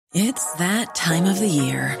It's that time of the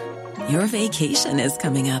year. Your vacation is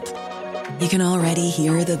coming up. You can already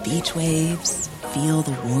hear the beach waves, feel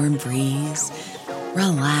the warm breeze,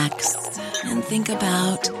 relax, and think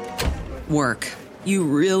about work. You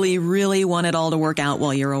really, really want it all to work out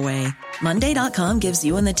while you're away. Monday.com gives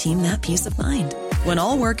you and the team that peace of mind. When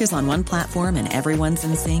all work is on one platform and everyone's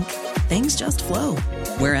in sync, things just flow.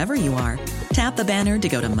 Wherever you are, tap the banner to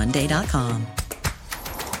go to Monday.com.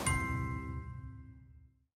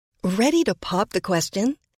 Ready to pop the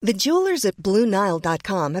question? The jewelers at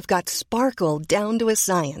BlueNile.com have got sparkle down to a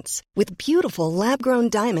science with beautiful lab-grown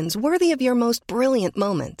diamonds worthy of your most brilliant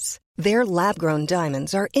moments. Their lab-grown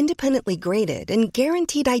diamonds are independently graded and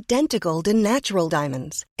guaranteed identical to natural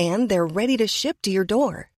diamonds, and they're ready to ship to your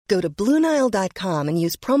door. Go to BlueNile.com and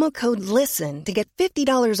use promo code LISTEN to get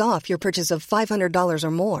 $50 off your purchase of $500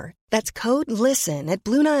 or more. That's code LISTEN at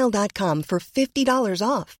BlueNile.com for $50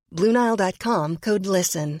 off. BlueNile.com, code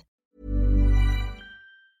LISTEN.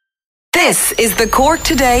 This is the Cork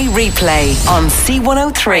Today replay on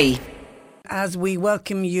C103. As we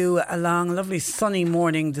welcome you along, a lovely sunny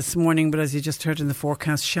morning this morning, but as you just heard in the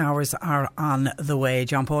forecast, showers are on the way.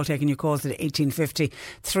 John Paul taking your calls at 1850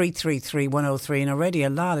 333 103, and already a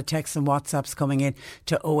lot of texts and WhatsApps coming in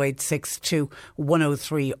to 0862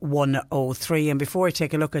 103 103. And before I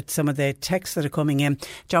take a look at some of the texts that are coming in,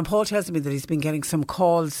 John Paul tells me that he's been getting some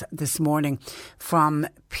calls this morning from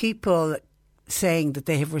people saying that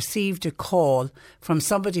they have received a call from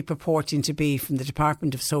somebody purporting to be from the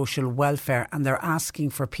Department of Social Welfare, and they're asking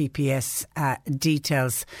for PPS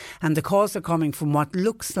details, and the calls are coming from what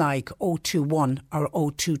looks like 021 or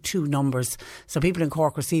 022 numbers. So people in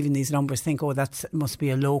Cork receiving these numbers think, oh, that must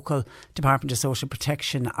be a local Department of Social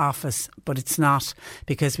Protection office, but it's not,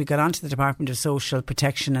 because we got onto the Department of Social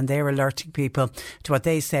Protection and they're alerting people to what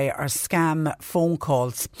they say are scam phone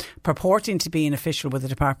calls purporting to be an official with the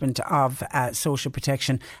Department of Social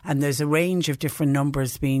Protection, and there's a range of different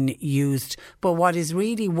numbers being used. But what is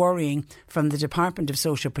really worrying from the Department of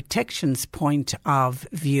Social Protection's point of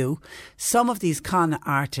view, some of these con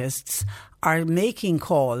artists are making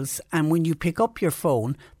calls, and when you pick up your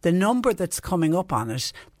phone, the number that's coming up on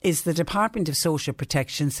it is the Department of Social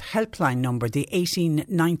Protection's helpline number, the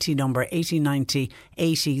 1890 number, 1890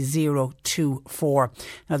 80024.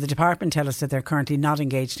 Now, the department tell us that they're currently not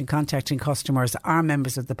engaged in contacting customers or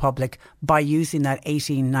members of the public by using that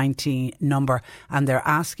 1890 number, and they're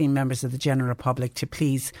asking members of the general public to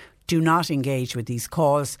please do not engage with these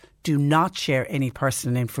calls. Do not share any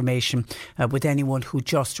personal information with anyone who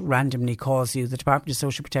just randomly calls you. The Department of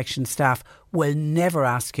Social Protection staff will never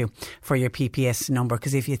ask you for your PPS number,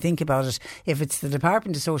 because if you think about it, if it's the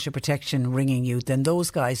Department of Social Protection ringing you, then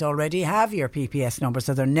those guys already have your PPS number,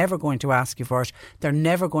 so they're never going to ask you for it. They're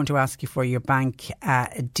never going to ask you for your bank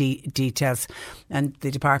details. And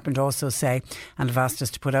the department also say, and have asked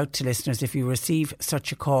us to put out to listeners, if you receive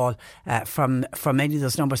such a call from any of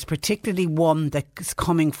those numbers, particularly one that's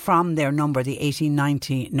coming from their number, the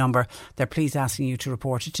 1890 number, they're please asking you to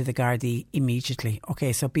report it to the Gardaí immediately.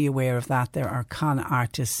 Okay, so be aware of that. There are con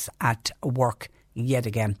artists at work yet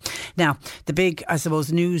again. Now, the big, I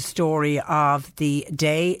suppose, news story of the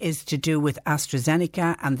day is to do with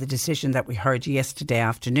AstraZeneca and the decision that we heard yesterday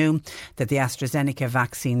afternoon that the AstraZeneca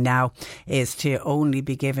vaccine now is to only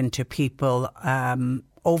be given to people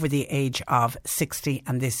over the age of 60,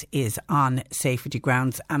 and this is on safety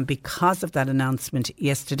grounds. And because of that announcement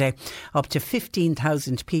yesterday, up to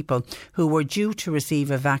 15,000 people who were due to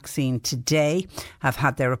receive a vaccine today have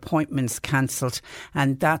had their appointments cancelled.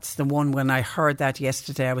 And that's the one, when I heard that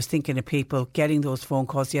yesterday, I was thinking of people getting those phone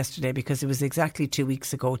calls yesterday, because it was exactly 2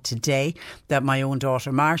 weeks ago today that my own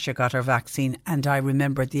daughter Marcia got her vaccine, and I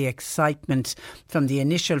remember the excitement from the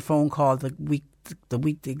initial phone call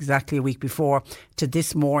exactly a week before to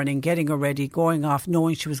this morning, getting her ready, going off,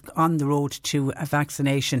 knowing she was on the road to a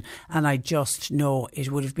vaccination. And I just know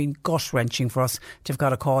it would have been gut-wrenching for us to have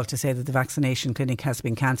got a call to say that the vaccination clinic has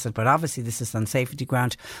been cancelled. But obviously this is on safety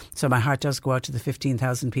ground, so my heart does go out to the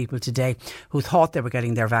 15,000 people today who thought they were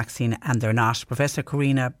getting their vaccine and they're not. Professor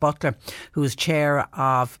Karina Butler, who is chair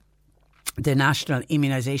of the National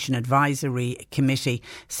Immunisation Advisory Committee,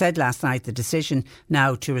 said last night the decision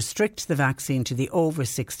now to restrict the vaccine to the over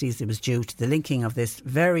 60s, it was due to the linking of this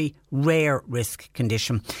very rare risk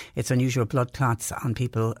condition. It's unusual blood clots on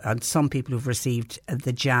some people who've received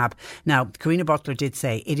the jab. Now, Karina Butler did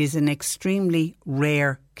say it is an extremely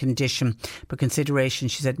rare condition, but consideration,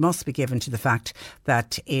 she said, must be given to the fact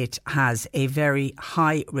that it has a very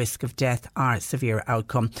high risk of death or severe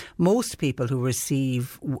outcome. Most people who've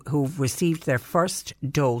received their first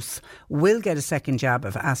dose will get a second jab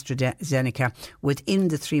of AstraZeneca within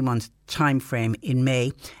the 3 month time frame in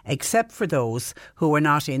May, except for those who are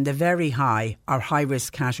not in the very high or high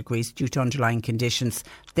risk categories due to underlying conditions.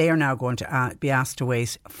 They are now going to be asked to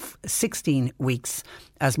wait 16 weeks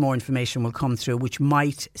as more information will come through, which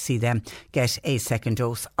might see them get a second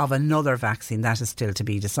dose of another vaccine. That is still to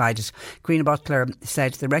be decided. Karina Butler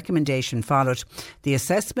said the recommendation followed the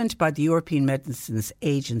assessment by the European Medicines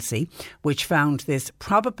Agency, which found this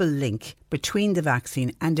probable link between the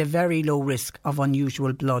vaccine and a very low risk of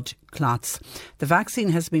unusual blood clots. The vaccine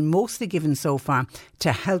has been mostly given so far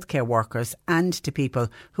to healthcare workers and to people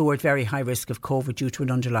who are at very high risk of COVID due to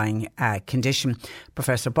an underlying condition.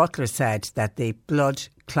 Professor Butler said that the blood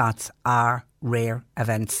clots are rare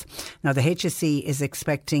events. Now, the HSE is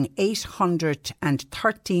expecting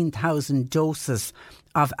 813,000 doses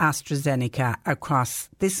of AstraZeneca across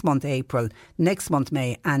this month, April, next month,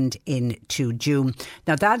 May and into June.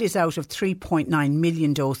 Now, that is out of 3.9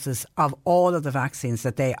 million doses of all of the vaccines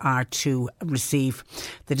that they are to receive.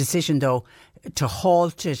 The decision, though, to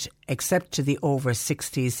halt it except to the over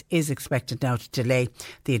 60s is expected now to delay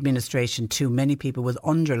the administration to many people with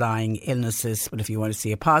underlying illnesses. But if you want to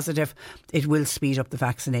see a positive, it will speed up the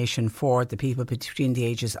vaccination for the people between the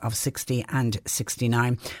ages of 60 and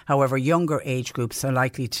 69. However, younger age groups are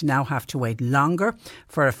likely to now have to wait longer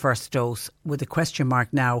for a first dose, with a question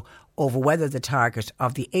mark now over whether the target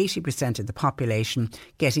of the 80% of the population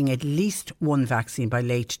getting at least one vaccine by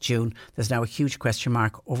late June, there's now a huge question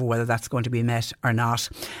mark over whether that's going to be met or not.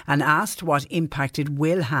 And asked what impact it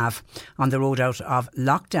will have on the road out of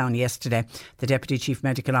lockdown yesterday, the Deputy Chief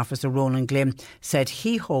Medical Officer Ronan Glynn said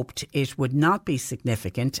he hoped it would not be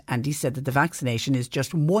significant, and he said that the vaccination is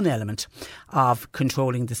just one element of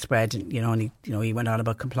controlling the spread. And he went on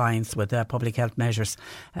about compliance with public health measures,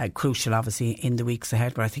 crucial obviously in the weeks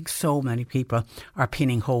ahead, but I think so many people are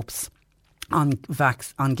pinning hopes on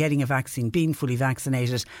getting a vaccine, being fully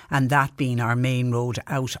vaccinated, and that being our main road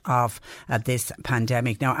out of this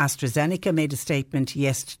pandemic. Now, AstraZeneca made a statement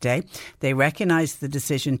yesterday. They recognise the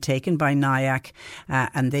decision taken by NIAC,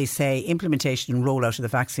 and they say implementation and rollout of the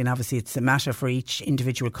vaccine, obviously it's a matter for each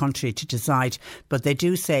individual country to decide, but they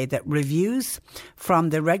do say that reviews from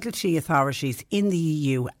the regulatory authorities in the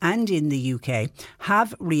EU and in the UK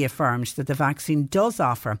have reaffirmed that the vaccine does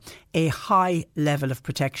offer a high level of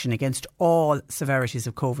protection against all severities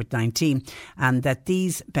of COVID-19, and that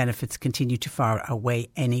these benefits continue to far outweigh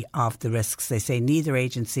any of the risks. They say neither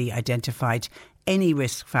agency identified any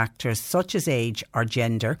risk factors such as age or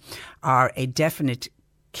gender are a definite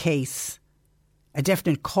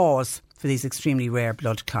cause for these extremely rare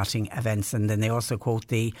blood clotting events. And then they also quote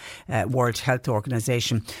the World Health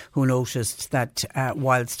Organization, who noticed that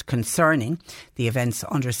whilst concerning, the events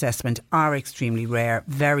under assessment are extremely rare.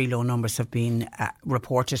 Very low numbers have been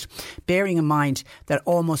reported, bearing in mind that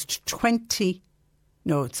almost 200,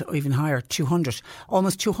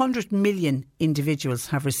 almost 200 million individuals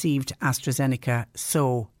have received AstraZeneca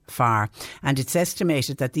so far, and it's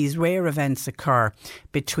estimated that these rare events occur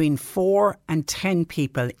between 4 and 10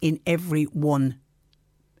 people in every 1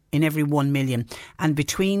 million, and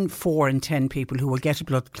between 4 and 10 people who will get a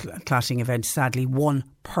blood clotting event, sadly 1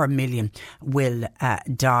 per million will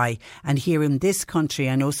die. And here in this country,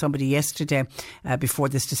 I know somebody yesterday before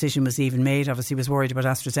this decision was even made, obviously was worried about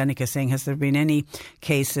AstraZeneca, saying, has there been any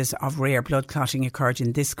cases of rare blood clotting occurred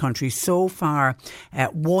in this country? So far,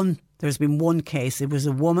 there's been one case. It was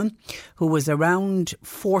a woman who was around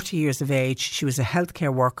 40 years of age. She was a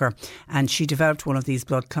healthcare worker and she developed one of these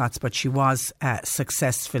blood clots, but she was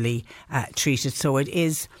successfully treated. So it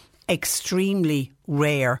is extremely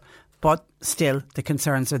rare, but still the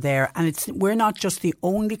concerns are there. And we're not just the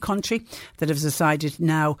only country that has decided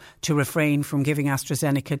now to refrain from giving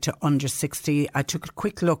AstraZeneca to under 60. I took a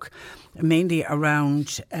quick look mainly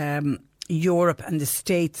around Europe and the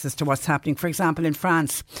States as to what's happening. For example, in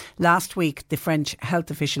France, last week, the French health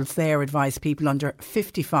officials there advised people under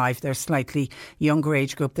 55, their slightly younger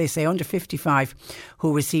age group, they say under 55,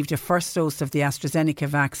 who received a first dose of the AstraZeneca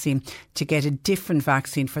vaccine to get a different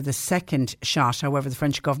vaccine for the second shot. However, the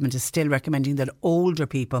French government is still recommending that older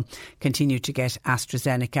people continue to get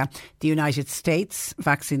AstraZeneca. The United States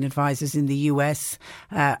vaccine advisors in the US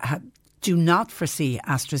do not foresee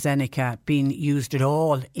AstraZeneca being used at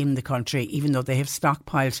all in the country, even though they have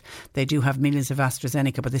stockpiled. They do have millions of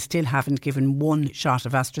AstraZeneca, but they still haven't given one shot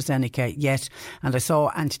of AstraZeneca yet. And I saw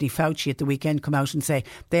Anthony Fauci at the weekend come out and say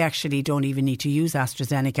they actually don't even need to use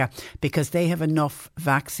AstraZeneca because they have enough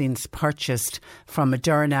vaccines purchased from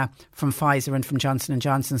Moderna, from Pfizer and from Johnson &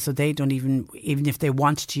 Johnson. So they don't even if they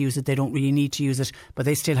want to use it, they don't really need to use it. But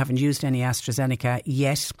they still haven't used any AstraZeneca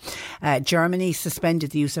yet. Germany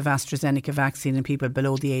suspended the use of AstraZeneca AstraZeneca vaccine in people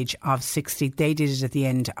below the age of 60. They did it at the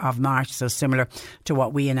end of March, so similar to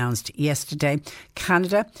what we announced yesterday.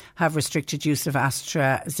 Canada have restricted use of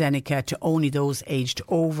AstraZeneca to only those aged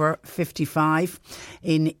over 55.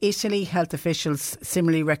 In Italy, health officials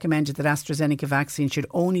similarly recommended that AstraZeneca vaccine should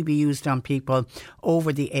only be used on people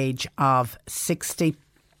over the age of 60.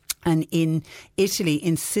 And in Italy,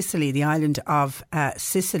 in Sicily, the island of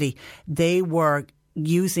Sicily, they were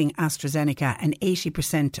using AstraZeneca, and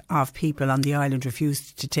 80% of people on the island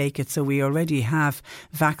refused to take it. So we already have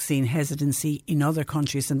vaccine hesitancy in other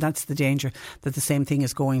countries, and that's the danger that the same thing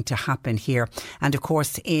is going to happen here. And of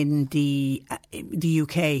course, in the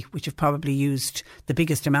UK, which have probably used the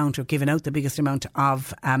biggest amount or given out the biggest amount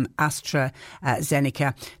of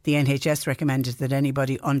AstraZeneca, the NHS recommended that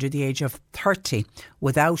anybody under the age of 30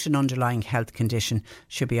 without an underlying health condition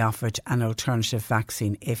should be offered an alternative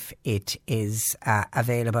vaccine if it is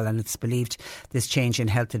available. And it's believed this change in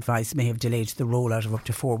health advice may have delayed the rollout of up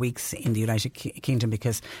to 4 weeks in the United Kingdom,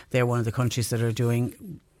 because they're one of the countries that are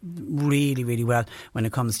doing really, really well when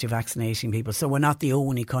it comes to vaccinating people. So we're not the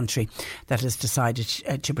only country that has decided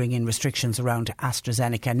to bring in restrictions around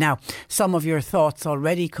AstraZeneca. Now, some of your thoughts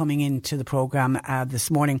already coming into the programme this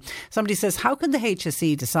morning. Somebody says, how can the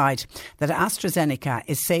HSE decide that AstraZeneca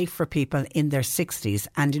is safe for people in their 60s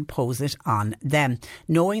and impose it on them,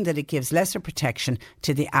 knowing that it gives lesser protection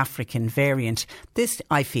to the African variant? This,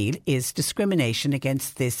 I feel, is discrimination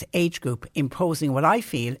against this age group, imposing what I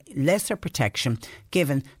feel lesser protection,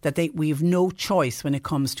 given that we have no choice when it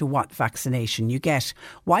comes to what vaccination you get.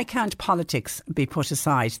 Why can't politics be put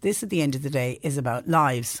aside? This, at the end of the day, is about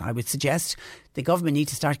lives. I would suggest the government need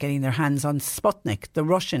to start getting their hands on Sputnik, the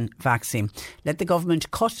Russian vaccine. Let the government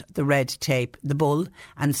cut the red tape, the bull,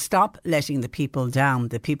 and stop letting the people down.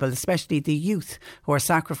 The people, especially the youth, who are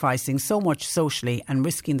sacrificing so much socially and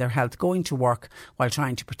risking their health going to work while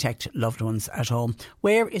trying to protect loved ones at home.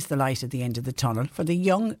 Where is the light at the end of the tunnel for the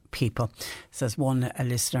young people? Says one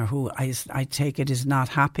listener who I take it is not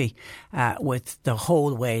happy with the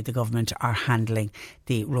whole way the government are handling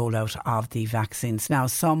the rollout of the vaccines. Now,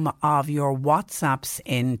 some of your WhatsApps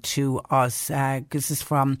in to us. This is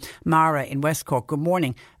from Mara in West Cork. Good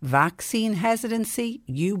morning. Vaccine hesitancy?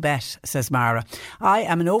 You bet, says Mara. I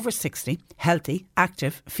am an over 60, healthy,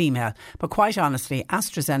 active female. But quite honestly,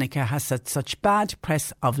 AstraZeneca has had such bad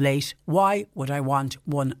press of late. Why would I want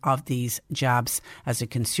one of these jabs? As a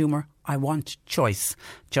consumer, I want choice.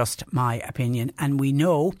 Just my opinion. And we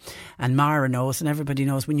know, and Mara knows, and everybody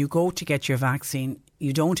knows, when you go to get your vaccine,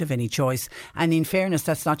 you don't have any choice. And in fairness,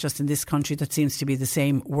 that's not just in this country, that seems to be the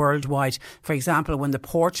same worldwide. For example, when the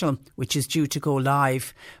portal, which is due to go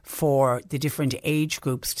live for the different age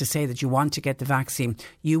groups to say that you want to get the vaccine,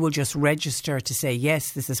 you will just register to say,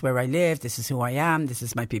 yes, this is where I live, this is who I am, this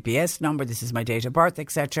is my PPS number, this is my date of birth,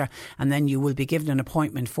 etc. And then you will be given an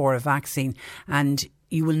appointment for a vaccine, and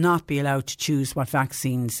you will not be allowed to choose what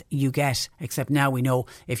vaccines you get, except now we know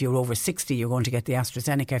if you're over 60 you're going to get the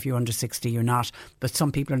AstraZeneca, if you're under 60 you're not. But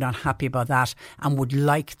some people are not happy about that and would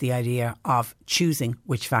like the idea of choosing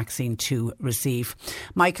which vaccine to receive.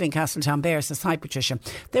 Michael in Castletownbere says, hi Patricia,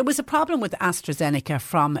 there was a problem with AstraZeneca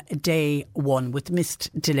from day one with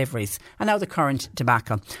missed deliveries and now the current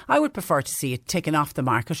debacle. I would prefer to see it taken off the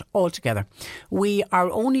market altogether. We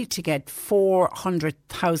are only to get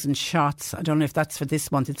 400,000 shots. I don't know if that's for this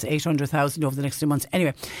month, it's 800,000 over the next 2 months.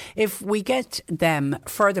 Anyway, if we get them,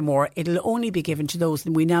 furthermore, it'll only be given to those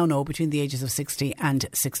that we now know between the ages of 60 and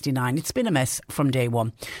 69. It's been a mess from day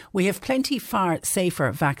one. We have plenty far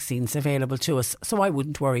safer vaccines available to us, so I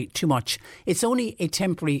wouldn't worry too much. It's only a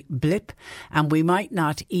temporary blip, and we might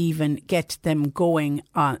not even get them going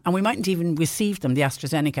on, and we mightn't even receive them, the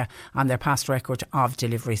AstraZeneca, on their past record of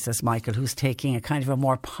delivery, says Michael, who's taking a kind of a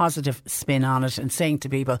more positive spin on it and saying to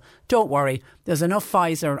people, don't worry, there's enough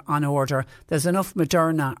Pfizer on order, there's enough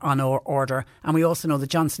Moderna on order, and we also know that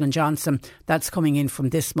Johnson & Johnson, that's coming in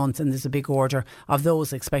from this month, and there's a big order of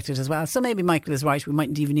those expected as well. So maybe Michael is right, we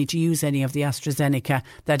mightn't even need to use any of the AstraZeneca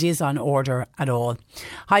that is on order at all.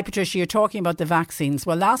 Hi Patricia, you're talking about the vaccines.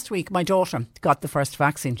 Well, last week my daughter got the first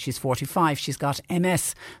vaccine. She's 45, she's got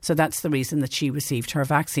MS, so that's the reason that she received her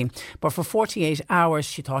vaccine. But for 48 hours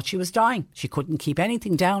she thought she was dying. She couldn't keep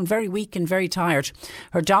anything down, very weak and very tired.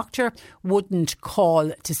 Her doctor wouldn't call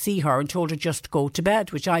to see her and told her just go to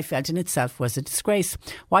bed, which I felt in itself was a disgrace.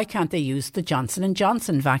 Why can't they use the Johnson &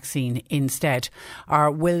 Johnson vaccine instead?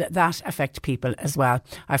 Or will that affect people as well?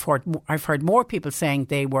 I've heard more people saying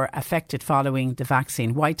they were affected following the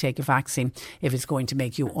vaccine. Why take a vaccine if it's going to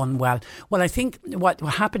make you unwell? Well, I think what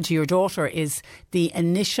happened to your daughter is the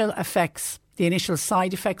initial effects, the initial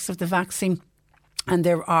side effects of the vaccine And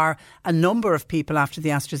there are a number of people after the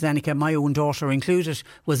AstraZeneca, my own daughter included,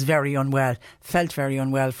 was very unwell, felt very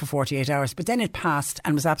unwell for 48 hours. But then it passed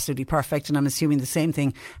and was absolutely perfect. And I'm assuming the same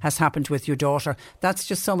thing has happened with your daughter. That's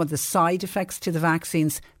just some of the side effects to the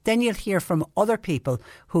vaccines. Then you'll hear from other people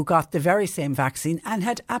who got the very same vaccine and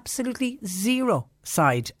had absolutely zero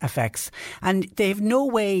side effects. And they have no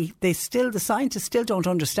way, the scientists still don't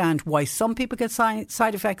understand why some people get side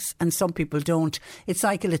effects and some people don't. It's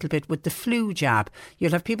like a little bit with the flu jab.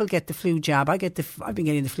 You'll have people get the flu jab. I've been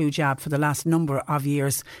getting the flu jab for the last number of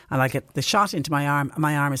years, and I get the shot into my arm.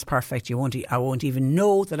 My arm is perfect. I won't even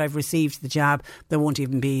know that I've received the jab. There won't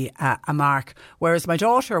even be a mark. Whereas my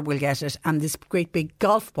daughter will get it, and this great big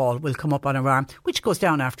golf ball will come up on her arm, which goes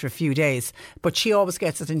down after a few days. But she always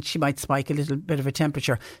gets it, and she might spike a little bit of a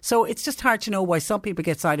temperature. So it's just hard to know why some people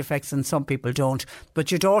get side effects and some people don't.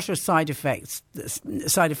 But your daughter's side effects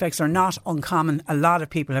are not uncommon. A lot of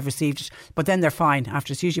people have received it, but then they're fine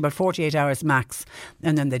after. It's usually about 48 hours max,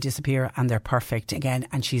 and then they disappear and they're perfect again.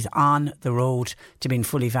 And she's on the road to being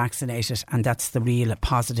fully vaccinated, and that's the real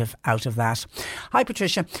positive out of that. Hi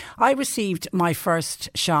Patricia, I received my first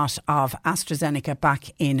shot of AstraZeneca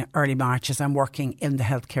back in early March as I'm working in the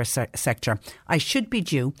healthcare sector. I should be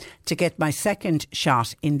due to get my second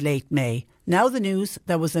shot in late May. Now the news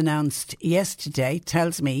that was announced yesterday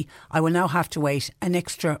tells me I will now have to wait an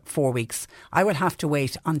extra 4 weeks. I will have to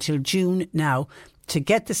wait until June now to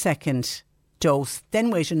get the second dose, then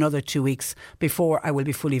wait another 2 weeks before I will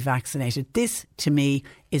be fully vaccinated. This, to me,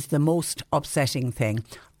 is the most upsetting thing.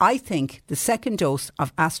 I think the second dose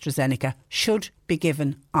of AstraZeneca should be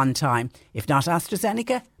given on time. If not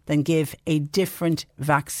AstraZeneca, then give a different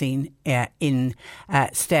vaccine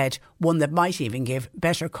instead, one that might even give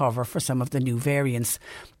better cover for some of the new variants.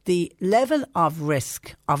 The level of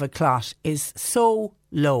risk of a clot is so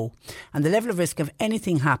low, and the level of risk of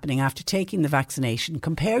anything happening after taking the vaccination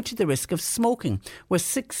compared to the risk of smoking, with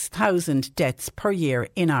 6,000 deaths per year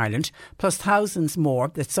in Ireland, plus thousands more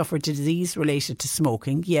that suffer disease related to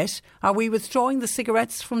smoking. Yet, are we withdrawing the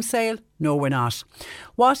cigarettes from sale? No, we're not.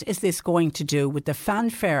 What is this going to do with the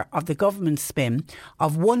fanfare of the government spin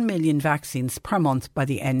of 1 million vaccines per month by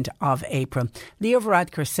the end of April? Leo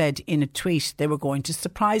Varadkar said in a tweet they were going to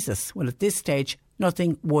surprise us. Well, at this stage,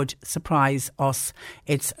 nothing would surprise us.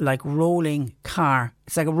 It's like a rolling car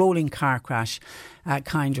crash.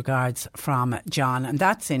 Kind regards from John. And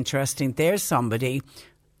that's interesting. There's somebody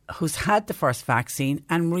who's had the first vaccine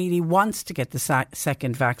and really wants to get the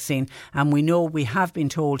second vaccine. And we know, we have been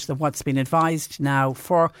told that what's been advised now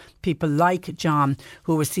for people like John,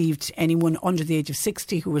 who received, anyone under the age of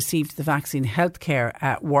 60 who received the vaccine,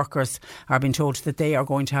 healthcare workers are being told that they are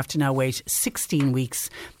going to have to now wait 16 weeks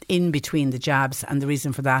in between the jabs. And the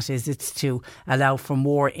reason for that is it's to allow for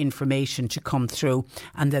more information to come through,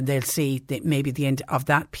 and then they'll see that maybe at the end of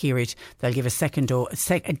that period they'll give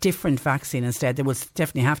a different vaccine instead. There will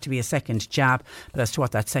definitely have to be a second jab, but as to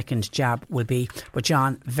what that second jab will be. But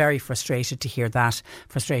John, very frustrated to hear that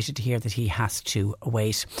he has to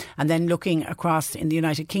wait. And then looking across in the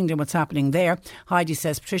United Kingdom, what's happening there, Heidi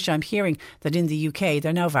says, Patricia, I'm hearing that in the UK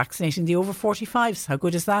they're now vaccinating the over 45s. How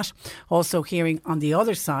good is that? Also hearing on the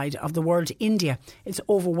other side of the world, India, it's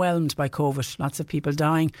overwhelmed by COVID. Lots of people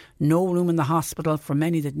dying, no room in the hospital for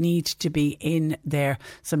many that need to be in there.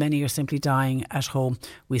 So many are simply dying at home.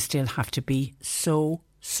 We still have to be so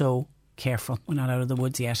careful. We're not out of the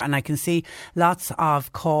woods yet. And I can see lots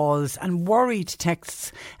of calls and worried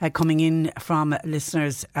texts coming in from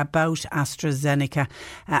listeners about AstraZeneca.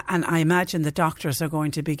 And I imagine the doctors are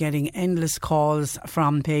going to be getting endless calls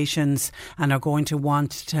from patients and are going to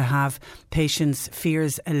want to have patients'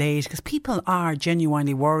 fears allayed, because people are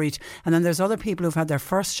genuinely worried. And then there's other people who've had their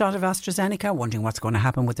first shot of AstraZeneca wondering what's going to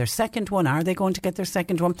happen with their second one. Are they going to get their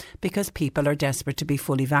second one? Because people are desperate to be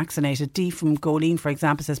fully vaccinated. Dee from Goleen, for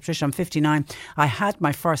example, says, Patricia, I'm 59. I had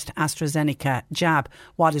my first AstraZeneca jab.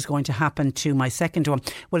 What is going to happen to my second one?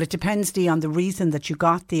 Well, it depends, Dee, on the reason that you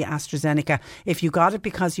got the AstraZeneca. If you got it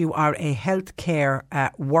because you are a healthcare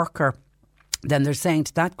worker, then they're saying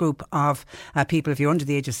to that group of people, if you're under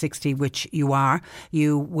the age of 60, which you are,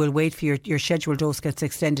 you will wait for your scheduled dose gets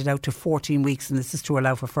extended out to 14 weeks, and this is to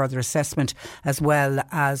allow for further assessment as well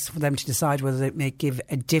as for them to decide whether they may give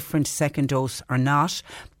a different second dose or not.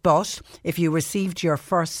 But if you received your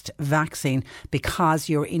first vaccine because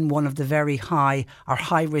you're in one of the very high or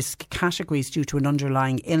high risk categories due to an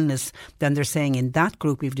underlying illness, then they're saying in that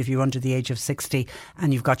group, even if you're under the age of 60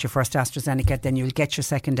 and you've got your first AstraZeneca, then you'll get your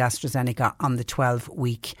second AstraZeneca on the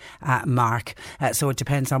 12-week mark. So it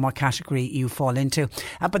depends on what category you fall into.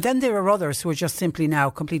 But then there are others who are just simply now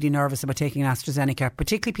completely nervous about taking AstraZeneca,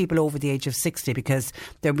 particularly people over the age of 60, because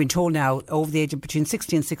they've been told now over the age of between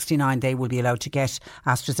 60 and 69 they will be allowed to get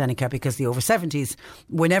AstraZeneca, because the over 70s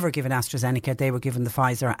were never given AstraZeneca. They were given the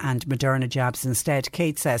Pfizer and Moderna jabs instead.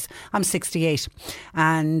 Kate says, I'm 68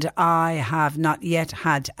 and I have not yet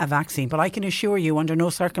had a vaccine, but I can assure you under no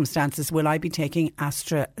circumstances will I be taking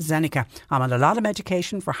AstraZeneca. I'm on a lot of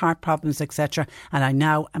medication for heart problems, etc., and I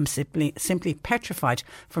now am simply petrified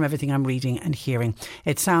from everything I'm reading and hearing.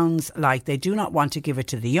 It sounds like they do not want to give it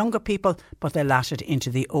to the younger people, but they lash it into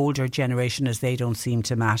the older generation as they don't seem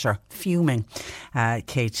to matter. Fuming.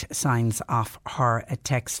 Kate signs off her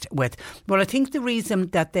text with, well, I think the reason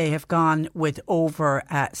that they have gone with over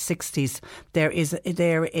 60s, there is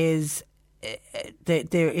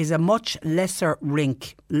a much lesser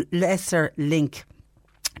link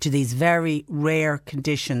to these very rare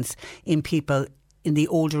conditions in people in the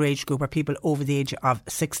older age group, or people over the age of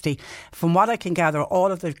 60. From what I can gather,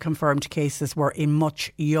 all of the confirmed cases were in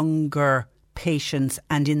much younger patients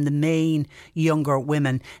and in the main younger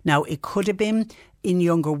women. Now, it could have been in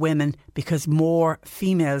younger women because more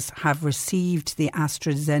females have received the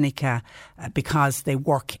AstraZeneca because they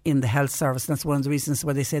work in the health service. That's one of the reasons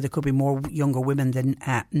why they say there could be more younger women than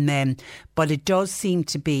men. But it does seem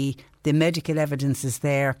to be, the medical evidence is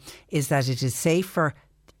there, is that it is safer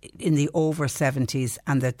in the over 70s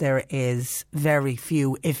and that there is very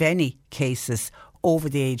few, if any, cases over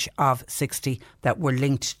the age of 60 that were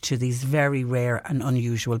linked to these very rare and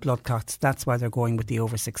unusual blood clots. That's why they're going with the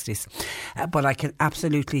over 60s. But I can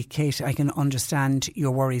absolutely, Kate, I can understand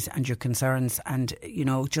your worries and your concerns, and, you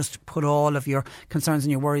know, just put all of your concerns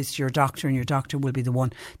and your worries to your doctor, and your doctor will be the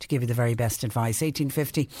one to give you the very best advice.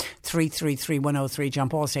 1850 333 103. John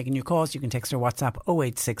Paul's taking your calls. You can text or WhatsApp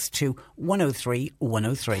 0862 103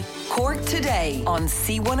 103. Cork Today on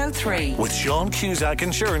C103. With Sean Cusack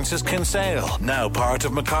Insurance's Kinsale, now part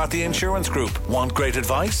of McCarthy Insurance Group. Want great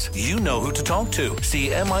advice? You know who to talk to.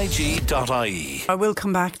 CMIG.ie. I will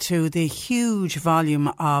come back to the huge volume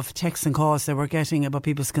of texts and calls that we're getting about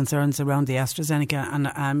people's concerns around the AstraZeneca,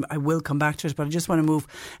 and I will come back to it, but I just want to move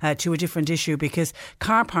to a different issue, because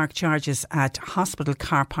car park charges at hospital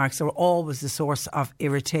car parks are always a source of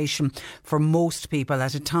irritation for most people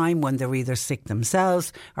at a time when they're either sick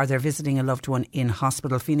themselves or they're visiting a loved one in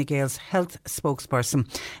hospital. Fine Gael's health spokesperson,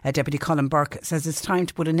 Deputy Colin Burke, says it's time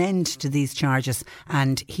to put an end to these charges,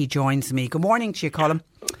 and he joins me. Good morning to you, Colin.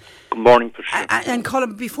 Good morning, Patricia. And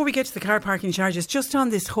Colin, before we get to the car parking charges, just on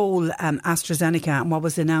this whole AstraZeneca and what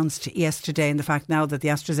was announced yesterday, and the fact now that the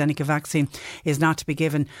AstraZeneca vaccine is not to be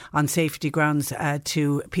given on safety grounds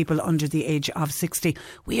to people under the age of 60,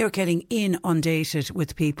 we are getting inundated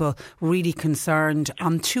with people really concerned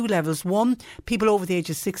on two levels. One, people over the age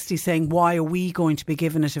of 60 saying, why are we going to be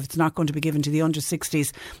given it if it's not going to be given to the under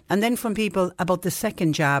 60s? And then from people about the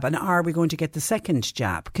second jab, and are we going to get the second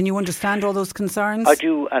jab? Can you understand all those concerns? I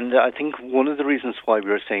do, and I think one of the reasons why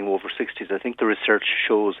we are saying over 60s, I think the research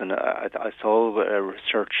shows, and I saw a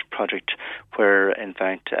research project where in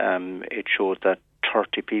fact it showed that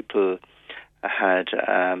 30 people had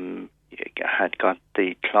got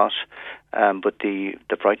the clot, but the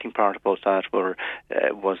frightening part about that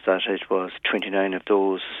was that it was 29 of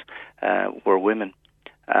those were women,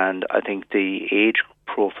 and I think the age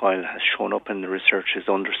profile has shown up in the research is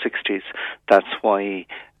under 60s. That's why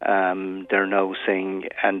they're now saying,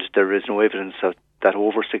 and there is no evidence that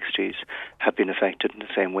over 60s have been affected in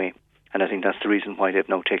the same way. And I think that's the reason why they've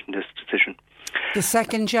now taken this decision. The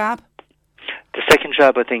second jab? The second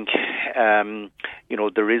jab, I think,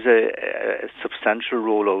 there is a substantial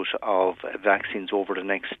rollout of vaccines over the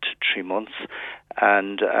next 3 months,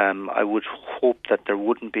 and I would hope that there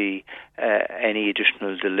wouldn't be any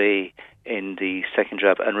additional delay in the second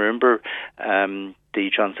jab. And remember, the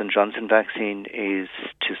Johnson & Johnson vaccine is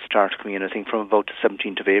to start coming in, I think, from about the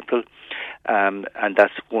 17th of April, and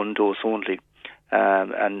that's one dose only.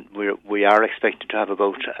 And we are expected to have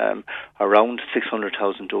about around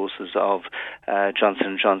 600,000 doses of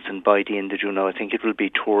Johnson & Johnson by the end of June. Now, I think it will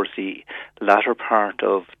be towards the latter part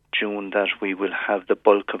of June that we will have the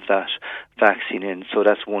bulk of that vaccine in. So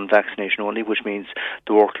that's one vaccination only, which means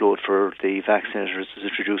the workload for the vaccinators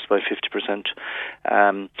is reduced by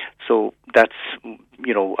 50%. So that's,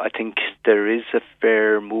 I think there is a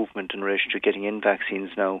fair movement in relation to getting in vaccines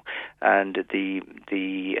now, and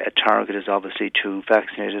the target is obviously to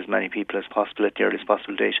vaccinate as many people as possible at the earliest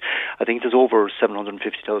possible date. I think there's over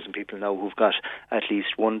 750,000 people now who've got at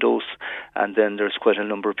least one dose, and then there's quite a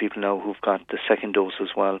number of people now who've got the second dose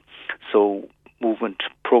as well. So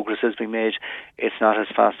progress has been made. It's not as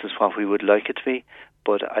fast as what we would like it to be,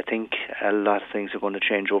 but I think a lot of things are going to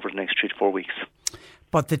change over the next 3 to 4 weeks.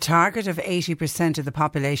 But the target of 80% of the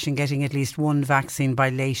population getting at least one vaccine by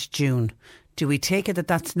late June, do we take it that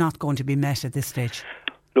that's not going to be met at this stage?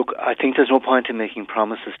 Look, I think there's no point in making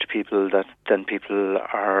promises to people that then people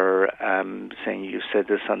are saying you said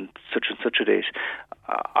this on such and such a date.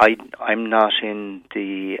 I'm not in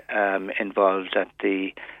the involved at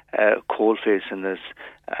the coalface in this,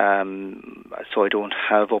 so I don't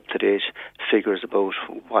have up-to-date figures about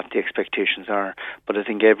what the expectations are. But I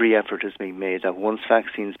think every effort is being made that once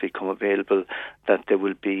vaccines become available, that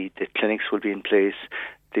the clinics will be in place.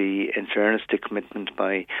 In fairness, the commitment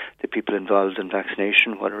by the people involved in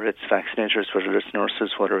vaccination, whether it's vaccinators, whether it's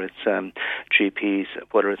nurses, whether it's GPs,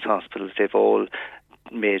 whether it's hospitals, they've all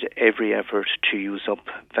made every effort to use up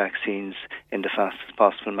vaccines in the fastest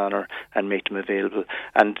possible manner and make them available.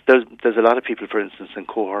 And there's a lot of people, for instance, in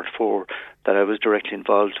cohort 4 that I was directly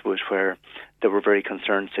involved with where they were very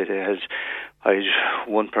concerned. I had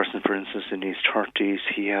one person, for instance, in his 30s,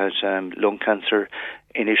 he had lung cancer.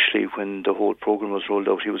 Initially, when the whole program was rolled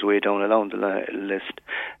out, he was way down along the list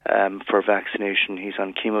for vaccination. He's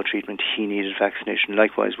on chemo treatment. He needed vaccination.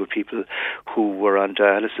 Likewise, with people who were on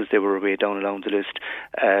dialysis, they were way down along the list.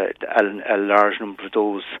 A large number of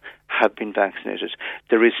those have been vaccinated.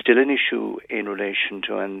 There is still an issue in relation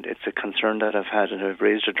to, and it's a concern that I've had, and I've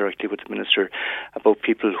raised it directly with the Minister, about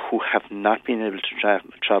people who have not been able to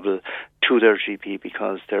travel to their GP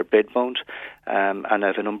because they're bedbound, and I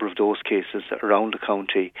have a number of those cases around the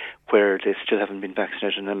county where they still haven't been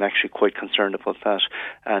vaccinated, and I'm actually quite concerned about that,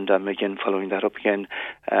 and I'm again following that up again.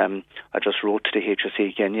 I just wrote to the HSE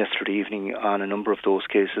again yesterday evening on a number of those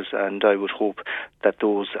cases, and I would hope that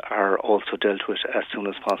those are also dealt with as soon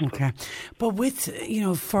as possible. Okay, but with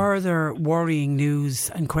further worrying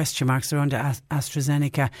news and question marks around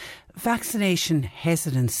AstraZeneca, vaccination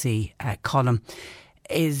hesitancy, Colm,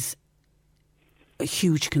 is a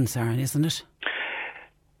huge concern, isn't it?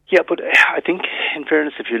 Yeah, but I think, in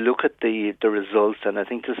fairness, if you look at the results, and I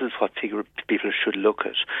think this is what people should look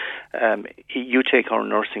at, you take our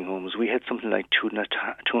nursing homes. We had something like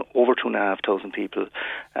over 2,500 people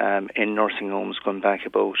in nursing homes going back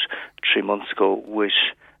about 3 months ago with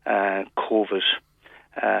COVID.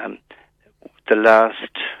 The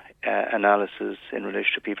last analysis in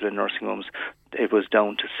relation to people in nursing homes, it was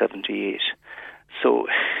down to 78. So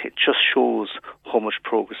it just shows how much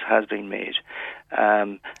progress has been made.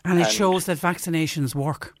 And it shows that vaccinations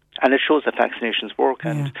work. And it shows that vaccinations work.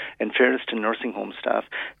 And in fairness to nursing home staff,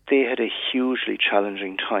 they had a hugely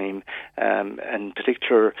challenging time. In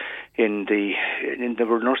particular, there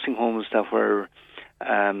were nursing homes that were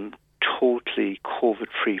totally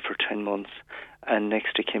COVID-free for 10 months. And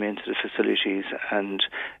next it came into the facilities, and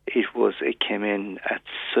it came in at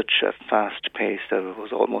such a fast pace that it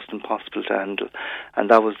was almost impossible to handle. And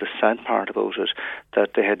that was the sad part about it,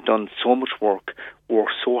 that they had done so much worked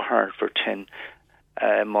so hard for 10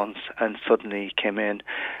 months, and suddenly came in.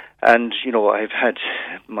 And, I've had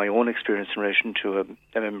my own experience in relation to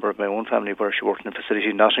a member of my own family where she worked in a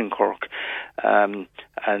facility not in Cork.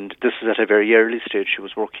 And this is at a very early stage.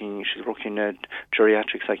 She's working in a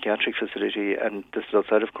geriatric psychiatric facility, and this is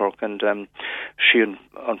outside of Cork. And she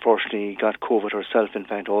unfortunately got COVID herself. In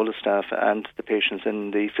fact, all the staff and the patients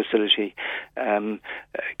in the facility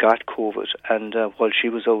got COVID. And while she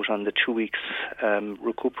was out on the 2 weeks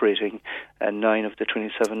recuperating, 9 of the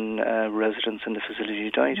 27 residents in the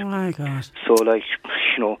facility died. Oh my God. So,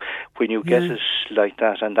 when you get it like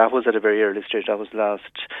that, and that was at a very early stage, that was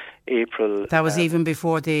last April. That was even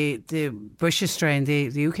before the British strain,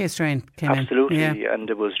 the UK strain came absolutely, in. And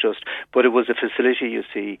it was but it was a facility, you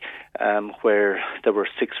see, where there were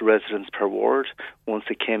 6 residents per ward. Once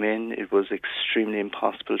it came in, it was extremely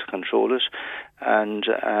impossible to control it. And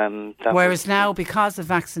whereas now, because of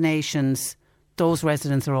vaccinations, those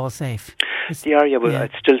residents are all safe. They are, yeah, but I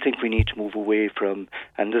still think we need to move away from,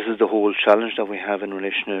 and this is the whole challenge that we have in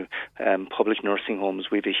relation to public nursing homes.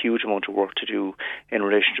 We have a huge amount of work to do in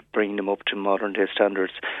relation to bringing them up to modern day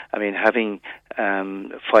standards. I mean, having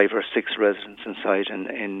 5 or 6 residents inside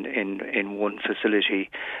in one facility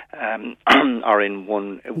or in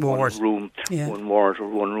one room, one ward or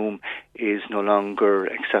one room is no longer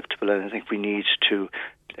acceptable, and I think we need to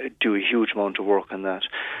do a huge amount of work on that.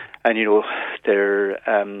 And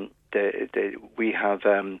we have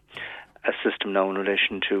a system now in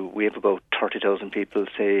relation to, we have about 30,000 people,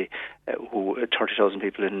 30,000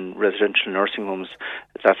 people in residential nursing homes.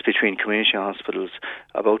 That's between community hospitals.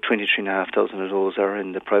 About 23,500 of those are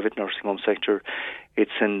in the private nursing home sector.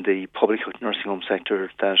 It's in the public nursing home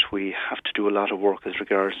sector that we have to do a lot of work as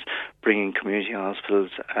regards bringing community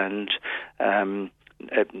hospitals and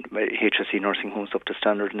HSE nursing homes up to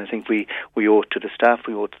standard, and I think we owe it to the staff,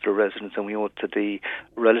 we owe it to the residents, and we owe it to the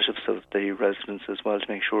relatives of the residents as well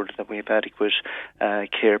to make sure that we have adequate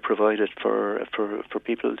care provided for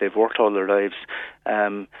people. They've worked all their lives.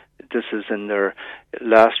 This is in their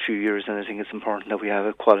last few years, and I think it's important that we have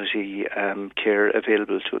a quality care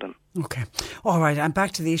available to them. Okay. All right. And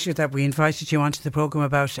back to the issue that we invited you onto the programme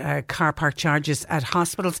about car park charges at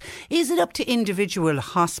hospitals. Is it up to individual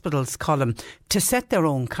hospitals, Colm, to set their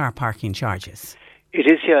own car parking charges? It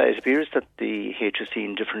is, yeah. It appears that the HSE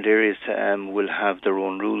in different areas will have their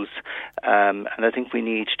own rules, and I think we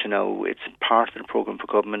need to know, it's part of the programme for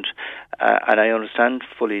government, and I understand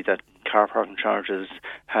fully that car parking charges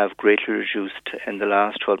have greatly reduced in the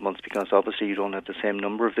last 12 months because obviously you don't have the same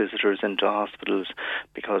number of visitors into hospitals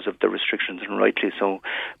because of the restrictions, and rightly so.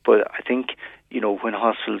 But I think, when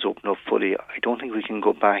hospitals open up fully, I don't think we can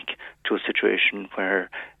go back to a situation where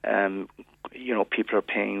people are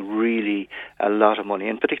paying really a lot of money.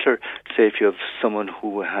 In particular, say if you have someone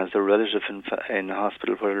who has a relative in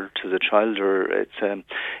hospital, whether it's a child or it's a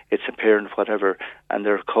parent, whatever, and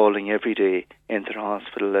they're calling every day into the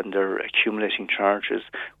hospital and they're accumulating charges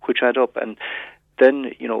which add up. And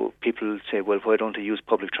then, people say, well, why don't I use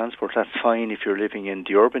public transport? That's fine if you're living in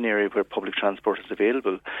the urban area where public transport is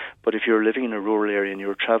available. But if you're living in a rural area and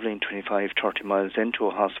you're travelling 25, 30 miles into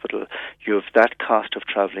a hospital, you have that cost of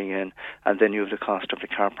travelling in, and then you have the cost of the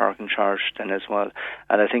car parking charge then as well.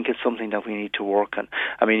 And I think it's something that we need to work on.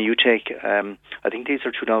 I mean, you take, I think these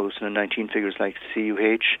are 2019 figures, like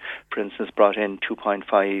CUH, for instance, brought in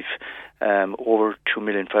 2.5, over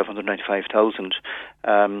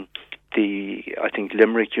 2,595,000. I think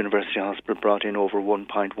Limerick University Hospital brought in over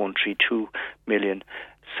 1.132 million.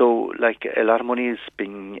 So, a lot of money is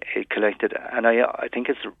being collected, and I think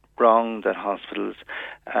it's wrong that hospitals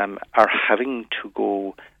are having to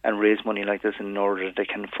go and raise money like this in order that they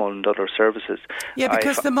can fund other services. Yeah,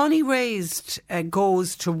 because the money raised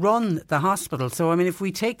goes to run the hospital. So, I mean, if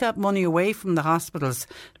we take that money away from the hospitals,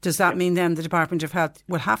 does that mean then the Department of Health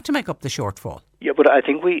will have to make up the shortfall? Yeah, but I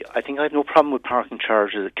think I have no problem with car parking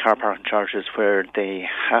charges where they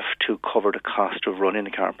have to cover the cost of running the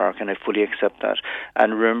car park, and I fully accept that.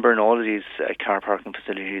 And remember, in all of these car parking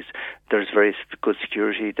facilities, there's very good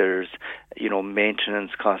security, there's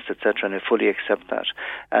maintenance costs, etc., and I fully accept that.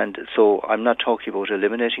 And so I'm not talking about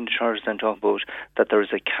eliminating the charges, I'm talking about that there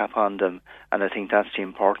is a cap on them, and I think that's the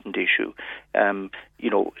important issue. The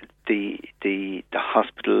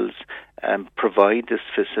hospitals provide this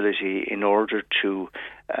facility in order to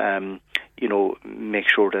make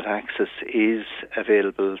sure that access is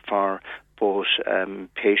available for both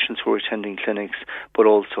patients who are attending clinics, but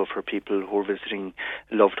also for people who are visiting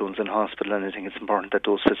loved ones in hospital. And I think it's important that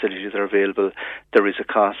those facilities are available. There is a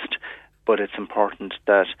cost, but it's important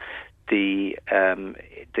that the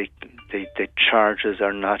charges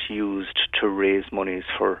are not used to raise monies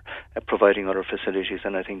for providing other facilities,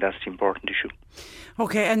 and I think that's the important issue.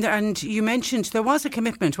 Okay, and you mentioned there was a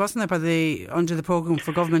commitment, wasn't there, under the programme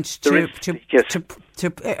for government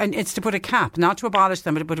and it's to put a cap, not to abolish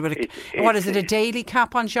them, but what is it, a daily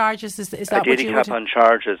cap on charges? Is that a daily cap on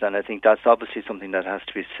charges? And I think that's obviously something that has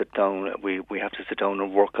to be sit down. We have to sit down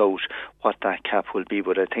and work out what that cap will be,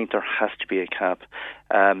 but I think there has to be a cap.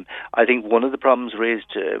 I think one of the problems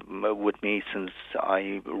raised with me since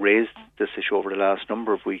I raised this issue over the last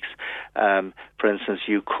number of weeks, for instance,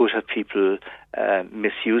 you could have people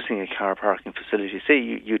misusing a car parking facility. Say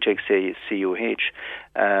you take, say, CUH.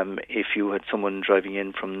 If you had someone driving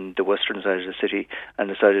in from the western side of the city and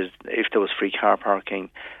decided if there was free car parking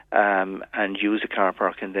and use a car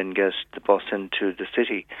park and then get the bus into the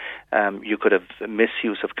city, you could have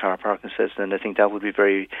misuse of car parking spaces, and I think that would be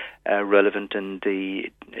very relevant in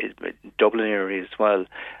the Dublin area as well.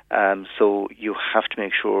 So you have to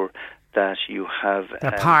make sure that you have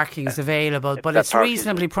the parking is available, but it's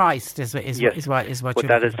reasonably priced. Is what but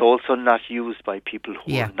that is also not used by people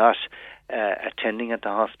who are not attending at the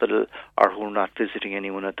hospital or who are not visiting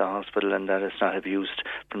anyone at the hospital, and that is not abused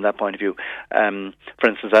from that point of view. For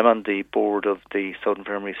instance, I'm on the board of the South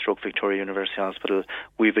Infirmary / Victoria University Hospital.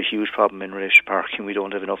 We have a huge problem in relation to parking. We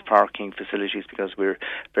don't have enough parking facilities because we're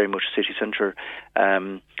very much city centre,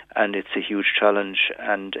 and it's a huge challenge.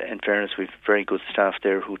 And in fairness, we've very good staff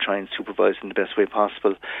there who try and supervise in the best way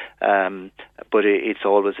possible, but it's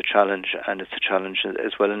always a challenge, and it's a challenge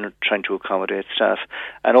as well in trying to accommodate staff,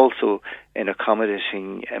 and also in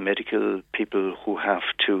accommodating medical people who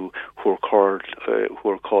are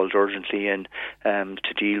called urgently in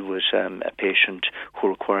to deal with a patient who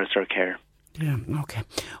requires their care. Yeah, okay.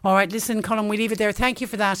 All right, listen, Colin, we leave it there. Thank you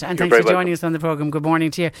for that, and thanks for joining us on the programme. Good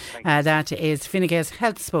morning to you. That is Fine Gael's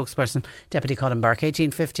health spokesperson, Deputy Colin Burke.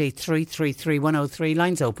 1850 333 103.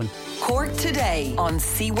 Lines open. Cork Today on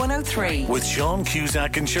C103. With Sean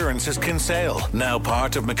Cusack Insurance's Kinsale, now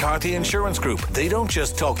part of McCarthy Insurance Group. They don't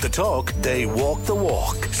just talk the talk, they walk the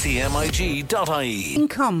walk. CMIG.ie.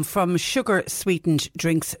 Income from sugar-sweetened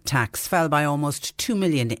drinks tax fell by almost 2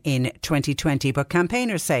 million in 2020, but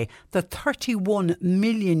campaigners say the €31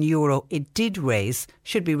 million it did raise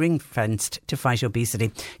should be ring-fenced to fight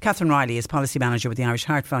obesity. Catherine Riley is Policy Manager with the Irish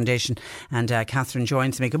Heart Foundation, and Catherine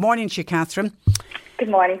joins me. Good morning to you, Catherine. Good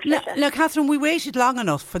morning, Patricia. Now, Catherine, we waited long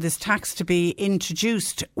enough for this tax to be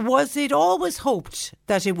introduced. Was it always hoped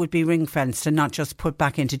that it would be ring-fenced and not just put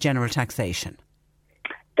back into general taxation?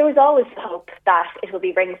 There was always hope that it would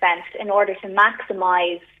be ring-fenced in order to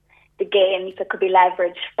maximise the gains that could be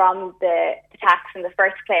leveraged from the tax in the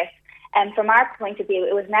first place. And from our point of view,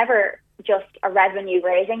 it was never just a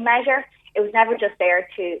revenue-raising measure. It was never just there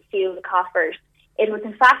to fuel the coffers. It was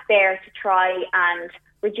in fact there to try and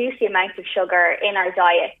reduce the amount of sugar in our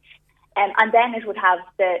diet. And then it would have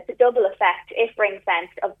the double effect, if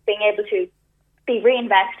ring-fenced, of being able to be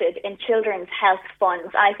reinvested in children's health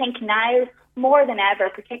funds. And I think now, more than ever,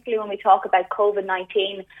 particularly when we talk about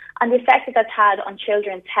COVID-19 and the effect that that's had on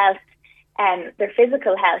children's health and their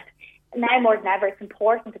physical health, now more than ever, it's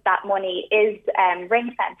important that that money is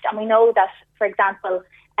ring-fenced. And we know that, for example,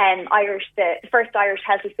 the first Irish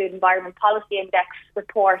Healthy Food Environment Policy Index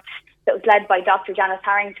report that was led by Dr. Janice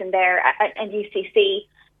Harrington there at UCC,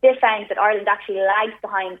 they found that Ireland actually lags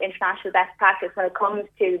behind international best practice when it comes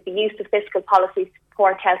to the use of fiscal policies to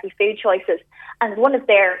support healthy food choices. And one of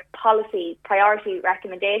their policy priority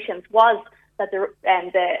recommendations was that the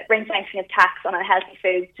ring-fencing of tax on unhealthy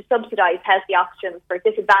foods to subsidise healthy options for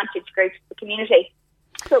disadvantaged groups of the community.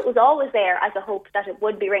 So it was always there as a hope that it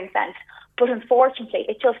would be ring-fenced, but unfortunately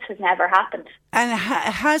it just has never happened. And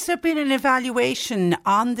has there been an evaluation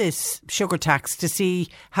on this sugar tax to see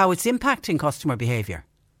how it's impacting customer behaviour?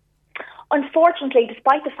 Unfortunately,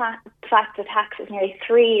 despite the fact the tax is nearly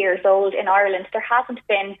 3 years old in Ireland, there hasn't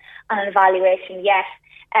been an evaluation yet.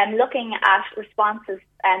 Looking at responses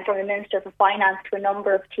from the Minister for Finance to a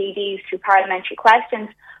number of TDs through parliamentary questions,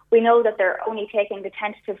 we know that they're only taking the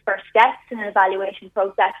tentative first steps in an evaluation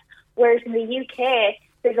process, whereas in the UK,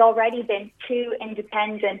 there's already been 2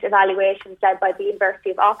 independent evaluations led by the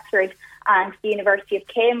University of Oxford and the University of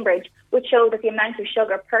Cambridge, which show that the amount of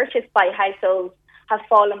sugar purchased by households has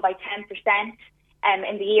fallen by 10%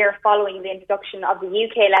 in the year following the introduction of the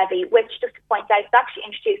UK levy, which, just to point out, was actually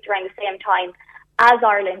introduced around the same time as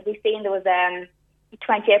Ireland. We've seen there was a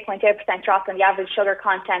 28.8% drop in the average sugar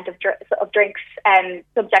content of drinks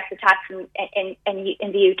subject to tax in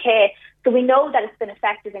the UK. So we know that it's been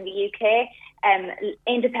effective in the UK.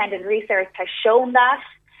 Independent research has shown that.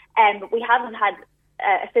 We haven't had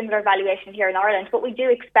a similar evaluation here in Ireland, but we do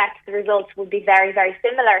expect the results will be very, very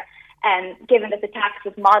similar. Given that the tax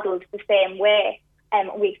was modelled the same way,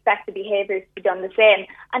 we expect the behaviours to be done the same.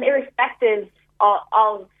 And irrespective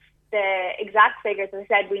of the exact figures, as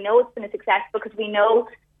I said, we know it's been a success because we know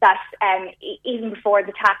that even before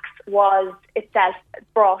the tax was itself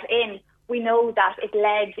brought in, we know that it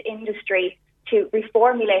led industry to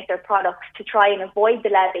reformulate their products to try and avoid the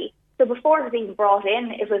levy. So before it was even brought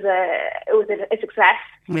in, it was a success.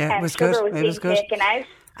 Yeah, it was sugar good. was being taken out.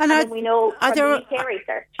 And we know from the UK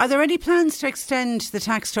research. Are there any plans to extend the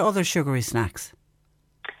tax to other sugary snacks?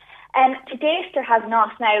 To date, there has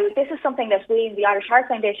not. Now, this is something that we in the Irish Heart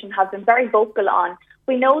Foundation have been very vocal on.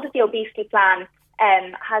 We know that the obesity plan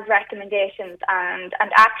has recommendations and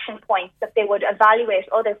action points that they would evaluate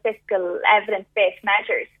other fiscal evidence-based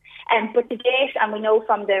measures. But to date, and we know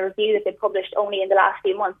from the review that they published only in the last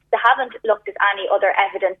few months, they haven't looked at any other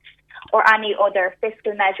evidence or any other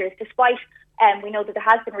fiscal measures, despite We know that there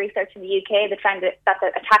has been research in the UK that found that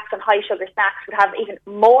a tax on high sugar snacks would have even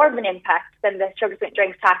more of an impact than the sugar sweetened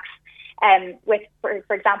drinks tax. With,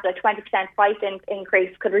 for example, a 20% price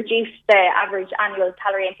increase could reduce the average annual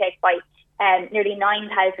calorie intake by nearly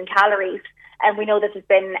 9,000 calories. And we know that there's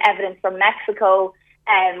been evidence from Mexico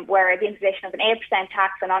where the imposition of an 8%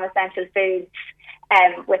 tax on non-essential foods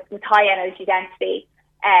with high energy density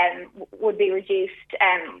would be reduced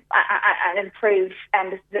and improve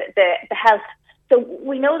the health. So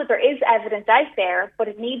we know that there is evidence out there, but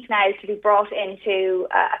it needs now to be brought into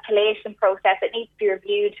a collation process. It needs to be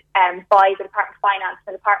reviewed by the Department of Finance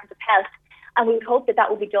and the Department of Health. And we would hope that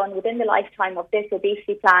will be done within the lifetime of this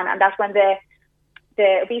obesity plan. And that's when the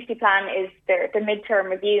obesity plan is the midterm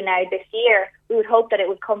review now this year. We would hope that it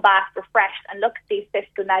would come back refreshed and look at these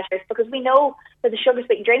fiscal measures, because we know that the sugar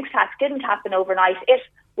sweetened drinks tax didn't happen overnight. It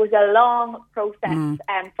was a long process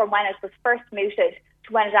from when it was first mooted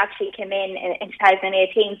to when it actually came in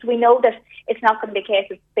 2018. So we know that it's not going to be a case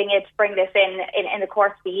of being able to bring this in the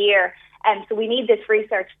course of the year. So we need this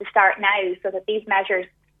research to start now so that these measures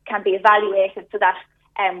can be evaluated, so that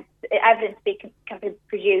evidence can be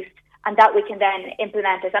produced and that we can then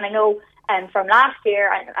implement it. And I know from last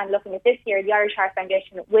year and looking at this year, the Irish Heart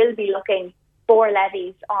Foundation will be looking for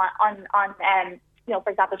levies on for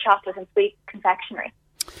example, chocolate and sweet confectionery.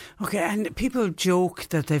 Okay, and people joke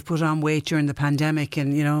that they've put on weight during the pandemic,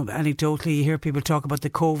 and anecdotally you hear people talk about the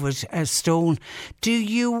COVID stone. Do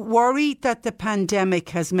you worry that the pandemic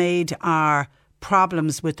has made our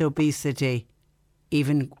problems with obesity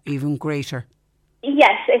even greater?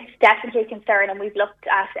 Yes, it's definitely a concern, and we've looked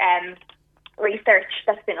at research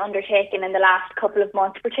that's been undertaken in the last couple of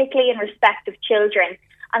months, particularly in respect of children.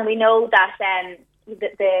 And we know that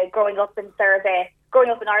the Growing Up in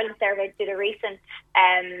Ireland survey did a recent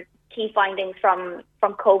key findings from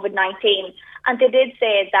COVID-19, and they did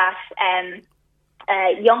say that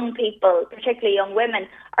young people, particularly young women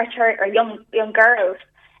or young girls,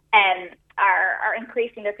 are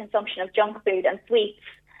increasing their consumption of junk food and sweets.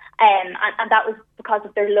 And that was because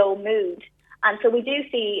of their low mood. And so we do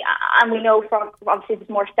see, and we know from obviously there's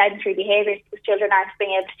more sedentary behaviours because children aren't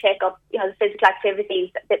being able to take up, the physical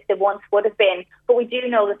activities that they once would have been. But we do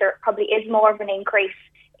know that there probably is more of an increase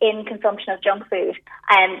in consumption of junk food.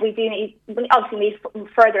 And we obviously need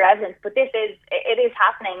further evidence, but it is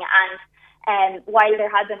happening. And while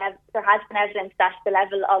there has been evidence that the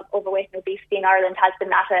level of overweight and obesity in Ireland has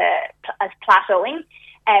been as plateauing,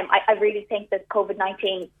 I really think that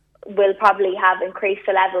COVID-19 will probably have increased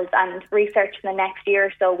the levels, and research in the next year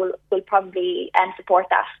or so will probably support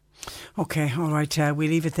that. Okay, all right, we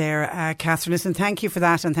leave it there. Catherine, listen, thank you for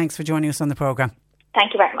that, and thanks for joining us on the programme.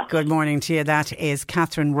 Thank you very much. Good morning to you. That is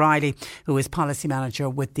Catherine Riley, who is Policy Manager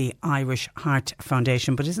with the Irish Heart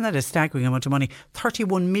Foundation. But isn't that a staggering amount of money?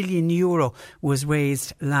 €31 million was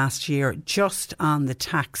raised last year just on the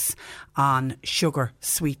tax on sugar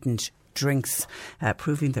sweetened drinks,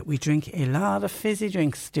 proving that we drink a lot of fizzy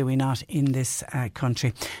drinks, do we not, in this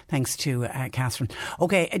country? Thanks to Catherine.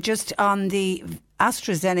 Okay, just on the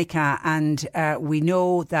AstraZeneca, and we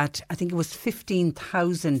know that I think it was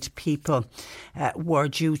 15,000 people were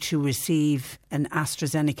due to receive an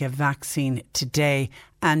AstraZeneca vaccine today,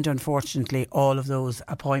 and unfortunately all of those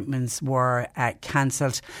appointments were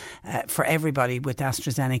cancelled for everybody with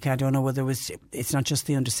AstraZeneca. I don't know whether it's not just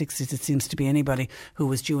the under 60s, it seems to be anybody who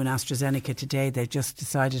was due an AstraZeneca today. They've just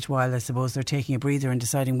decided, while I suppose they're taking a breather and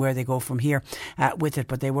deciding where they go from here with it,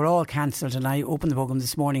 but they were all cancelled. And I opened the programme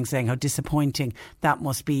this morning saying how disappointing that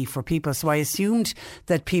must be for people. So I assumed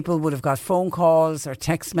that people would have got phone calls or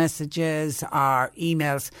text messages or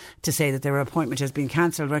emails to say that their appointment has been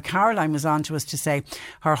cancelled. Where Caroline was on to us to say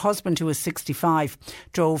her husband, who was 65,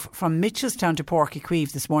 drove from Mitchelstown to Páirc Uí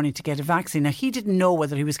Chaoimh this morning to get a vaccine. Now, he didn't know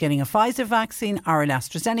whether he was getting a Pfizer vaccine or an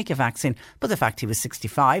AstraZeneca vaccine, but the fact he was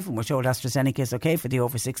 65 and we're told AstraZeneca is okay for the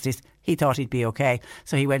over 60s, he thought he'd be okay.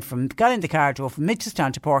 So he got in the car, drove from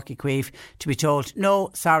Mitchelstown to Páirc Uí Chaoimh to be told,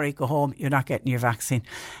 no, sorry, go home, you're not getting your vaccine.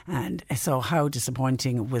 And so how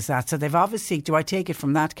disappointing was that? So they've obviously, do I take it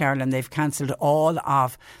from that, Caroline, they've cancelled all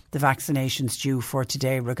of the vaccinations due for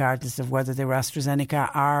today, regardless of whether they were AstraZeneca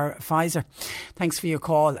or Pfizer. Thanks for your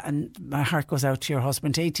call, and my heart goes out to your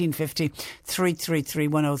husband. 1850 333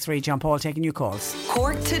 103. John Paul taking your calls.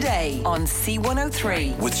 Cork Today on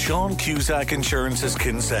C103. With Sean Cusack Insurance's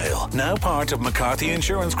Kinsale, now part of McCarthy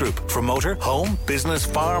Insurance Group. For motor, home, business,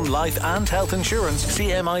 farm, life and health insurance,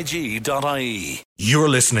 cmig.ie. You're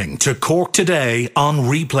listening to Cork Today on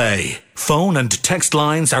replay. Phone and text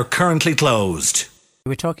lines are currently closed.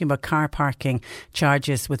 We're talking about car parking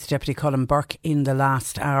charges with Deputy Colin Burke in the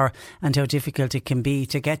last hour and how difficult it can be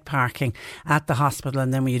to get parking at the hospital,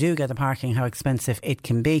 and then when you do get the parking, how expensive it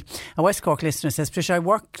can be. A West Cork listener says, Patricia, I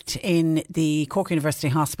worked in the Cork University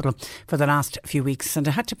Hospital for the last few weeks and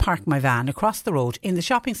I had to park my van across the road in the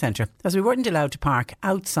shopping centre as we weren't allowed to park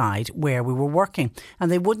outside where we were working, and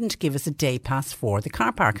they wouldn't give us a day pass for the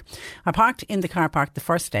car park. I parked in the car park the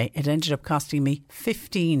first day. It ended up costing me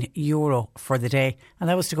 €15 for the day, and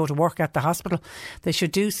that was to go to work at the hospital. They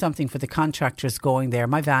should do something for the contractors going there.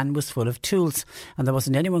 My van was full of tools and there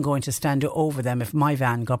wasn't anyone going to stand over them if my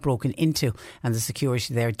van got broken into, and the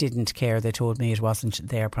security there didn't care. They told me it wasn't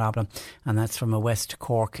their problem. And that's from a West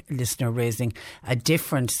Cork listener raising a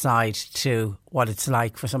different side to what it's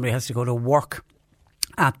like for somebody who has to go to work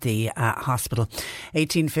at the hospital.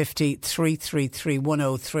 1850 333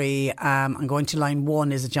 103. I'm going to line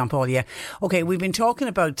 1. Is it John Paul? Yeah. Okay, we've been talking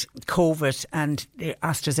about COVID and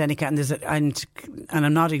AstraZeneca, and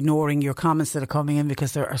I'm not ignoring your comments that are coming in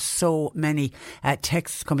because there are so many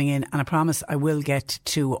texts coming in, and I promise I will get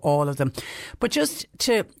to all of them. But just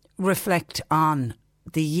to reflect on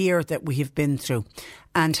the year that we have been through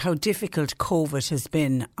and how difficult COVID has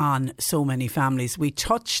been on so many families. We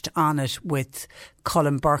touched on it with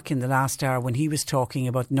Colin Burke in the last hour when he was talking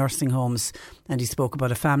about nursing homes, and he spoke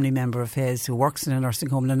about a family member of his who works in a nursing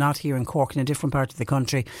home, and not here in Cork, in a different part of the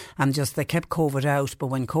country, and just they kept COVID out, but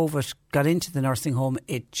when COVID got into the nursing home,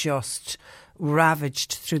 it just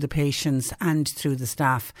ravaged through the patients and through the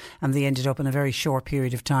staff, and they ended up in a very short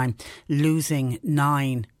period of time losing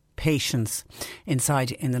 9 patients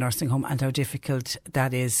inside in the nursing home, and how difficult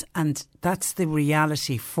that is. And that's the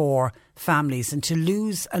reality for families, and to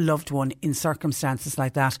lose a loved one in circumstances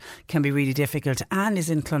like that can be really difficult. Anne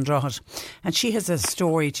is in Clondrohid and she has a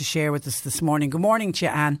story to share with us this morning. Good morning to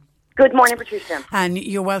you, Anne. Good morning, Patricia. And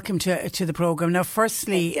you're welcome to the programme. Now,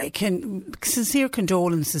 firstly, sincere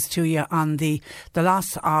condolences to you on the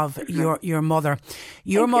loss of your mother.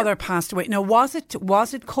 Your mother passed away. Now, was it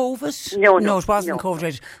COVID? No, it wasn't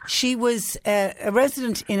COVID. She was a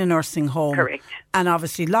resident in a nursing home. Correct. And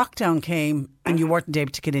obviously lockdown came and you weren't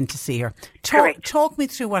able to get in to see her. Talk me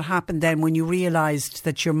through what happened then when you realised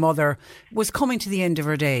that your mother was coming to the end of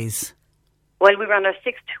her days. Well, we were on our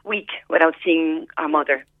 6th week without seeing our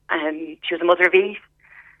mother. She was a mother of 8,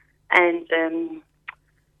 and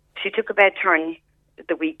she took a bad turn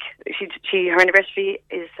the week. Her anniversary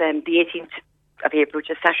is the 18th of April, which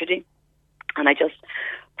is Saturday, and I just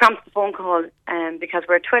prompted the phone call because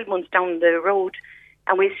we're 12 months down the road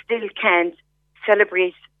and we still can't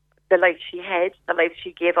celebrate the life she had, the life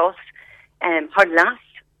she gave us, her loss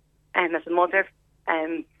as a mother,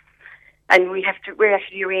 and we're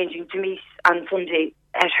actually arranging to meet on Sunday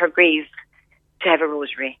at her grave to have a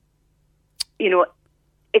rosary. You know,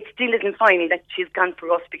 it still isn't final that she's gone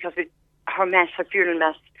for us, because her funeral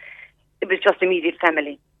mass, it was just immediate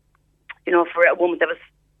family. You know, for a woman that was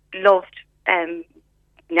loved,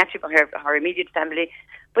 naturally by her immediate family,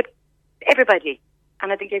 but everybody.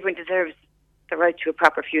 And I think everyone deserves the right to a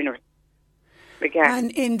proper funeral.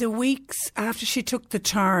 And in the weeks after she took the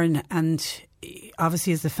turn, and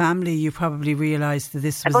obviously as a family you probably realised that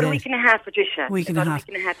this was about a week and a half, Patricia. A week and a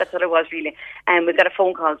half, that's what it was really. And we got a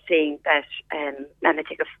phone call saying that Nana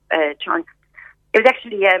took a turn. It was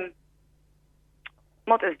actually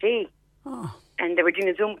Mother's Day, and they were doing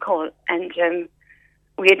a Zoom call, and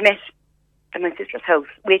we had met at my sister's house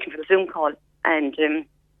waiting for the Zoom call, and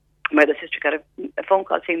my other sister got a phone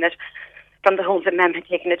call saying that from the home that Mum had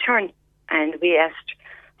taken a turn, and we asked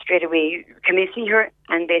straight away, can we see her?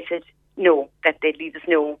 And they said no, that they'd leave us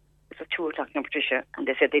know. It was 2 o'clock now, Patricia, and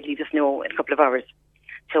they said they'd leave us know in a couple of hours.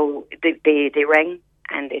 So they rang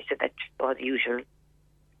and they said that was the usual,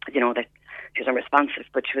 you know, that she was unresponsive,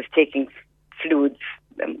 but she was taking fluids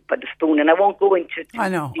by the spoon, and I won't go into I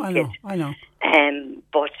know.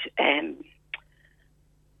 But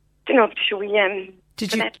you know, should we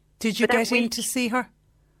did you get in to see her?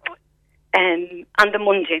 On the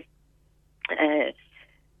Monday,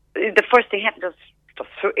 the first thing happened was,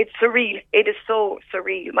 it's surreal. It is so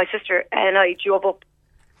surreal. My sister and I drove up,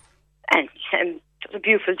 and it was a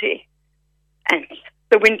beautiful day, and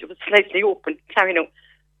the window was slightly open. Sorry, no.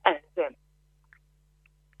 And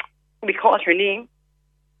we called her name,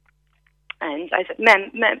 and I said,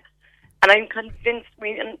 "Ma'am," and I'm convinced.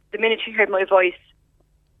 And the minute she heard my voice,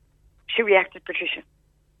 she reacted, Patricia.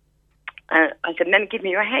 I said, "Ma'am, give me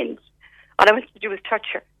your hands." All I wanted to do was touch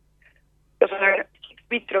her, because her 6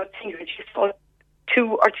 weeks without seeing her, and she saw 2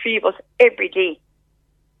 or 3 of us every day.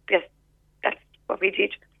 Yes, that's what we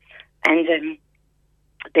did. And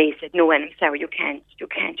they said, "No, Anne, I'm sorry, you can't.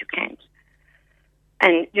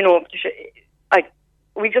 And, you know,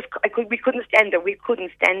 we couldn't stand her. We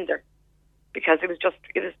couldn't stand her because it was just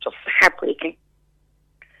heartbreaking.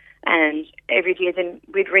 And every day then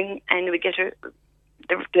we'd ring and we'd get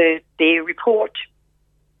the report.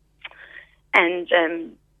 And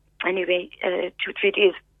anyway, 2 or 3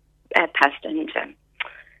 days passed, and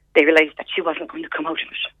they realised that she wasn't going to come out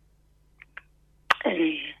of it.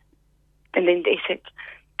 And then they said,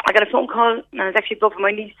 I got a phone call, and I was actually above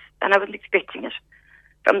my niece, and I wasn't expecting it,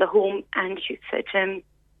 from the home, and she said,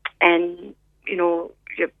 and you know,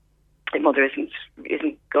 your mother isn't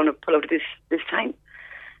going to pull out of this time.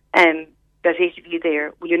 There's 8 of you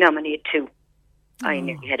there. Will you nominate 2? Oh. I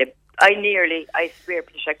swear,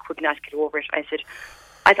 Patricia, I could not get over it. I said,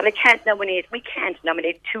 we can't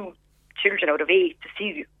nominate 2 children out of 8 to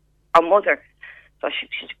see our mother. So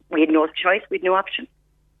we had no choice, we had no option.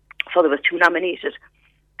 So there was 2 nominated,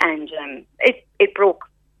 and it broke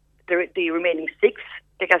the remaining 6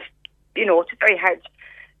 because, you know, it's very hard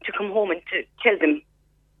to come home and to tell them,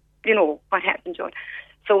 you know, what happened, John.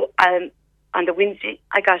 So on the Wednesday,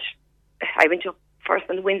 I went up first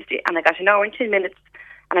on the Wednesday, and I got an hour and 10 minutes,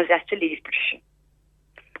 and I was asked to leave, Patricia.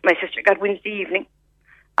 My sister got Wednesday evening.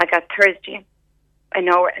 I got Thursday, an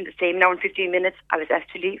hour and 15 minutes, I was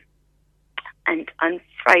asked to leave. And on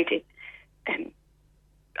Friday,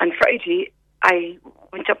 I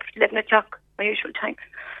went up at 11 o'clock, my usual time,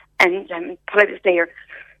 and while I was there,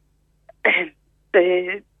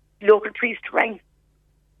 the local priest rang,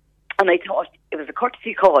 and I thought it was a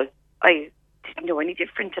courtesy call. I didn't know any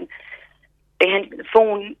different, and they handed me the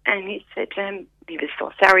phone, and he said he was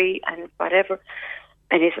so sorry and whatever,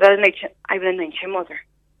 and he said, I will anoint your mother.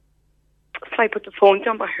 So I put the phone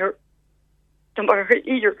down by her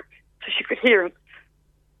ear so she could hear him,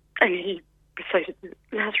 and he recited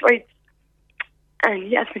the last rites, and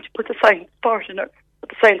he asked me to put the sign of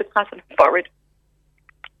the cross on her forehead,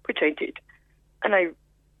 which I did, and I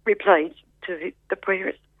replied to the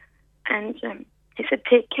prayers, and he said,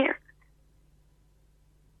 take care.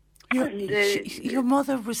 Your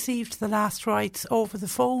mother received the last rites over the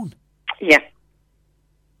phone? Yeah.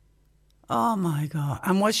 Oh my God.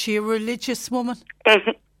 And was she a religious woman?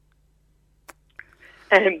 Mm-hmm.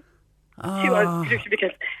 She was,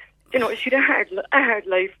 because, you know, she had a hard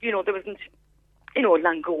life. You know, there wasn't, you know,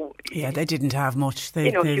 long ago. Yeah, they didn't have much.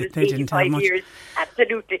 They didn't have much. Years.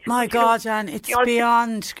 Absolutely. My God, Anne, it's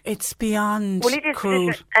beyond well, it is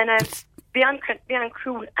cruel. And beyond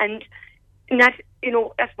cruel, and not, you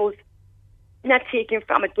know, I suppose, not taking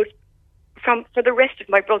from it, but for the rest of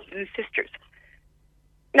my brothers and sisters,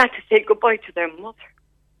 not to say goodbye to their mother.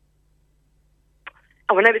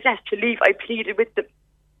 And when I was asked to leave, I pleaded with them.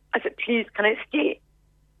 I said, please, can I stay?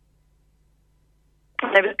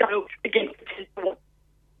 And I was gone out against the will.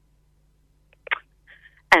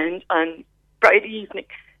 And on Friday evening,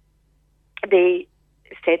 they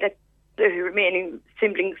said that the remaining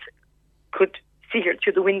siblings could see her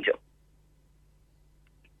through the window.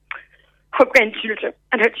 Her grandchildren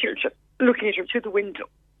and her children looking at her through the window.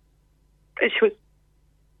 She was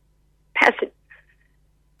passing.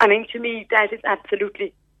 I mean, to me, that is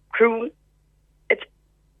absolutely cruel.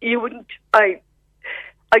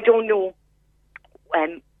 I don't know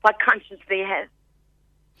what conscience they have.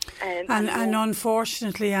 And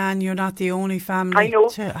unfortunately, Anne, you're not the only family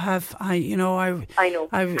to have. I know. I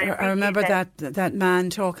remember that man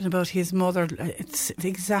talking about his mother. It's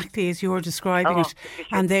exactly as you're describing it,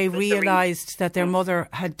 and they realised that their mother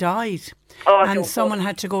had died, and someone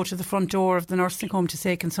had to go to the front door of the nursing home to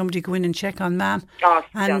say, "Can somebody go in and check on Mam?"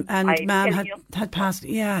 And Mam had passed.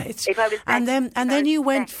 Yeah, and then you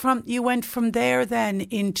went from there then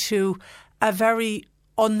into a very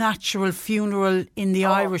unnatural funeral in the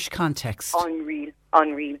Irish context. Unreal.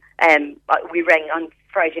 We rang on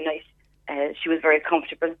Friday night. She was very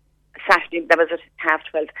comfortable. Saturday, that was at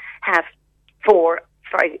 4:30,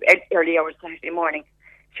 Friday, early hours Saturday morning.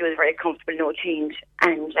 She was very comfortable, no change.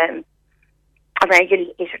 And I rang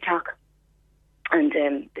again at 8 o'clock. And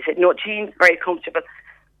they said, no change, very comfortable.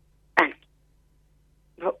 And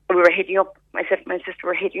we were heading up. Myself and my sister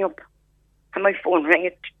were heading up. And my phone rang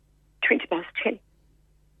at 10:20.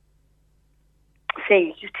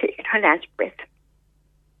 Saying she's taking her last breath.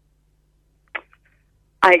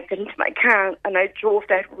 I got into my car and I drove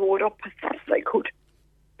that road up as fast as I could.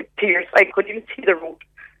 With tears, I couldn't even see the road.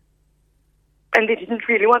 And they didn't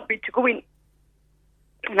really want me to go in.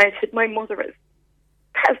 And I said, my mother has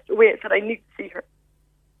passed away. I said, I need to see her.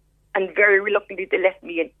 And very reluctantly, they let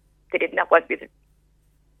me in. They did not want me there.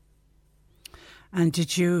 And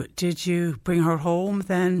did you bring her home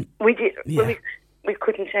then? We did. Yeah. Well, we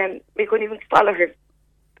couldn't even follow her.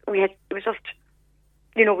 It was just,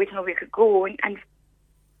 you know, we thought we could go and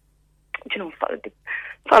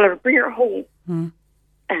follow her, bring her home.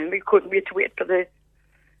 And we couldn't wait to wait for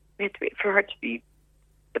her to be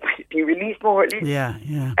released, more or less. Yeah.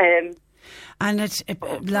 And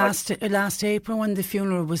last April, when the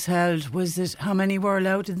funeral was held, was it, how many were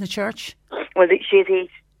allowed in the church? Well, she had 8.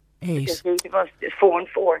 8. There's 8 of us, 4 and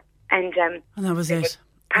 4. And that was it.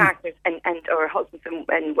 Partners and our husbands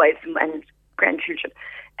and wives and grandchildren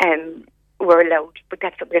were allowed. But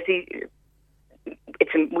that's obviously,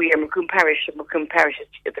 we are Macroom Parish, and Macroom Parish,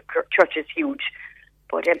 the church is huge.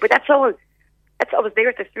 But that's all. I was there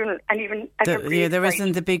at the funeral, and even there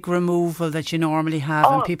isn't the big removal that you normally have,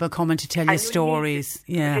 and people coming to tell you stories.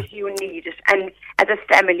 Because you need it, and as a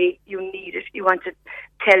family, you need it. You want to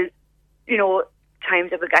tell,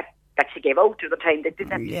 times that she gave out, or the time they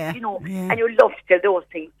didn't. And you love to tell those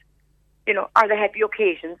things. Are the happy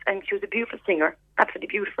occasions, and she was a beautiful singer, absolutely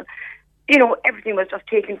beautiful. Everything was just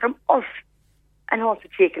taken from us, and also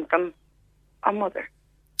taken from our mother.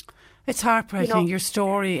 It's heartbreaking. Your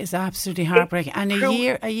story is absolutely heartbreaking. And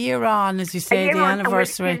a year on, as you say, the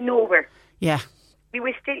anniversary. And we're still nowhere. Yeah.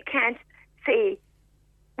 We still can't say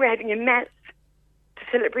we're having a mass to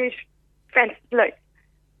celebrate Frances' life.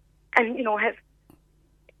 And,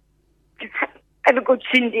 have a good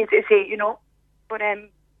shindig, they say, But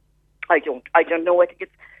I don't know. I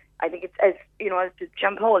think it's as the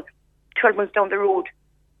John Paul, 12 months down the road,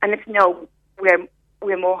 and it's now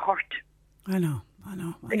we're more hurt. I know.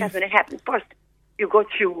 Because when it happens, first you go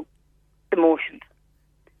through the motions,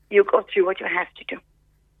 you go through what you have to do.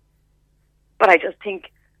 But I just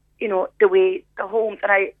think, the way the homes,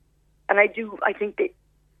 and I think that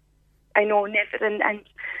I know Neffet and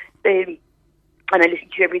I listen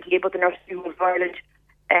to you every day about the nursing home of Ireland,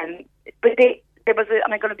 but there was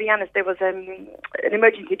and I'm going to be honest, there was an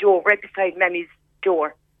emergency door right beside Mammy's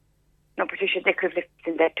door. No, Patricia, they could have left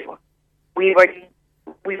in that door. We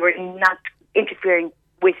were not interfering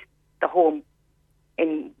with the home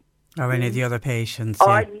or any of the other patients.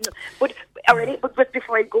 But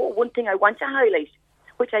before I go, one thing I want to highlight,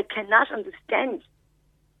 which I cannot understand,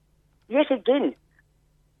 yet again,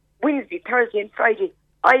 Wednesday, Thursday and Friday,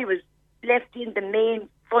 I was left in the main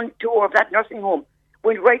front door of that nursing home,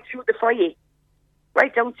 went right through the foyer,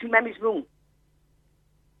 right down to Mammy's room.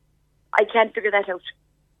 I can't figure that out.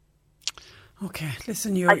 Okay,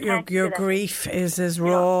 listen, your grief is as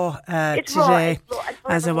raw today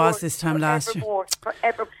as it was this time last year.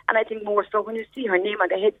 Forever, and I think more so when you see her name on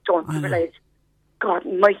the headstone, you realise, God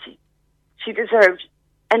Almighty, she deserved,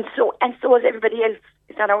 and so is everybody else.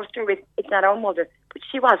 It's not our story, it's not our mother, but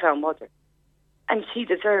she was our mother, and she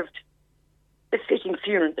deserved the fitting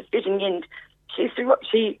funeral, the fitting end. She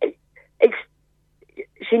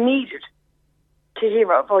needed to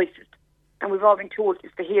hear our voices. And we've all been told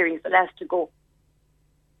it's the hearing is the last to go.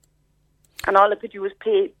 And all I could do was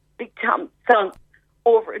play Big Tom's song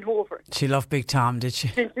over and over. She loved Big Tom, did she?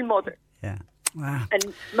 Since my mother. Yeah. Wow.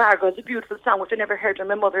 And Margot has a beautiful song which I never heard from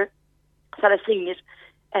my mother. So I sing it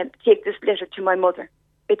and take this letter to my mother.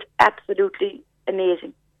 It's absolutely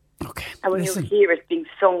amazing. Okay. And when you hear it being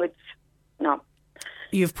sung, it's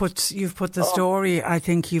You've put the story. I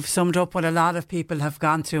think you've summed up what a lot of people have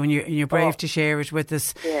gone through, and you're brave to share it with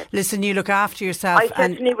us. Yeah. Listen, you look after yourself,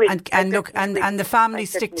 and the family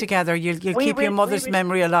stick together. You'll keep your mother's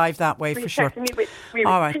memory alive that way for sure.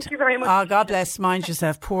 All right. Thank you very much. Oh, God bless. Mind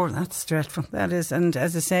yourself. Poor. That's dreadful. That is. And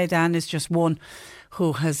as I say, Dan is just one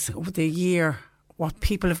who has what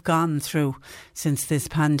people have gone through since this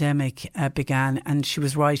pandemic began. And she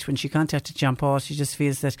was right when she contacted John Paul. She just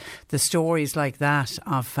feels that the stories like that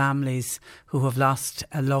of families who have lost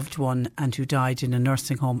a loved one and who died in a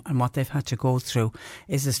nursing home and what they've had to go through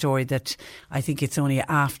is a story that I think it's only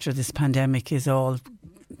after this pandemic is all,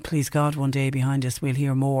 please God, one day behind us, we'll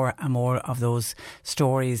hear more and more of those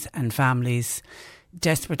stories and families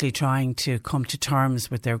desperately trying to come to terms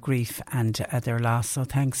with their grief and their loss. So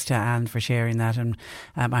thanks to Anne for sharing that, and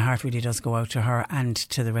my heart really does go out to her and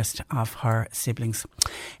to the rest of her siblings.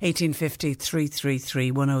 1850 333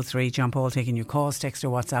 103. John Paul taking your calls, text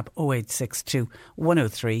or WhatsApp 0862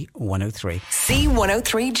 103 103.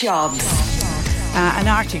 C103 Jobs. An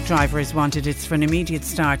Arctic driver is wanted. It's for an immediate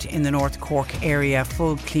start in the North Cork area.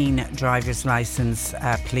 Full clean driver's licence,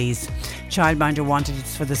 please. Childminder wanted.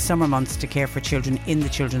 It's for the summer months to care for children in the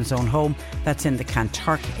children's own home. That's in the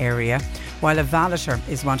Kanturk area. While a valeter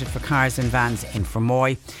is wanted for cars and vans in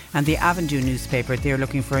Fermoy. And the Avondhu newspaper, they're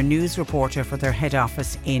looking for a news reporter for their head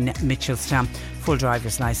office in Mitchelstown. Full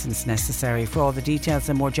driver's licence necessary. For all the details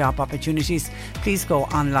and more job opportunities, please go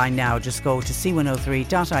online now. Just go to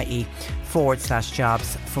c103.ie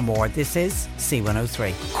C103.ie/jobs for more. This is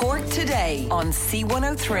C103. Cork Today on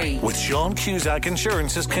C103. With Sean Cusack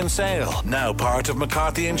Insurance's Kinsale, now part of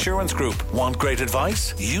McCarthy Insurance Group. Want great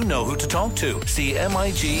advice? You know who to talk to.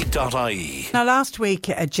 CMIG.ie. Now, last week,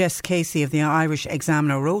 Jess Casey of the Irish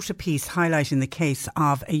Examiner wrote a piece highlighting the case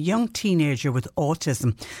of a young teenager with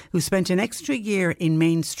autism who spent an extra year in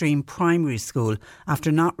mainstream primary school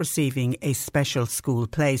after not receiving a special school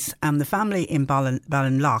place. And the family in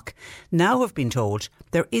Ballinlough now have been told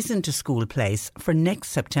there isn't a school place for next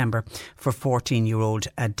September for 14-year-old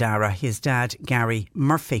Dara. His dad, Gary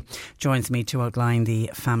Murphy, joins me to outline the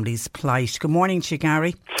family's plight. Good morning to you,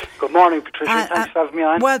 Gary. Good morning, Patricia. Thanks for having me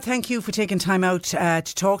on. Well, thank you for taking time out to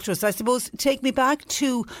talk to us. I suppose take me back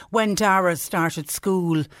to when Dara started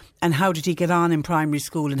school and how did he get on in primary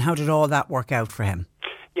school and how did all that work out for him?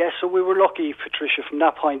 Yeah, so we were lucky, Patricia, from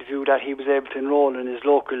that point of view that he was able to enrol in his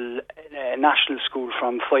local national school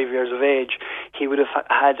from 5 years of age. He would have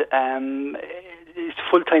had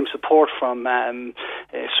full-time support from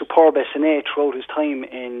superb SNA throughout his time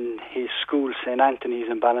in his school, St. Anthony's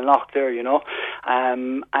in Ballinlough there, you know.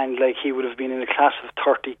 And like he would have been in a class of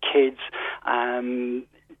 30 kids.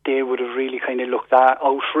 They would have really kind of looked out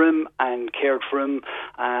for him and cared for him.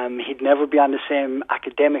 He'd never be on the same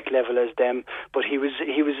academic level as them, but he was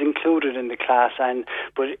included in the class.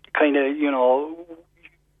 But kind of, you know,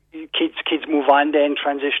 kids move on then,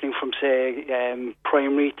 transitioning from say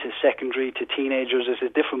primary to secondary to teenagers is a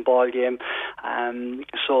different ball game.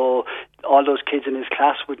 So all those kids in his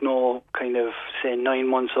class would know kind of say 9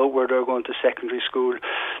 months out where they're going to secondary school.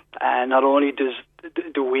 And not only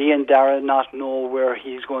do we and Dara not know where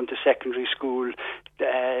he's going to secondary school,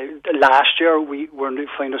 last year we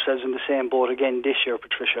find ourselves in the same boat again this year,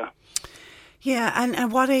 Patricia. Yeah, and at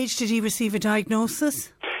what age did he receive a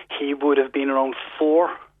diagnosis? He would have been around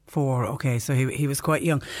 4. 4, okay, so he was quite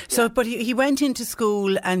young. So, but he went into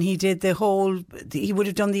school and he did he would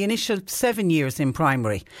have done the initial 7 years in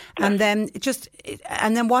primary. Yes.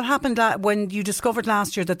 And then what happened when you discovered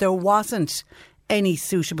last year that there wasn't any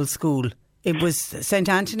suitable school? It was St.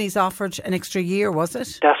 Anthony's offered an extra year, was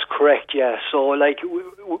it? That's correct, yeah. So, like,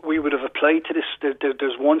 we would have applied to this.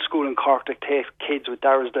 There's one school in Cork that takes kids with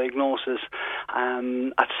Dara's diagnosis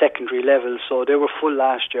at secondary level, so they were full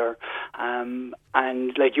last year. And,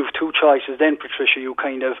 like, you have two choices then, Patricia. You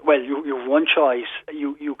have one choice.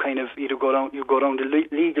 You kind of either go down the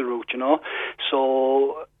legal route, you know.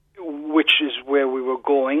 So, which is where we were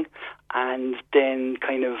going. And then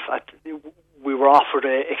kind of we were offered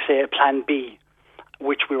a plan B,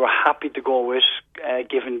 which we were happy to go with,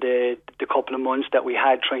 given the couple of months that we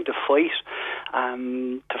had trying to fight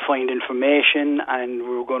to find information, and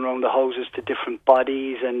we were going around the houses to different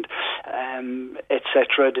bodies and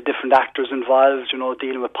etc. The different actors involved, you know,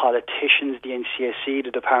 dealing with politicians, the NCSE,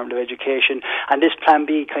 the Department of Education, and this plan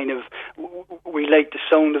B kind of we liked the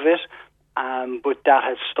sound of it. But that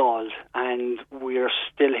has stalled, and we are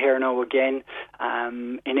still here now again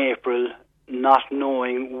in April, not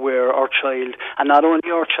knowing where our child, and not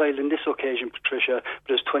only our child in this occasion, Patricia, but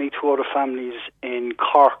there's 22 other families in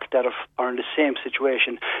Cork that are in the same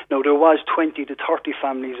situation. Now, there was 20 to 30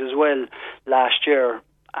 families as well last year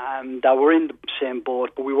that were in the same boat,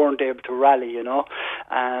 but we weren't able to rally, you know.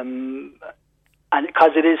 And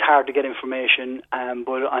because it is hard to get information,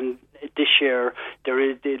 but on this year, there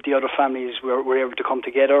is the other families were able to come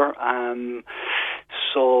together.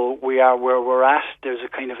 So we are where we're at. There's a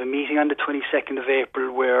kind of a meeting on the 22nd of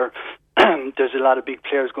April where there's a lot of big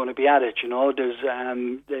players going to be at it. You know, there's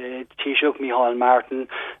Taoiseach Micheál Martin,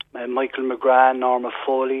 Michael McGrath, Norma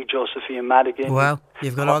Foley, Josephine Madigan. Wow,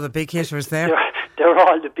 you've got all the big hitters there. They're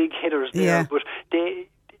all the big hitters there, yeah. But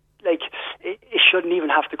it shouldn't even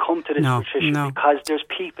have to come to this position because there's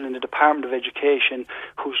people in the Department of Education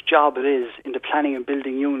whose job it is in the planning and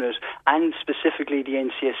building unit, and specifically the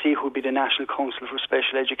NCSE, who would be the National Council for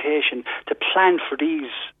Special Education, to plan for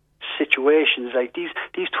these situations. Like these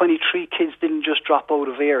 23 kids didn't just drop out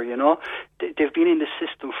of air, you know. They've been in the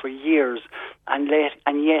system for years, and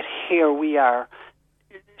yet here we are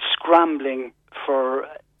scrambling for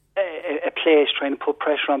a place, trying to put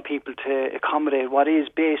pressure on people to accommodate what is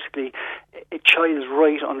basically a child's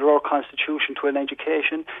right under our constitution to an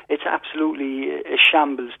education. It's absolutely a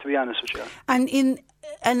shambles, to be honest with you. And in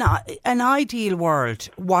an ideal world,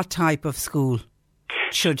 what type of school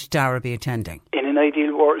should Dara be attending? In an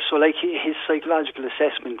ideal world, so like his psychological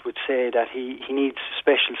assessment would say that he needs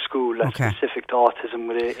special school that's specific to autism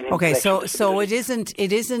with an intellectual disability.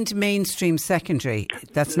 it isn't mainstream secondary.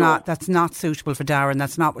 That's not suitable for Dara, and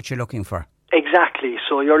that's not what you're looking for. Exactly.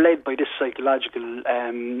 So you're led by this psychological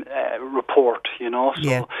report, you know. So,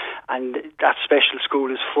 yeah. And that special school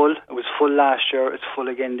is full. It was full last year. It's full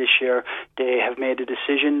again this year. They have made a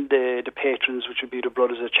decision. The patrons, which would be the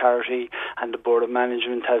Brothers of Charity and the Board of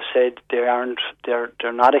Management, have said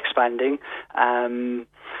they're not expanding.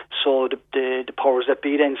 So the powers that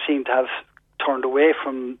be then seem to have turned away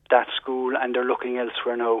from that school, and they're looking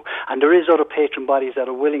elsewhere now. And there is other patron bodies that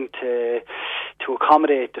are willing to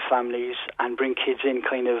accommodate the families and bring kids in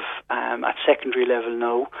kind of at secondary level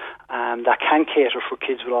now, that can cater for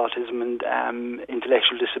kids with autism and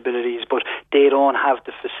intellectual disabilities, but they don't have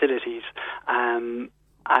the facilities.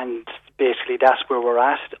 And basically that's where we're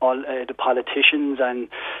at. All the politicians and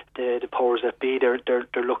the powers that be,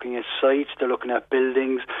 they're looking at sites, they're looking at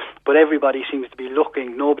buildings, but everybody seems to be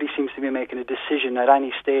looking. Nobody seems to be making a decision at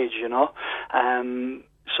any stage, you know.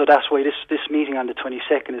 So that's why this meeting on the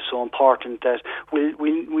 22nd is so important, that we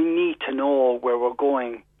need to know where we're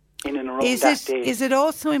going in and around that day. Is it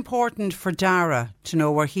also important for Dara to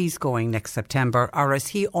know where he's going next September, or is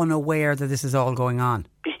he unaware that this is all going on?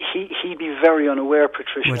 He'd be very unaware,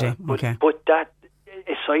 Patricia. Would he? Okay. But that,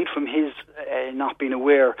 aside from his not being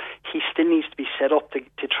aware, he still needs to be set up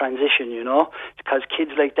to transition, you know, because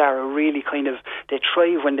kids like that are really kind of, they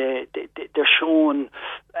thrive when they're shown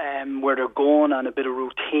where they're going on a bit of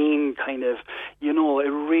routine, kind of, you know. It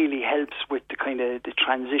really helps with the kind of the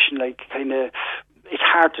transition, like kind of, it's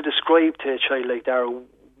hard to describe to a child like that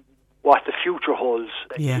what the future holds.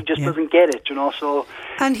 Yeah, he just doesn't get it, you know. So,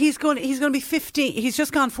 and he's going to be 15. He's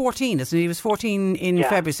just gone 14, isn't he? He was 14 in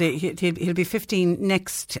February, so he'll be 15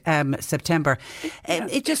 next September.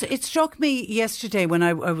 It struck me yesterday when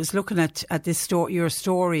I was looking at this your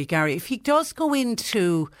story, Gary. If he does go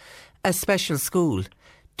into a special school,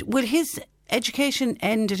 will his education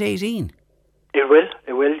end at 18? It will.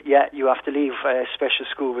 Yeah, you have to leave special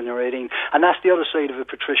school when you're 18. And that's the other side of it,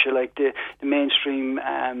 Patricia. Like the mainstream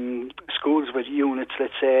schools with units,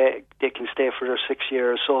 let's say, they can stay for their 6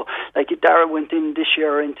 years. So, like, if Dara went in this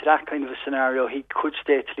year into that kind of a scenario, he could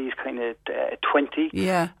stay till he's kind of 20.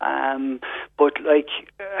 Yeah. But, like...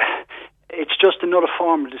 it's just another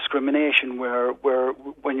form of discrimination where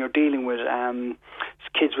when you're dealing with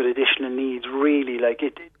kids with additional needs, really, like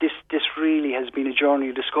this really has been a journey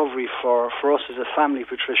of discovery for us as a family,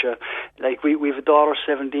 Patricia. Like we've a daughter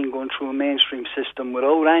 17 going through a mainstream system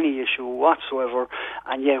without any issue whatsoever,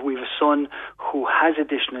 and yet we've a son who has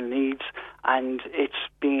additional needs, and it's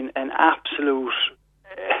been an absolute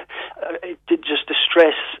just the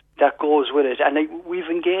stress that goes with it. And we've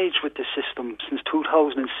engaged with the system since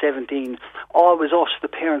 2017. Always us, the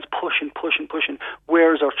parents, pushing.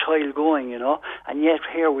 Where's our child going, you know? And yet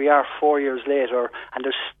here we are 4 years later, and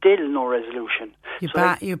there's still no resolution.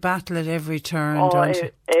 You battle at every turn, don't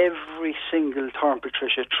you? Every single turn,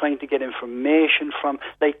 Patricia, trying to get information from,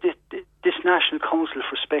 like, this National Council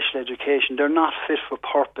for Special Education. They're not fit for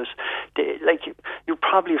purpose. You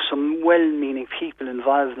probably have some well-meaning people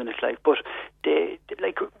involved in it, but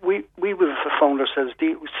we would have found ourselves.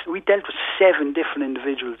 We dealt with 7 different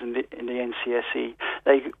individuals in the NCSE.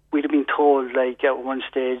 Like, we'd have been told, like, at one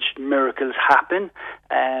stage, miracles happen.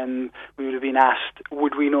 We would have been asked,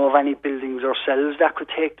 would we know of any buildings ourselves that could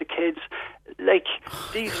take the kids? Like,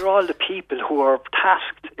 these are all the people who are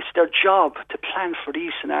tasked. It's their job to plan for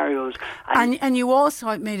these scenarios. And you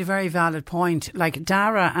also made a very valid point. Like,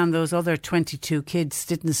 Dara and those other 22 kids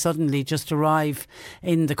didn't suddenly just arrive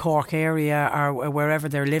in the Cork area or wherever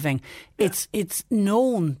they're living. Yeah. It's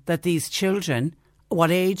known that these children,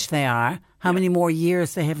 what age they are, how many more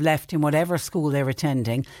years they have left in whatever school they're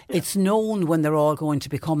attending. Yeah. It's known when they're all going to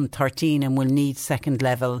become 13 and will need second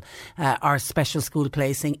level or special school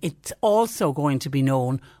placing. It's also going to be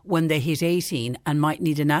known when they hit 18 and might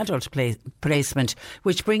need an adult placement,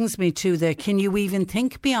 which brings me to can you even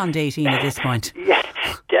think beyond 18 at this point? Yeah,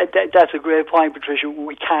 that's a great point, Patricia.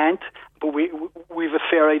 We can't. But we've a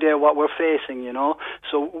fair idea what we're facing, you know.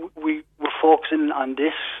 So we're focusing on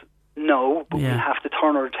this. No, but we have to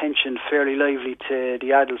turn our attention fairly lively to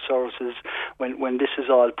the adult services when this is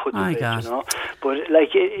all put in place, you know. But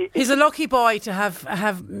like, he's a lucky boy to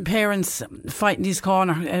have parents fighting his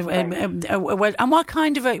corner. Well, and what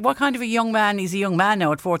kind of a young man? He's a young man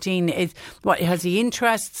now at 14. Has he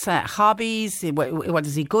interests, hobbies? What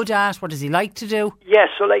is he good at? What does he like to do? Yeah,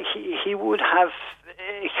 so like he would have.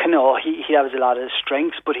 He has a lot of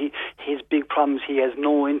strengths, but his big problems, he has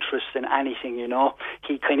no interest in anything, you know.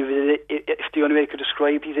 He kind of, if the only way I could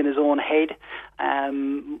describe, he's in his own head.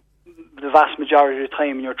 the vast majority of the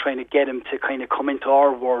time you're trying to get him to kind of come into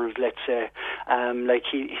our world, let's say. Like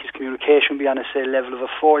his communication will be on a say level of a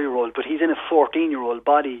 4-year-old, but he's in a 14-year-old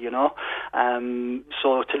body, you know.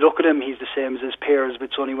 So to look at him, he's the same as his peers, but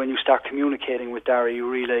it's only when you start communicating with Dara you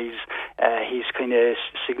realise he's kind of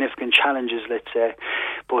significant challenges, let's say.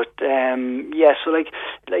 But so like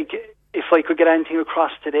if I could get anything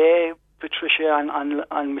across today, Patricia,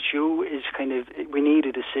 and with you, is kind of, we need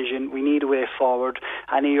a decision, we need a way forward.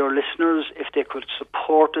 Any of your listeners, if they could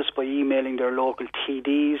support us by emailing their local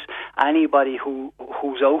TDs, anybody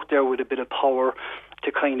who's out there with a bit of power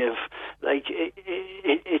to kind of, like,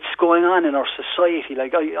 it's going on in our society.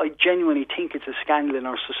 Like, I genuinely think it's a scandal in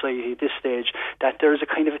our society at this stage that there's a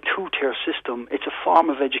kind of a two-tier system. It's a form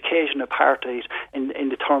of education apartheid in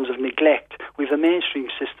the terms of neglect. We have a mainstream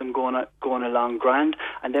system going along grand,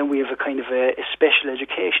 and then we have a kind of a special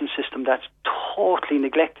education system that's totally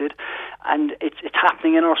neglected, and it's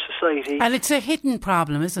happening in our society. And it's a hidden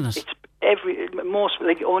problem, isn't it?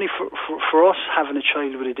 Only for us having a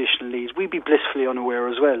child with additional needs, we'd be blissfully unaware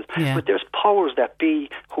as well. Yeah. But there's powers that be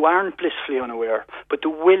who aren't blissfully unaware, but the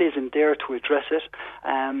will isn't there to address it.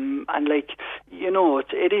 And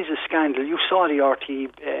it is a scandal. You saw the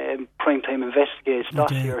RT Primetime Investigates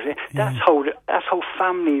last year. That's how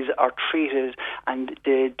families are treated, and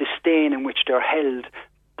the disdain in which they're held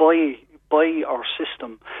by our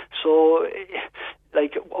system. So,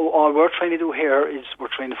 like, all we're trying to do here is we're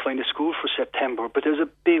trying to find a school for September, but there's a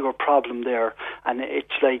bigger problem there, and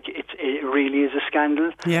it's like it really is a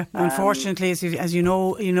scandal. Yeah, unfortunately, as you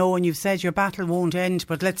know, and you've said your battle won't end,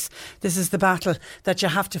 but this is the battle that you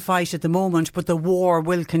have to fight at the moment, but the war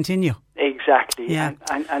will continue. Exactly. Yeah.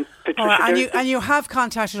 And Patricia, and you have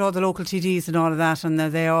contacted all the local TDs and all of that, and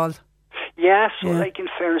they all. Yeah. So, like, in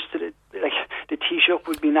fairness to the Taoiseach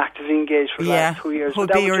would be actively engaged for the last 2 years.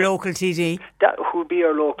 Who'd be your local TD? That would be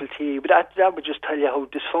our local TD. But that would just tell you how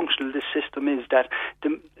dysfunctional this system is, that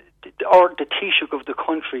the Taoiseach of the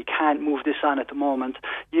country can't move this on at the moment.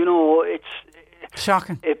 You know, it's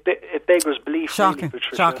shocking. It beggars belief. Shocking. Really,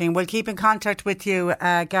 Shocking. We'll keep in contact with you,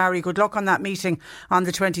 Gary. Good luck on that meeting on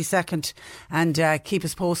the 22nd, and keep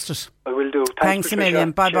us posted. I will do. Thanks a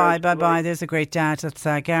million. Bye-bye. There's a great dad. That's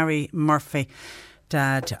Gary Murphy,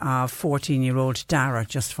 dad of 14-year-old Dara,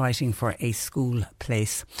 just fighting for a school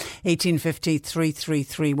place. 1850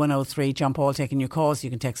 333 103. John Paul taking your calls. You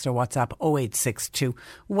can text or WhatsApp 0862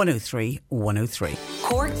 103 103.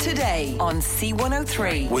 Cork Today on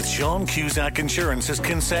C103. With Sean Cusack Insurance's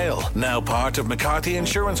Kinsale, now part of McCarthy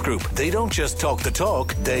Insurance Group. They don't just talk the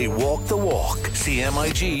talk, they walk the walk.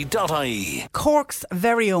 CMIG.ie. Cork's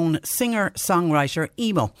very own singer-songwriter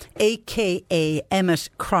Emo, a.k.a. Emmett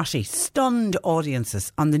Crotty, stunned audiences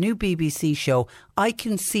on the new BBC show I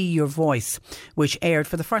Can See Your Voice, which aired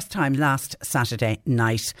for the first time last Saturday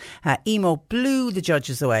night. Emo blew the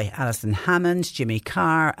judges away. Alison Hammond, Jimmy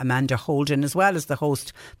Carr, Amanda Holden, as well as the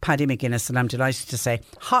host Paddy McGuinness, and I'm delighted to say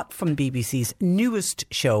hot from BBC's newest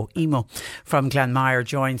show. Emo from Glenmire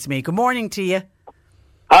joins me. Good morning to you.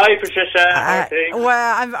 Hi, Patricia.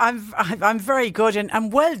 Well, I'm very good,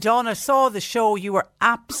 and well done. I saw the show. You were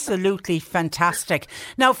absolutely fantastic.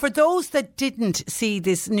 Now, for those that didn't see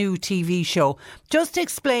this new TV show, just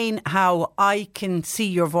explain how I Can See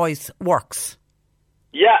Your Voice works.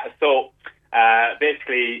 Yeah, so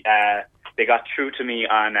basically they got through to me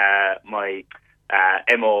on my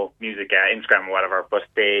MO Music Instagram or whatever, but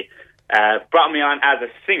they brought me on as a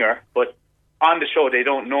singer, but on the show, they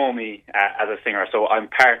don't know me as a singer, so I'm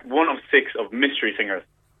one of 6 of mystery singers.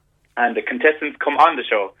 And the contestants come on the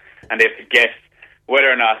show, and they have to guess whether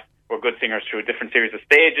or not we're good singers through a different series of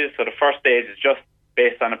stages. So the first stage is just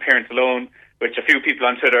based on appearance alone, which a few people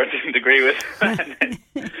on Twitter didn't agree with. And then,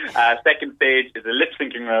 second stage is a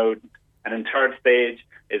lip-syncing round. And then third stage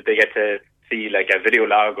is they get to see like a video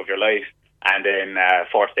log of your life. And then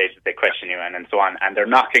fourth stage is they question you, and so on. And they're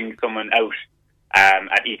knocking someone out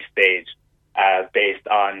at each stage. Based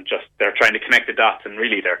on just they're trying to connect the dots, and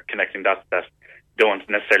really they're connecting dots that don't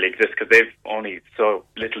necessarily exist because they've only so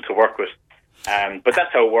little to work with. But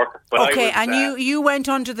that's how it works. But okay, and you went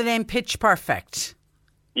under the name Pitch Perfect.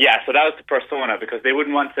 Yeah, so that was the persona, because they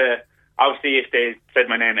wouldn't want to. Obviously, if they said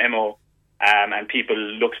my name Emo, and people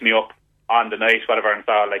looked me up on the night, whatever, and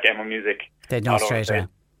saw like Emo Music, they'd know straight away.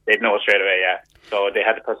 They'd know straight away, yeah. So they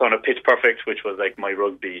had the persona Pitch Perfect, which was like my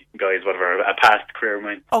rugby guys, whatever, a past career of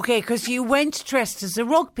mine. Okay, because you went dressed as a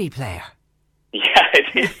rugby player. Yeah, I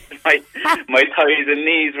did. My thighs and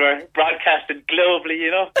knees were broadcasted globally, you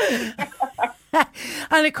know.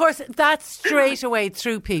 And of course, that straight away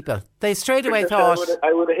threw people. They straight away thought...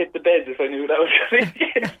 I would have hit the bed if I knew that was going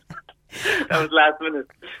to That was last minute.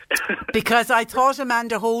 Because I thought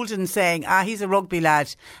Amanda Holden saying, he's a rugby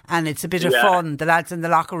lad and it's a bit of fun. The lads in the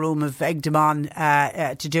locker room have egged him on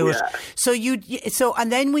to do it. So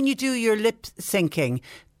and then when you do your lip syncing,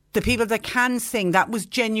 the people that can sing, that was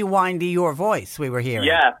genuinely your voice we were hearing.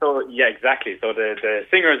 Yeah, exactly. So the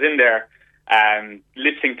singers in there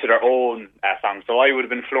lip sync to their own song. So I would have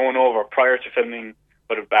been flown over prior to filming,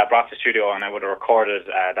 would have brought to the studio and I would have recorded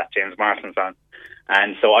that James Marsden song.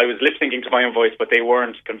 And so I was lip syncing to my own voice, but they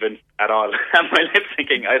weren't convinced at all at my lip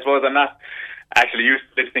syncing. I suppose I'm not actually used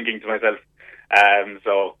to lip syncing to myself.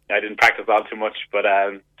 So I didn't practice all too much. But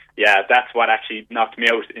that's what actually knocked me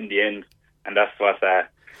out in the end. And that's what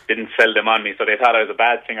didn't sell them on me. So they thought I was a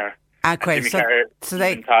bad singer. Okay, so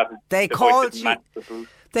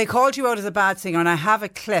they called you out as a bad singer, and I have a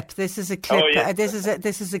clip. This is a clip.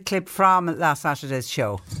 This is a clip from last Saturday's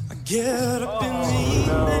show. I get up in the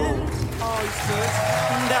evening, and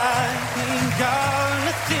I ain't got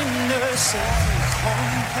nothing to say.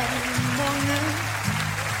 Home in the morning,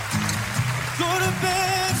 go to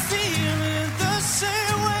bed feeling the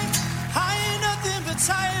same way. I ain't nothing but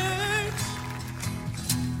tired.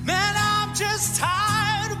 Man, I'm just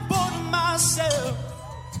tired of boring myself.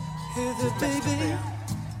 Hey there, baby,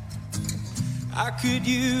 I could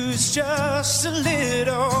use just a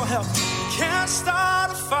little help. Can't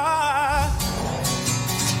start a fire.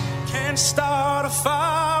 Can't start a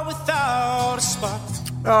fire without a spark.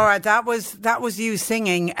 All right, that was you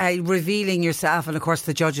singing, revealing yourself, and of course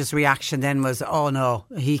the judge's reaction then was, "Oh no,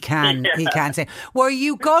 he can sing." Were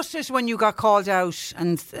you gutted when you got called out?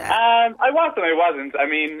 And I wasn't. I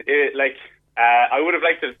mean, I would have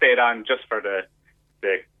liked to have stayed on just for the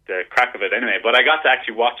crack of it anyway. But I got to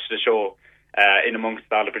actually watch the show in amongst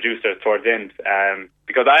all the producers towards the end,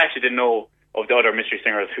 because I actually didn't know of the other mystery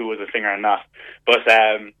singers who was a singer and not. But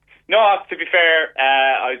no, to be fair,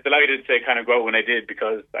 I was delighted to kind of go out when I did,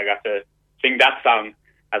 because I got to sing that song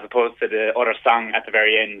as opposed to the other song at the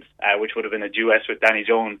very end, which would have been a duet with Danny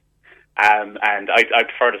Jones. And I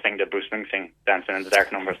prefer to sing the Bruce Springsteen Dancing in the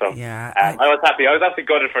Dark number. So I was happy. I was actually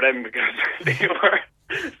gutted for them because they were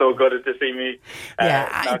so gutted to see me.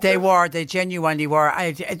 They genuinely were.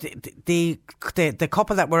 The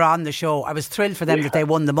couple that were on the show, I was thrilled for them that they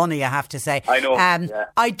won the money, I have to say. I know.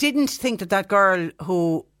 I didn't think that girl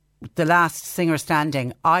who, the last singer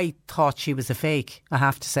standing, I thought she was a fake, I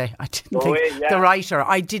have to say. I didn't think the writer.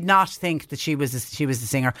 I did not think that she was a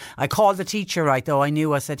singer. I called the teacher right though. I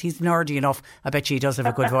said he's nerdy enough. I bet he does have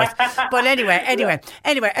a good voice. But anyway,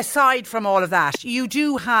 aside from all of that, you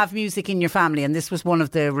do have music in your family, and this was one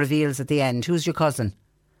of the reveals at the end. Who's your cousin?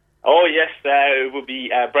 Oh yes, it would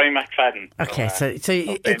be Brian McFadden. Okay, so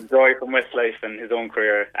Roy from Westlife and his own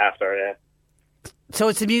career after. So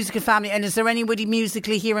it's a musical family. And is there anybody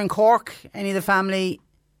musically here in Cork? Any of the family?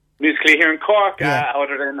 Musically here in Cork,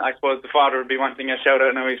 other than, I suppose, the father would be wanting a shout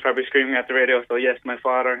out now. He's probably screaming at the radio. So yes, my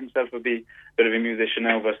father himself would be a bit of a musician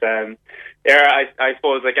now. But I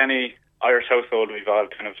suppose like any Irish household, we've all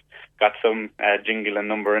kind of got some jingle and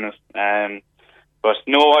number in it. But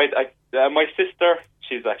no, my sister,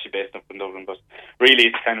 she's actually based up in Dublin. But really,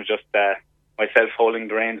 it's kind of just myself holding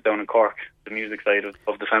the reins down in Cork, the music side of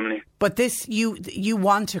the family. But this, you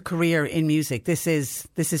want a career in music. This is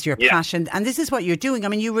your passion, and this is what you're doing. I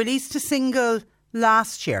mean, you released a single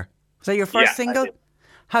last year. Was that your first single?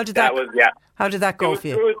 How did that go for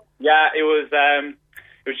you? It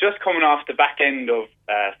was just coming off the back end of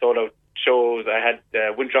sold out shows. I had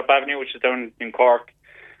Winthrop Avenue, which is down in Cork,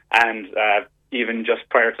 and even just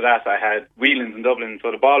prior to that, I had Whelan's in Dublin, so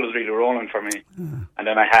the ball was really rolling for me. And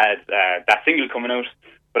then I had that single coming out,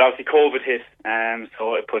 but obviously COVID hit,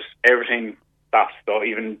 so it put everything stopped. So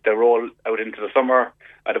even the roll out into the summer,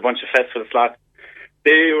 I had a bunch of festival slots.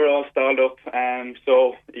 They were all stalled up,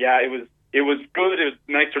 so yeah, it was good. It was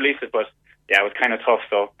nice to release it, but yeah, it was kind of tough.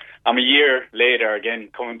 So I'm a year later again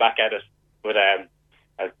coming back at it with a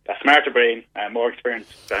smarter brain, more experience.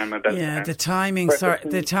 The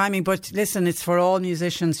timing. But listen, it's for all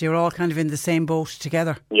musicians. You're all kind of in the same boat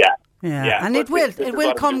together. Yeah. And it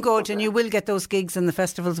will come good, and you will get those gigs, and the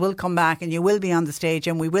festivals will come back, and you will be on the stage,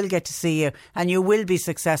 and we will get to see you, and you will be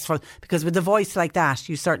successful, because with a voice like that,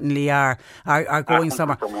 you certainly are going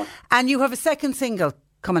somewhere. And you have a second single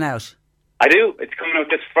coming out. I do. It's coming out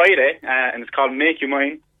this Friday, and it's called Make You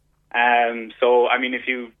Mine. So, I mean, if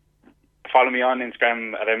you follow me on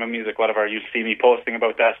Instagram at Emma Music, whatever, you'll see me posting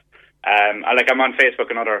about that. I'm on Facebook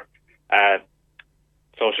and other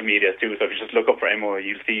social media too, so if you just look up for Emma,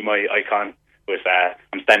 you'll see my icon with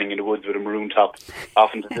I'm standing in the woods with a maroon top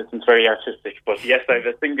off in the distance, very artistic. But yes, I have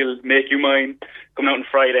a single, Make You Mine, coming out on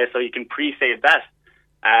Friday, so you can pre-save that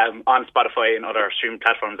on Spotify and other streaming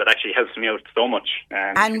platforms. That actually helps me out so much.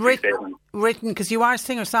 And written, because you are a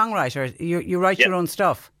singer-songwriter, you write your own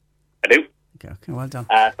stuff. I do. Okay, well done.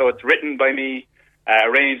 So it's written by me,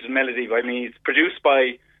 arranged and melody by me. It's produced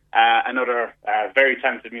by another very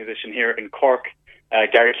talented musician here in Cork,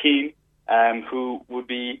 Gary Keane, who would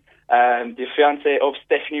be the fiance of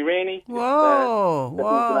Stephanie Rainey. Whoa!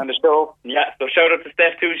 On the show. Yeah, so shout out to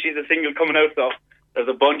Steph too. She's a single coming out, so there's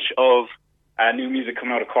a bunch of new music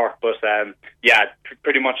coming out of Cork. But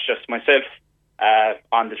pretty much just myself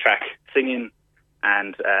on the track, singing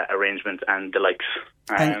and arrangement and the likes.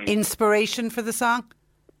 And inspiration for the song?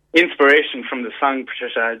 Inspiration from the song,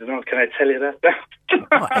 Patricia, I don't know, can I tell you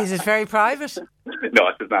that? Is it very private? No,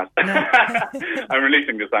 it is not. No. I'm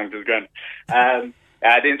releasing the song, it's grand.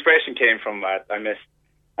 The inspiration came from, I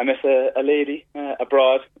met a lady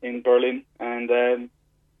abroad in Berlin, and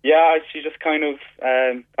she just kind of,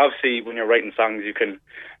 obviously when you're writing songs you can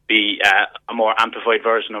be a more amplified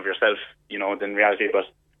version of yourself, than reality, but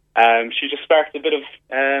she just sparked a bit of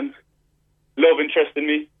love interest in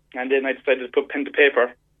me, and then I decided to put pen to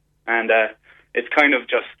paper. And it's kind of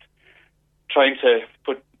just trying to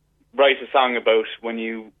write a song about when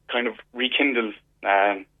you kind of rekindle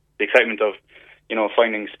the excitement of,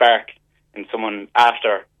 finding spark in someone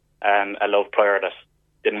after a love prior that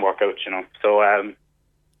didn't work out, So,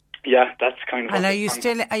 that's kind of. And are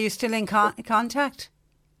you still in contact?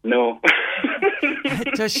 No.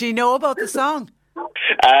 Does she know about the song?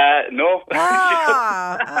 No.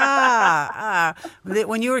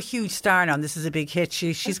 When you're a huge star now, and this is a big hit,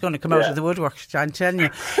 she's going to come out of the woodwork, I'm telling you.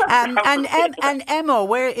 And Emo,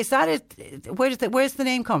 where is that? Where's the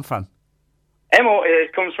name come from? Emo,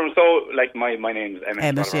 it comes from, my name's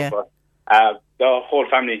Emmett. Yeah. But, the whole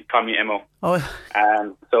family call me Emo. Oh.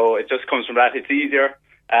 So it just comes from that. It's easier,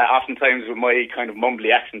 oftentimes with my kind of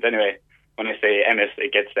mumbly accent anyway. When I say Emmett,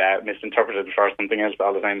 it gets misinterpreted for something else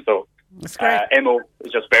all the time. So that's great. Emo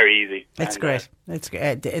is just very easy. It's great. It's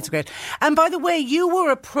great. And by the way, you were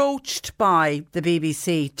approached by the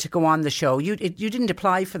BBC to go on the show. You didn't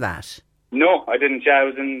apply for that? No, I didn't. Yeah, I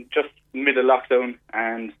was in just middle lockdown,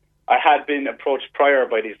 and I had been approached prior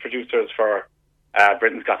by these producers for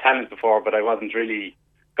Britain's Got Talent before, but I wasn't really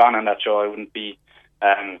gone on that show. I wouldn't be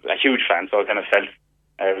a huge fan, so I kind of felt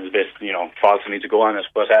it was a bit, false for me to go on it.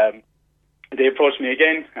 But they approached me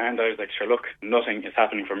again, and I was like, sure, look, nothing is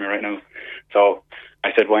happening for me right now. So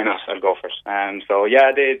I said, why not? I'll go for it. So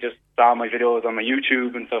they just saw my videos on my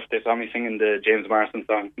YouTube and stuff. They saw me singing the James Marsden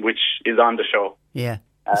song, which is on the show. Yeah,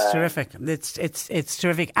 it's terrific. It's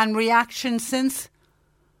terrific. And reaction since?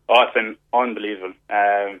 Oh, it's been unbelievable.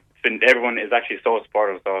 Everyone is actually so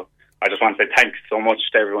supportive. So I just want to say thanks so much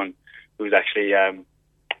to everyone who's actually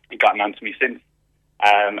gotten on to me since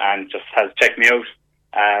and just has checked me out.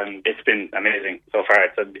 It's been amazing so far.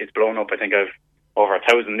 It's blown up. I think I've over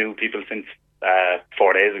 1,000 new people since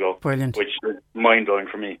 4 days ago. Brilliant. Which is mind-blowing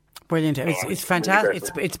for me. Brilliant. It's fantastic.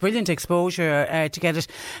 It's brilliant exposure to get it.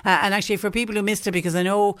 And actually for people who missed it, because I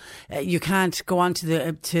know you can't go on to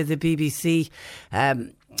the BBC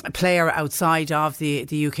player outside of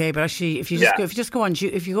the UK, but actually if you go on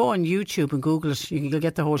YouTube and Google it, you'll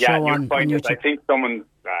get the whole show on YouTube. I think someone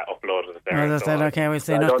uploaded it there. Oh, that's that. Okay, we'll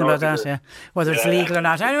say nothing about that. Yeah, whether it's legal or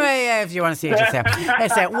not. Anyway, if you want to see it yourself,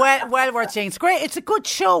 it's well worth seeing. It's great. It's a good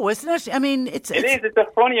show, isn't it? I mean, it is. It's a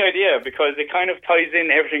funny idea because it kind of ties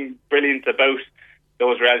in everything brilliant about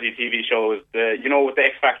those reality TV shows. With the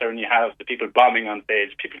X Factor, and you have the people bombing on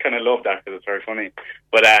stage. People kind of love that because it's very funny.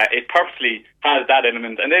 But it purposely has that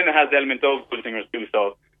element, and then it has the element of Good Singers too.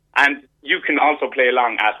 So, and you can also play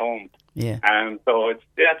along at home. Yeah. So it's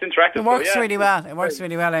interactive. It works really well. It works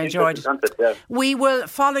really well. I enjoyed it. Concept, yeah. We will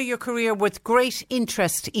follow your career with great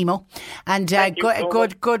interest, Emo. And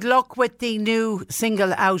good luck with the new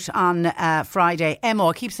single out on Friday. Emo.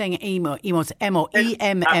 I keep saying Emo. Emo's Emo.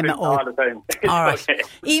 E-M-M-O. All the time. All right. Okay.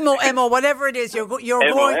 Emo, whatever it is. You're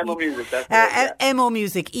going. Emo Music. That's right, yeah. Emo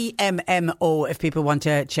Music. E-M-M-O. If people want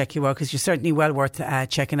to check you out, because you're certainly well worth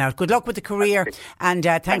checking out. Good luck with the career, and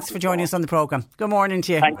thanks for joining us on the programme. Good morning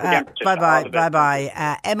to you. Thanks again.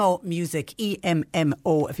 Bye. Emo Music,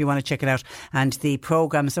 E-M-M-O, if you want to check it out. And the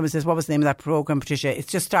programme, someone says, what was the name of that programme, Patricia?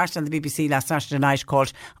 It's just started on the BBC last Saturday night,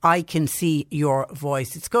 called I Can See Your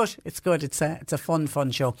Voice. It's good. It's a fun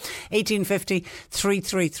show. 1850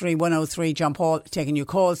 333 103. John Paul taking your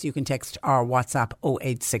calls. You can text our WhatsApp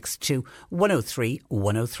 0862 103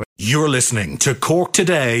 103. You're listening to Cork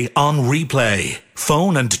Today on replay.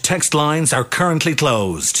 Phone and text lines are currently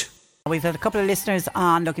closed. We've had a couple of listeners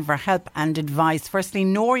on looking for help and advice. Firstly,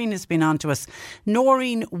 Noreen has been on to us.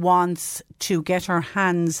 Noreen wants to get her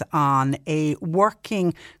hands on a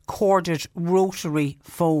working corded rotary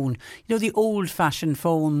phone. You know, the old-fashioned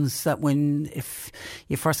phones that if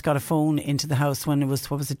you first got a phone into the house when it was,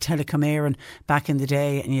 Telecom Éireann back in the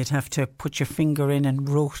day, and you'd have to put your finger in and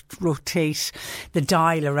rotate the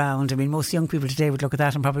dial around. I mean, most young people today would look at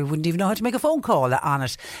that and probably wouldn't even know how to make a phone call on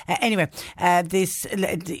it. Anyway,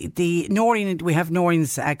 Noreen, we have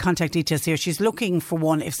Noreen's contact details here. She's looking for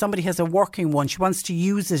one. If somebody has a working one, she wants to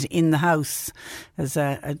use it in the house. As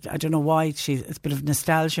I don't know why, it's a bit of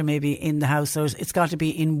nostalgia maybe in the house. So it's got to be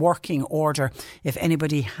in working order. If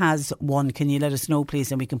anybody has one, can you let us know,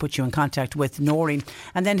 please, and we can put you in contact with Noreen.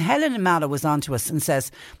 And then Helen and Mala was on to us and says,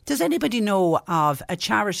 does anybody know of a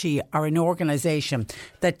charity or an organisation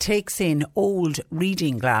that takes in old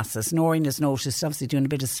reading glasses? Noreen has noticed, obviously doing a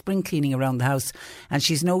bit of spring cleaning around the house, and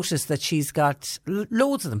she's noticed that she's got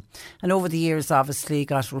loads of them. And over the years, obviously,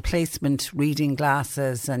 got replacement reading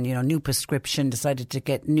glasses and, you know, new prescription, decided to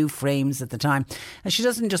get new frames at the time. And she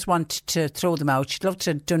doesn't just want to throw them out. She'd love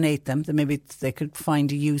to donate them. Then maybe they could find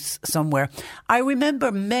a use somewhere. I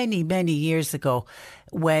remember many, many years ago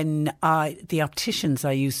when the opticians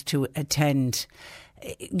I used to attend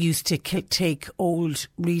used to take old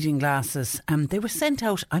reading glasses, and they were sent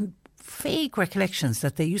out. I'm vague recollections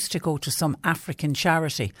that they used to go to some African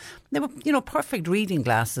charity. They were, you know, perfect reading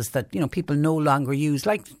glasses that, you know, people no longer use,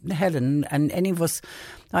 like Helen and any of us.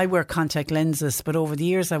 I wear contact lenses, but over the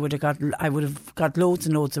years I would have got loads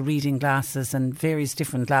and loads of reading glasses and various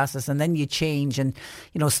different glasses, and then you change, and,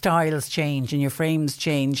 you know, styles change and your frames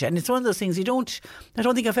change, and it's one of those things I don't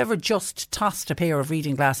think I've ever just tossed a pair of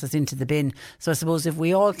reading glasses into the bin. So I suppose if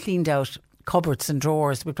we all cleaned out cupboards and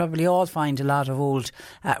drawers, we'd probably all find a lot of old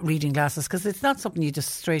reading glasses, because it's not something you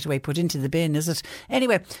just straight away put into the bin, is it?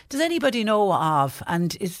 Anyway, does anybody know of,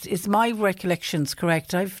 and is my recollections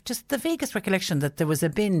correct? I've just the vaguest recollection that there was a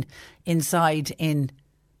bin inside in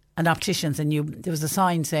an optician's, and there was a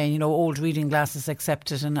sign saying, you know, old reading glasses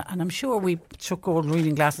accepted, and I'm sure we took old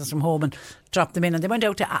reading glasses from home and dropped them in, and they went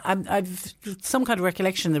out to, I've some kind of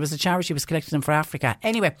recollection there was a charity was collecting them for Africa.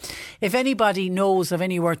 Anyway, if anybody knows of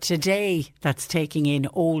anywhere today that's taking in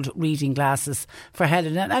old reading glasses for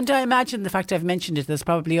Helen, and I imagine the fact I've mentioned it, there's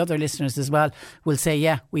probably other listeners as well will say,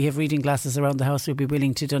 yeah, we have reading glasses around the house, we'd be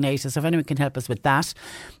willing to donate. So if anyone can help us with that,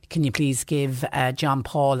 can you please give John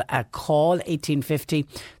Paul a call, 1850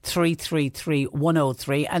 333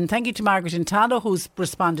 103. And thank you to Margaret in Tallow, who's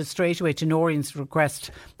responded straight away to Noreen's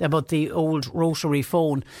request about the old rotary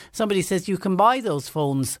phone. Somebody says you can buy those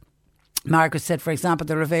phones. Margaret said, for example,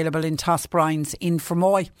 they're available in Tosbrines in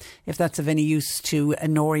Fermoy, if that's of any use to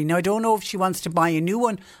Noreen. Now, I don't know if she wants to buy a new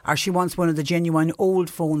one or she wants one of the genuine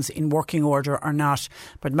old phones in working order or not.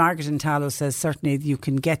 But Margaret in Tallow says certainly you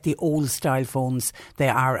can get the old style phones. They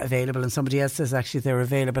are available. And somebody else says actually they're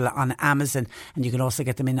available on Amazon, and you can also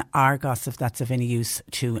get them in Argos if that's of any use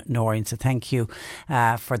to Noreen. So thank you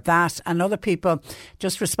for that. And other people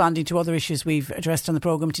just responding to other issues we've addressed on the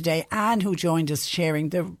programme today. Anne, who joined us, sharing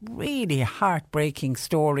the really heartbreaking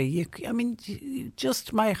story.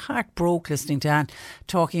 Just my heart broke listening to Anne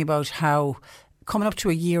talking about how coming up to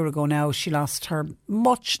a year ago now, she lost her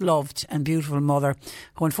much loved and beautiful mother,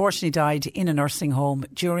 who unfortunately died in a nursing home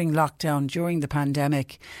during lockdown, during the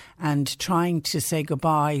pandemic, and trying to say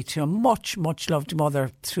goodbye to a much, much loved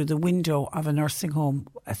mother through the window of a nursing home.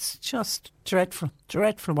 It's just dreadful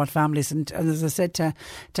what families, and as I said to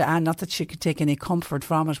Anne, not that she could take any comfort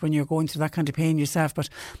from it when you're going through that kind of pain yourself, but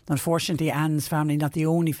unfortunately Anne's family, not the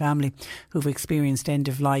only family who've experienced end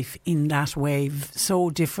of life in that way, so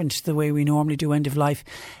different to the way we normally do end of life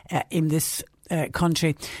in this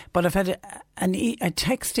country. But I've had a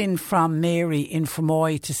text in from Mary in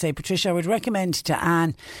Fermoy to say, Patricia, I would recommend to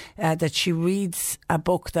Anne that she reads a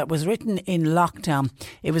book that was written in lockdown.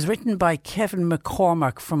 It was written by Kevin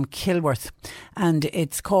McCormack from Kilworth, and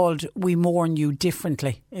it's called We Mourn You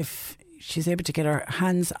Differently. If she's able to get her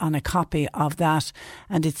hands on a copy of that,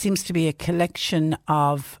 and it seems to be a collection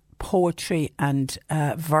of poetry and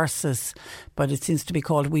verses, but it seems to be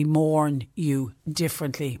called We Mourn You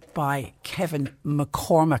Differently by Kevin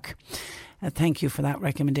McCormack. Thank you for that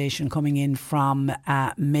recommendation coming in from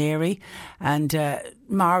Mary. And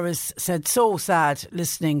Mara's said, so sad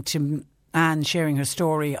listening to Anne sharing her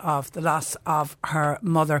story of the loss of her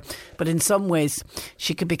mother, but in some ways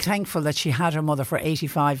she could be thankful that she had her mother for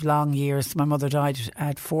 85 long years. My mother died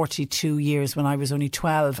at 42 years when I was only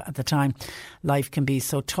 12 at the time. Life can be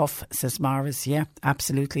so tough, says Maris. Yeah,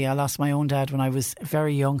 absolutely. I lost my own dad when I was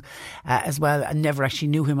very young as well. I never actually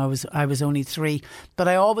knew him. I was only 3. But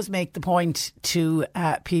I always make the point to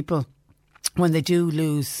people when they do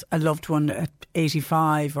lose a loved one at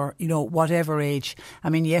 85 or, you know, whatever age. I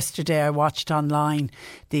mean, yesterday I watched online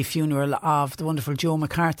the funeral of the wonderful Joe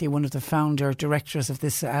McCarthy, one of the founder directors of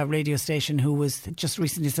this radio station, who was just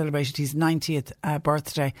recently celebrated his 90th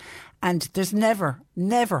birthday. And there's never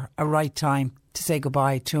a right time to say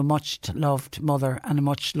goodbye to a much loved mother and a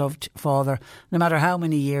much loved father, no matter how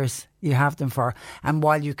many years you have them for. And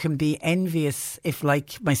while you can be envious, if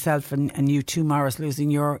like myself and you too, Maurice, losing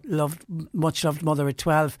your much loved mother at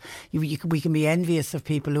 12, we can be envious of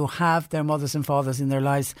people who have their mothers and fathers in their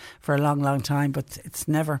lives for a long time, but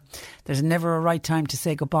there's never a right time to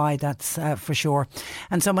say goodbye, that's for sure.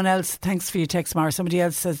 And someone else, thanks for your text, Maurice, somebody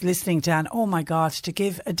else says, listening, Dan, oh my God, to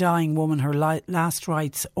give a dying woman her last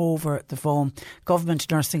rites over the phone. Government,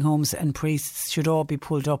 nursing homes and priests should all be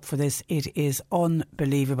pulled up for this. It is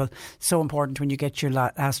unbelievable. So important when you get your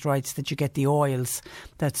last rites that you get the oils.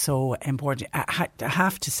 That's so important. I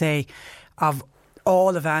have to say, of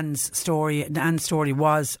all of Anne's story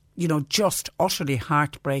was, you know, just utterly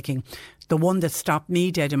heartbreaking. The one that stopped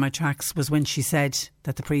me dead in my tracks was when she said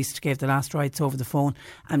that the priest gave the last rites over the phone.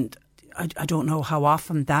 And I don't know how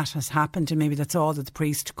often that has happened, and maybe that's all that the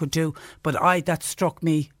priest could do. But that struck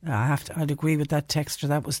me. I'd agree with that texter.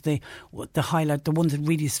 That was the highlight, the one that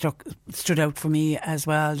really stood out for me as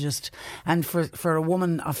well. And for a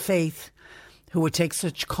woman of faith who would take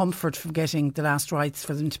such comfort from getting the last rites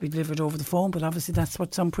for them to be delivered over the phone. But obviously that's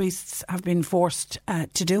what some priests have been forced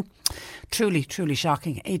to do. Truly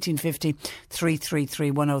shocking. 1850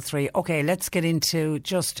 333 103. OK, let's get into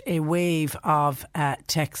just a wave of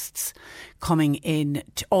texts coming in.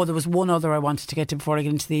 There was one other I wanted to get to before I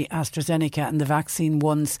get into the AstraZeneca and the vaccine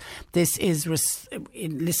ones. This is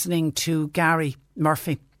listening to Gary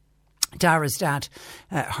Murphy, Dara's dad,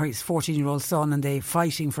 his 14-year-old son, and they're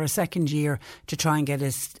fighting for a second year to try and get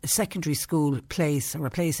a secondary school place or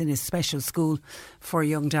a place in his special school for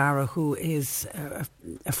young Dara, who is a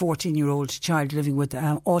 14-year-old child living with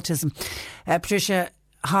autism. Patricia,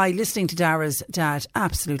 hi, listening to Dara's dad,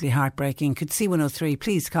 absolutely heartbreaking. Could C103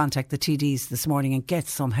 please contact the TDs this morning and get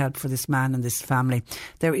some help for this man and this family?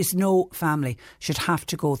 There is no family should have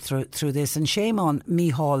to go through this. And shame on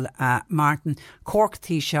Mihal Martin, Cork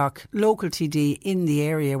Taoiseach, local TD in the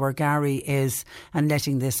area where Gary is, and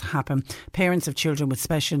letting this happen. Parents of children with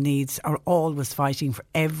special needs are always fighting for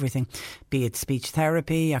everything, be it speech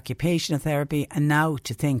therapy, occupational therapy, and now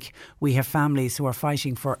to think we have families who are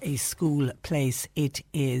fighting for a school place. It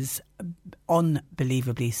is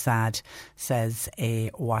unbelievably sad, says a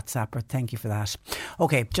WhatsApper. Thank you for that.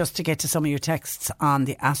 OK, just to get to some of your texts on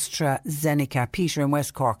the AstraZeneca. Peter in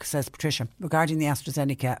West Cork says, Patricia, regarding the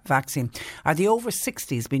AstraZeneca vaccine, are the over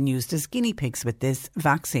 60s being used as guinea pigs with this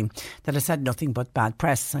vaccine that has had nothing but bad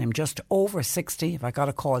press? I am just over 60. If I got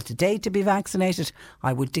a call today to be vaccinated,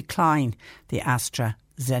 I would decline the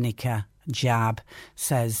AstraZeneca jab,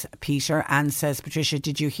 says Peter. And says, Patricia,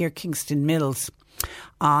 did you hear Kingston Mills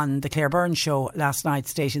on the Claire Byrne show last night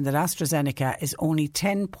stating that AstraZeneca is only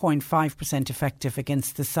 10.5% effective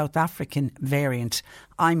against the South African variant?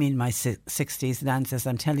 I'm in my 60s, and Anne says,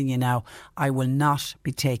 I'm telling you now, I will not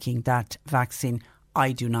be taking that vaccine.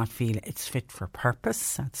 I do not feel it's fit for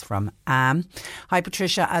purpose. That's from Anne. Hi,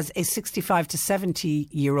 Patricia. As a 65 to 70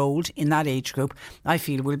 year old in that age group, I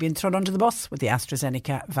feel we're being thrown under the bus with the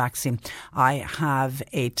AstraZeneca vaccine. I have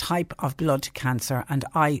a type of blood cancer and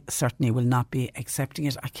I certainly will not be accepting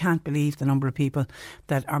it. I can't believe the number of people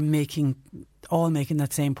that are making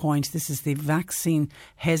that same point. This is the vaccine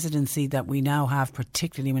hesitancy that we now have,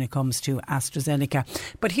 particularly when it comes to AstraZeneca.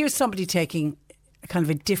 But here's somebody taking kind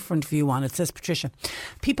of a different view on it. Says, Patricia,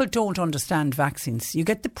 people don't understand vaccines. You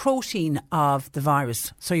get the protein of the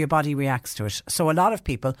virus, so your body reacts to it. So a lot of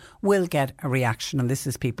people will get a reaction, and this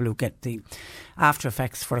is people who get the after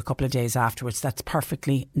effects for a couple of days afterwards. That's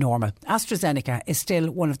perfectly normal. AstraZeneca is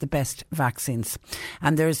still one of the best vaccines,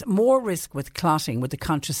 and there's more risk with clotting with the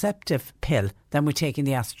contraceptive pill than with taking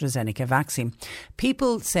the AstraZeneca vaccine.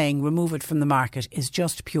 People saying remove it from the market is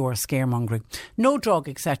just pure scaremongering. No drug,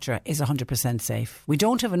 etc. is 100% safe. We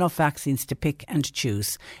don't have enough vaccines to pick and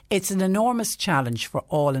choose. It's an enormous challenge for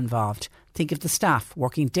all involved. Think of the staff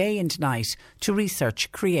working day and night to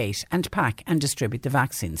research, create and pack and distribute the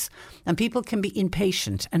vaccines. And people can be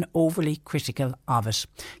impatient and overly critical of it.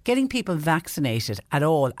 Getting people vaccinated at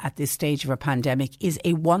all at this stage of a pandemic is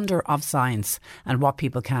a wonder of science and what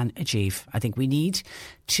people can achieve. I think we need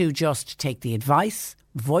to just take the advice,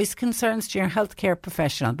 voice concerns to your healthcare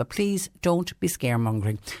professional, but please don't be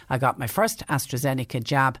scaremongering. I got my first AstraZeneca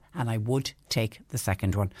jab and I would take the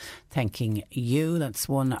second one. Thanking you. That's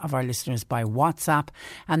one of our listeners listeners by WhatsApp,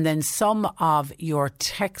 and then some of your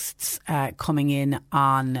texts coming in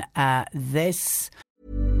on this.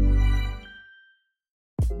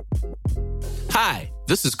 Hi,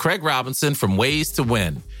 this is Craig Robinson from Ways to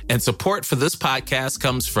Win, and support for this podcast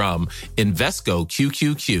comes from Invesco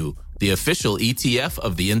QQQ, the official ETF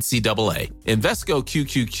of the NCAA. Invesco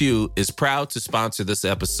QQQ is proud to sponsor this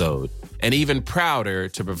episode, and even prouder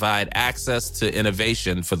to provide access to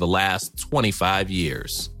innovation for the last 25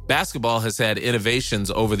 years. Basketball has had innovations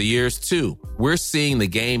over the years, too. We're seeing the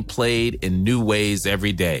game played in new ways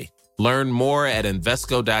every day. Learn more at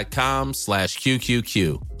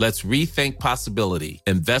Invesco.com/QQQ. Let's rethink possibility.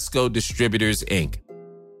 Invesco Distributors, Inc.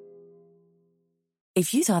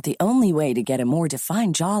 If you thought the only way to get a more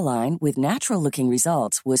defined jawline with natural-looking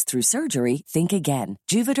results was through surgery, think again.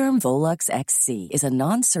 Juvederm Volux XC is a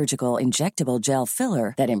non-surgical injectable gel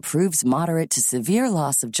filler that improves moderate to severe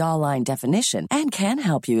loss of jawline definition and can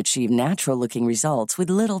help you achieve natural-looking results with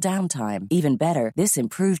little downtime. Even better, this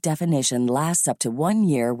improved definition lasts up to 1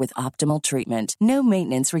 year with optimal treatment. No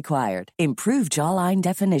maintenance required. Improve jawline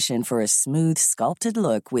definition for a smooth, sculpted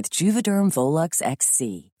look with Juvederm Volux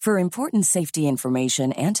XC. For important safety information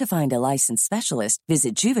and to find a licensed specialist,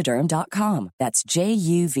 visit Juvederm.com. That's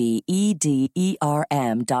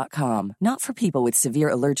JUVEDERM.com. Not for people with severe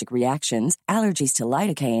allergic reactions, allergies to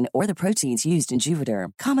lidocaine, or the proteins used in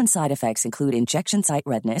Juvederm. Common side effects include injection site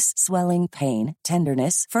redness, swelling, pain,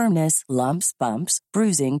 tenderness, firmness, lumps, bumps,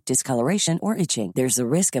 bruising, discoloration, or itching. There's a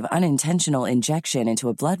risk of unintentional injection into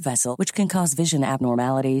a blood vessel, which can cause vision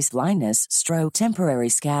abnormalities, blindness, stroke, temporary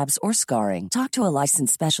scabs, or scarring. Talk to a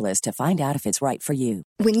licensed specialist to find out if it's right for you.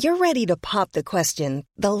 When you're ready to pop the question,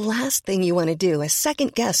 the last thing you want to do is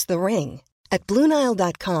second-guess the ring. At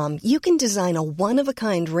BlueNile.com, you can design a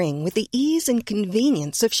one-of-a-kind ring with the ease and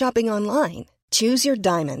convenience of shopping online. Choose your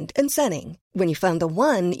diamond and setting. When you find the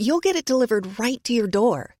one, you'll get it delivered right to your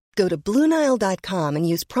door. Go to BlueNile.com and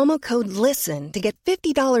use promo code LISTEN to get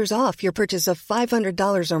 $50 off your purchase of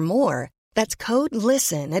 $500 or more. That's code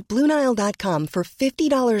LISTEN at BlueNile.com for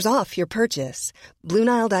 $50 off your purchase.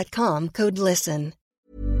 BlueNile.com, code LISTEN.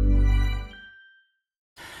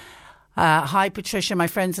 Hi, Patricia. My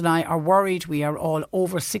friends and I are worried. We are all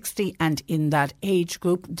over 60 and in that age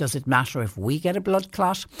group. Does it matter if we get a blood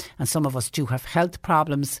clot? And some of us do have health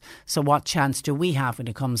problems. So what chance do we have when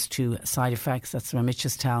it comes to side effects? That's from a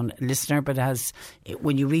Mitchelstown listener. But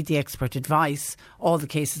when you read the expert advice, all the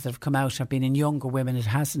cases that have come out have been in younger women. It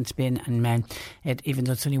hasn't been in men. Even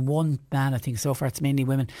though it's only one man, I think so far it's mainly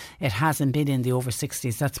women. It hasn't been in the over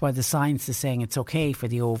 60s. That's why the science is saying it's okay for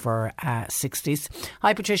the over 60s.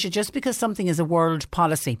 Hi, Patricia. Just because something is a world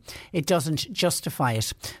policy, it doesn't justify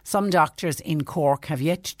it. Some doctors in Cork have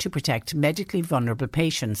yet to protect medically vulnerable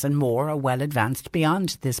patients, and more are well advanced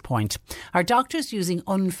beyond this point. Are doctors using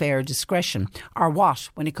unfair discretion, or what,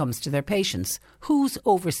 when it comes to their patients? Who's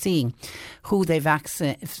overseeing who they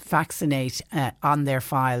vaccinate on their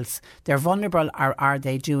files? They're vulnerable, or are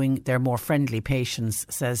they doing their more friendly patients,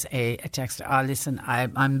 says a texter. Listen,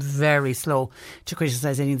 I'm very slow to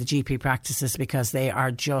criticise any of the GP practices because they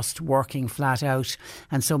are just working flat out,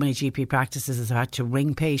 and so many GP practices have had to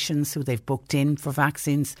ring patients who they've booked in for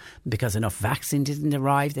vaccines because enough vaccine didn't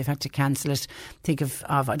arrive. They've had to cancel it. Think of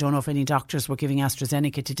I don't know if any doctors were giving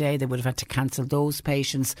AstraZeneca today, they would have had to cancel those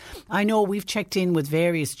patients. I know we've checked in with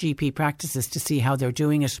various GP practices to see how they're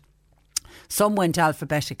doing it. Some went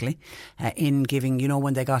alphabetically in giving,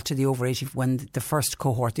 when they got to the over 80, when the first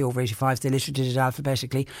cohort, the over 85s, they literally did it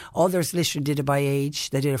alphabetically. Others literally did it by age.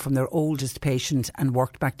 They did it from their oldest patient and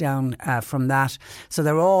worked back down from that. So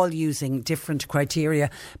they're all using different criteria.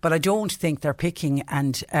 But I don't think they're picking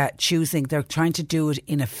and choosing. They're trying to do it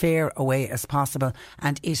in a fair way as possible.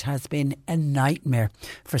 And it has been a nightmare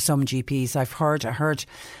for some GPs. I heard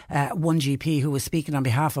one GP who was speaking on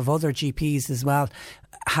behalf of other GPs as well,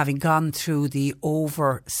 having gone through the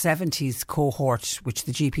over 70s cohort, which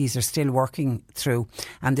the GPs are still working through,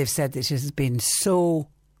 and they've said that it has been so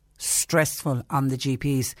stressful on the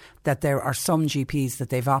GPs that there are some GPs that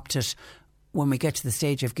they've opted, when we get to the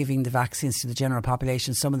stage of giving the vaccines to the general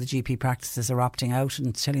population, some of the GP practices are opting out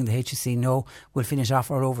and telling the HSE, no, we'll finish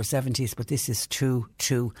off our over 70s, but this is too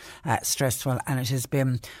stressful. And it has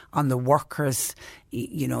been on the workers,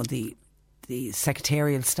 the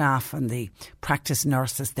secretarial staff and the practice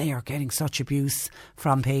nurses. They are getting such abuse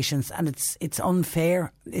from patients, and it's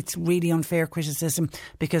unfair. It's really unfair criticism,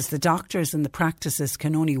 because the doctors and the practices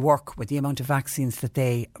can only work with the amount of vaccines that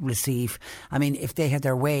they receive. I mean, if they had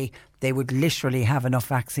their way, they would literally have enough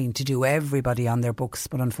vaccine to do everybody on their books,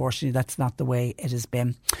 but unfortunately that's not the way it has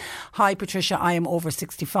been. Hi Patricia, I am over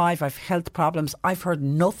 65, I've health problems. I've heard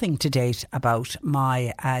nothing to date about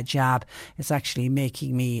my jab. It's actually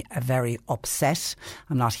making me very upset.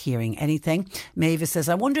 I'm not hearing anything. Mavis says,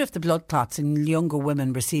 I wonder if the blood clots in younger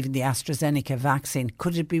women receiving the AstraZeneca vaccine,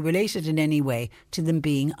 could it be related in any way to them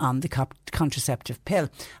being on the contraceptive pill?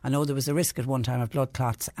 I know there was a risk at one time of blood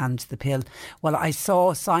clots and the pill. Well, I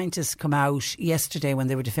saw scientists come out yesterday when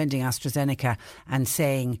they were defending AstraZeneca and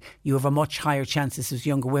saying you have a much higher chance, this is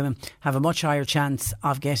younger women, have a much higher chance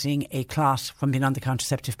of getting a clot from being on the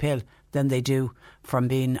contraceptive pill than they do from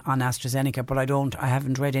being on AstraZeneca. But I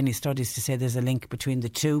haven't read any studies to say there's a link between the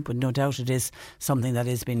two, but no doubt it is something that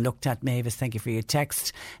is being looked at. Mavis, thank you for your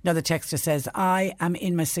text. Another texter says, I am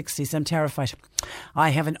in my 60s, I'm terrified. I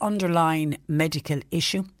have an underlying medical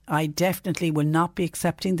issue. I definitely will not be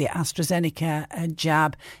accepting the AstraZeneca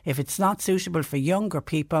jab if it's not suitable for younger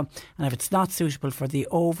people, and if it's not suitable for the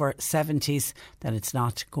over 70s, then it's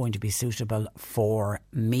not going to be suitable for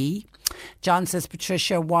me. John says,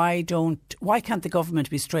 Patricia, why can't the government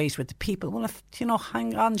be straight with the people? Well,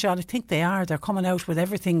 hang on, John, I think they are. They're coming out with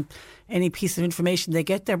everything, any piece of information they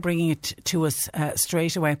get, they're bringing it to us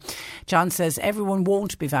straight away. John says, everyone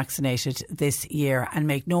won't be vaccinated this year, and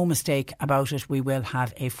make no mistake about it, we will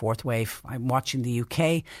have a fourth wave. I'm watching the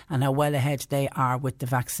UK and how well ahead they are with the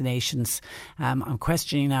vaccinations. I'm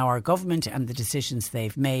questioning our government and the decisions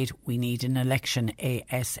they've made. We need an election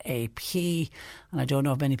ASAP. And I don't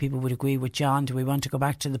know if many people would agree with John. Do we want to go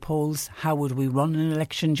back to the polls? How would we run an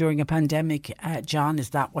election during a pandemic? John, is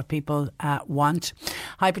that what people want?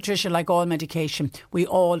 Hi Patricia, like all medication, we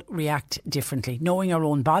all react differently. Knowing our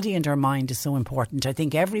own body and our mind is so important. I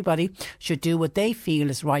think everybody should do what they feel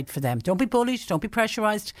is right for them. Don't be bullied, don't be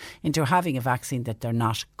pressurised into having a vaccine that they're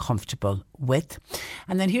not comfortable with.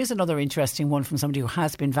 And then here's another interesting one from somebody who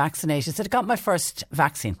has been vaccinated. Said, I got my first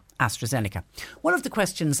vaccine, AstraZeneca. One of the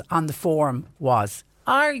questions on the form was,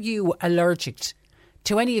 are you allergic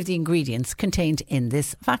to any of the ingredients contained in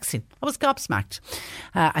this vaccine? I was gobsmacked.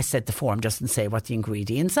 I said the form doesn't say what the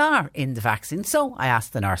ingredients are in the vaccine, so I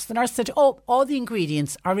asked the nurse. The nurse said, all the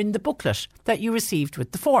ingredients are in the booklet that you received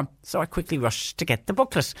with the form. So I quickly rushed to get the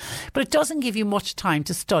booklet. But it doesn't give you much time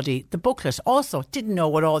to study the booklet. Also, didn't know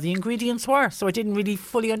what all the ingredients were, so I didn't really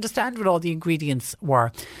fully understand what all the ingredients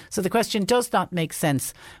were. So the question does not make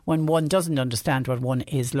sense when one doesn't understand what one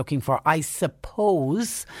is looking for. I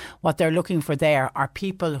suppose what they're looking for there are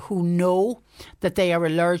people who know that they are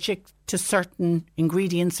allergic to certain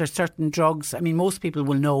ingredients or certain drugs. I mean, most people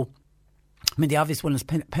will know. I mean, the obvious one is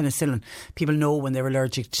penicillin. People know when they're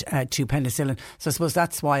allergic to penicillin. So I suppose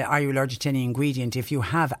that's why, are you allergic to any ingredient? If you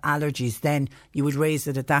have allergies, then you would raise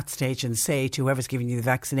it at that stage and say to whoever's giving you the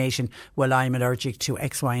vaccination, well, I'm allergic to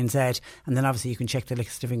X, Y and Z. And then obviously you can check the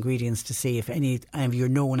list of ingredients to see if any of your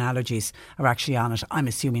known allergies are actually on it. I'm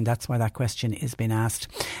assuming that's why that question is being asked.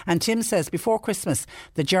 And Tim says, before Christmas,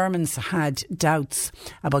 the Germans had doubts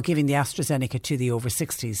about giving the AstraZeneca to the over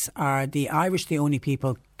 60s. Are the Irish the only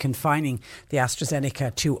people confining the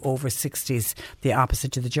AstraZeneca to over 60s, the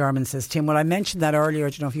opposite to the Germans, says Tim? Well, I mentioned that earlier. I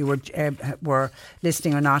don't know if you were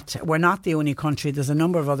listening or not. We're not the only country. There's a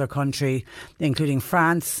number of other countries, including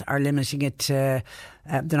France, are limiting it to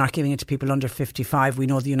they're not giving it to people under 55. We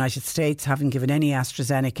know the United States haven't given any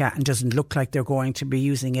AstraZeneca and doesn't look like they're going to be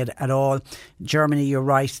using it at all. Germany, you're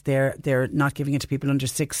right, they're not giving it to people under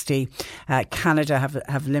 60. Canada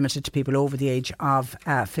have limited to people over the age of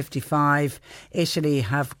 55. Italy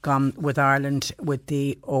have gone with Ireland with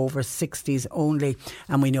the over 60s only,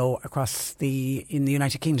 and we know in the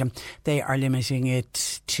United Kingdom they are limiting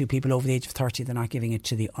it to people over the age of 30. They're not giving it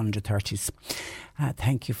to the under 30s.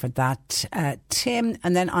 Thank you for that, Tim.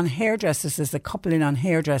 And then on hairdressers, there's a couple in on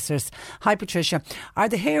hairdressers. Hi Patricia, are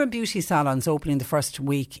the hair and beauty salons opening the first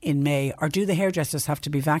week in May, or do the hairdressers have to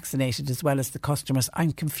be vaccinated as well as the customers?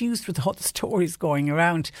 I'm confused with all the stories going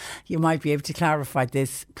around. You might be able to clarify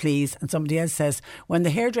this, please. And somebody else says, when the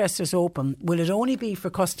hairdressers open, will it only be for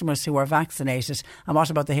customers who are vaccinated? And what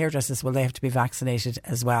about the hairdressers? Will they have to be vaccinated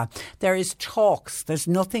as well? There is talks. There's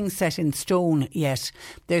nothing set in stone yet.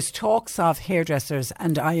 There's talks of hairdressers,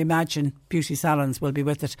 and I imagine beauty salons will be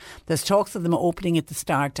with it. There's talks of them opening at the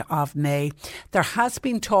start of May. There has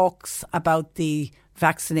been talks about the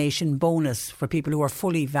vaccination bonus for people who are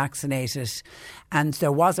fully vaccinated, and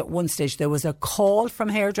there was at one stage there was a call from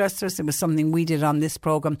hairdressers. It was something we did on this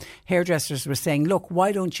programme. Hairdressers were saying, look,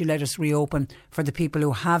 why don't you let us reopen for the people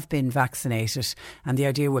who have been vaccinated? And the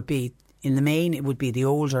idea would be, in the main, it would be the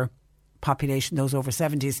older population, those over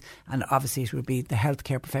 70s, and obviously it would be the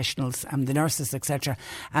healthcare professionals and the nurses, etc.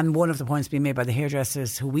 And one of the points being made by the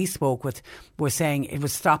hairdressers who we spoke with were saying it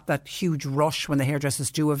would stop that huge rush when the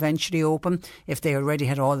hairdressers do eventually open, if they already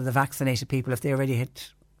had all of the vaccinated people, if they already had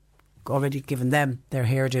given them their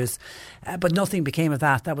hairdos. But nothing became of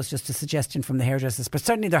that. That was just a suggestion from the hairdressers. But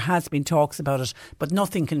certainly there has been talks about it, but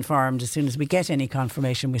nothing confirmed. As soon as we get any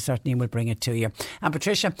confirmation, we certainly will bring it to you. And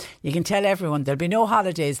Patricia, you can tell everyone there'll be no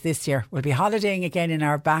holidays this year. We'll be holidaying again in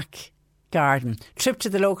our back garden. Trip to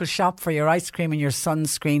the local shop for your ice cream and your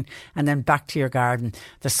sunscreen, and then back to your garden.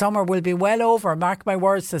 The summer will be well over, mark my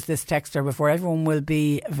words, says this texter, before everyone will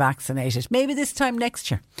be vaccinated. Maybe this time next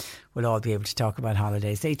year we'll all be able to talk about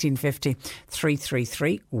holidays. 1850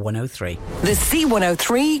 333 103. The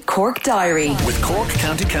C103 Cork Diary. With Cork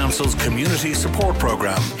County Council's Community Support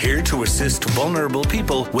Programme, here to assist vulnerable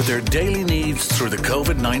people with their daily needs through the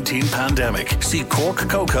COVID-19 pandemic. See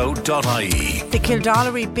corkcoco.ie. The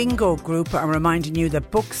Kildallery Bingo Group are reminding you that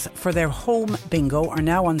books for their home bingo are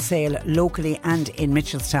now on sale locally and in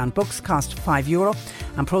Mitchelstown. Books cost €5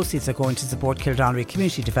 and proceeds are going to support Kildallery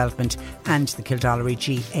Community Development and the Kildallery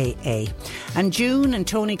GAA. And June and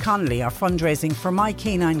Tony Connolly are fundraising for My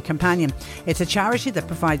Canine Companion. It's a charity that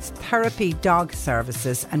provides therapy dog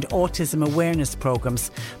services and autism awareness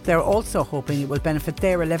programmes. They're also hoping it will benefit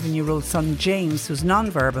their 11-year-old son James, who's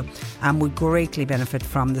non-verbal and would greatly benefit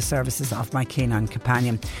from the services of My Canine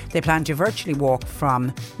Companion. They plan to virtually walk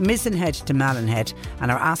from Mizenhead to Mallinhead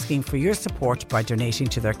and are asking for your support by donating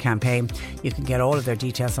to their campaign. You can get all of their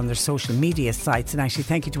details on their social media sites. And actually,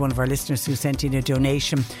 thank you to one of our listeners who sent in a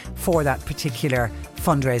donation for that particular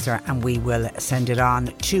fundraiser, and we will send it on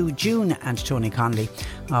to June and Tony Connolly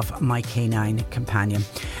of My Canine Companion.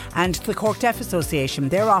 And the Cork Deaf Association,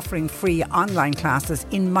 they're offering free online classes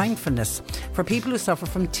in mindfulness for people who suffer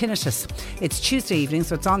from tinnitus. It's Tuesday evening,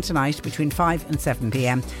 so it's on tonight between 5 and 7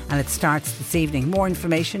 p.m, and it starts this evening. More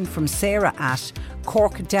information from Sarah at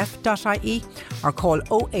corkdeaf.ie or call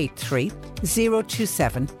 083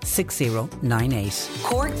 027 6098.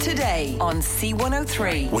 Cork Today on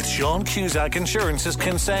C103. With Sean Cusack Insurance's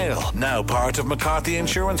Kinsale, now part of McCarthy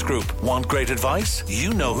Insurance Group. Want great advice?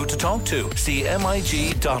 You know who to talk to. See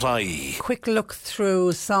MIG.ie. Quick look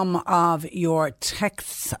through some of your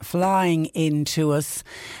texts flying into us.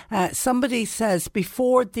 Somebody says,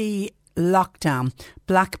 before the lockdown,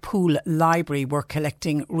 Blackpool Library were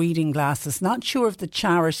collecting reading glasses. Not sure of the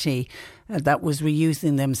charity that was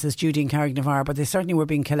reusing them, says Judy and Carricknavar, but they certainly were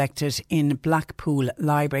being collected in Blackpool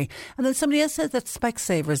Library. And then somebody else said that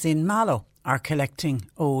Specsavers in Mallow are collecting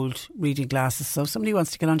old reading glasses. So if somebody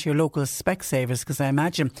wants to get onto your local Specsavers, because I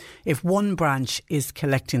imagine if one branch is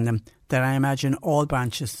collecting them, then I imagine all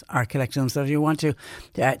branches are collecting them. So if you want to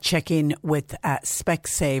check in with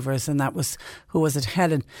Specsavers, and that was, who was it,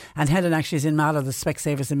 Helen? And Helen actually is in Mallow, the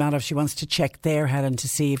Specsavers in Mallow. If she wants to check there, Helen, to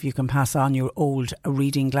see if you can pass on your old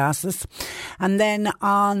reading glasses. And then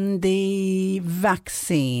on the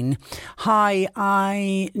vaccine,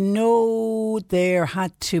 I knew there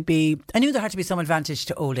had to be some advantage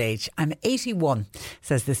to old age. I'm 81,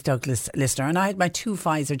 says this Douglas listener, and I had my 2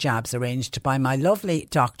 Pfizer jabs arranged by my lovely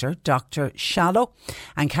doctor, Dr. Shallow,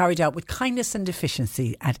 and carried out with kindness and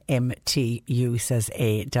efficiency at MTU, says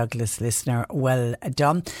a Douglas listener. Well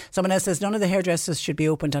done. Someone else says none of the hairdressers should be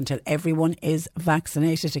opened until everyone is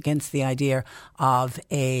vaccinated, against the idea of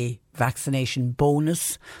a vaccination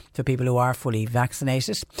bonus for people who are fully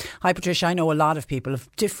vaccinated. Hi Patricia, I know a lot of people of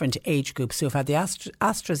different age groups who have had the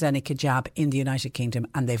AstraZeneca jab in the United Kingdom,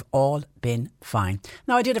 and they've all been fine.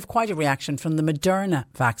 Now, I did have quite a reaction from the Moderna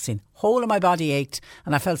vaccine. Whole of my body ached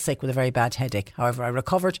and I felt sick with a very bad headache. However, I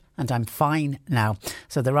recovered and I'm fine now.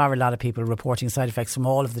 So there are a lot of people reporting side effects from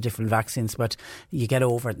all of the different vaccines, but you get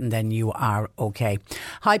over it and then you are okay.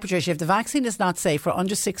 Hi Patricia, if the vaccine is not safe for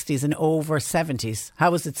under 60s and over 70s,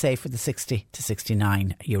 how is it safe for the 60 to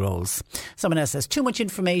 69 year olds? Someone else says too much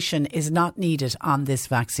information is not needed on this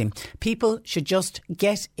vaccine. People should just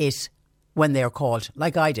get it when they're called,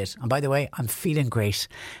 like I did. And by the way, I'm feeling great,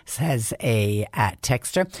 says a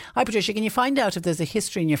texter. Hi Patricia, can you find out if there's a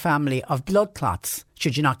history in your family of blood clots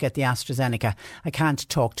should you not get the AstraZeneca? I can't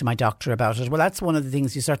talk to my doctor about it. Well, that's one of the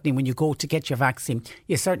things you certainly, when you go to get your vaccine,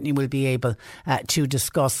 you certainly will be able to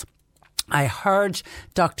discuss I heard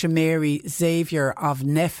Dr. Mary Xavier of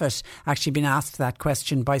Neffet actually been asked that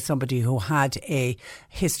question by somebody who had a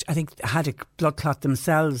had a blood clot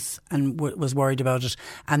themselves and was worried about it.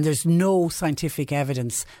 And there's no scientific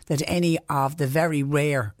evidence that any of the very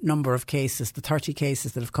rare number of cases, the 30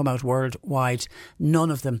 cases that have come out worldwide,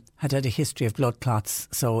 none of them had a history of blood clots.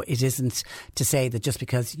 So it isn't to say that just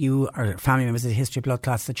because you or family members had a history of blood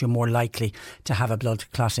clots that you're more likely to have a blood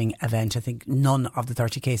clotting event. I think none of the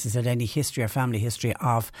 30 cases had any history or family history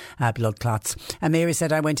of blood clots. And Mary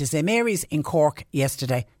said, I went to St. Mary's in Cork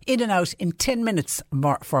yesterday, in and out in 10 minutes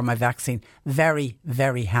for my vaccine. Very,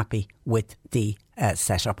 very happy with the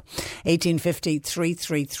setup. 1850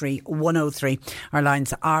 333 103. Our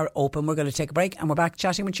lines are open. We're going to take a break and we're back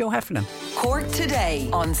chatting with Joe Heffernan. Cork Today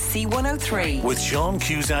on C103. With Sean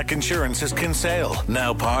Cusack Insurance's Kinsale,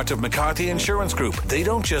 now part of McCarthy Insurance Group. They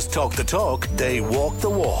don't just talk the talk, they walk the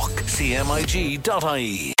walk.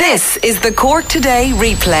 CMIG.ie. This is the Cork Today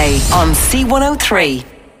replay on C103.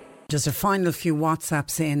 Just a final few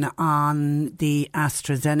WhatsApps in on the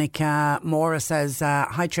AstraZeneca. Maura says,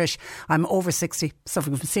 hi Trish, I'm over 60,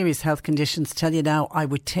 suffering from serious health conditions. Tell you now, I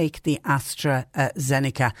would take the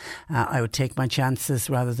AstraZeneca. I would take my chances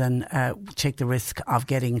rather than take the risk of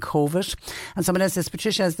getting COVID. And someone else says,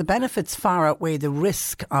 Patricia, as the benefits far outweigh the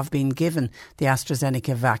risk of being given the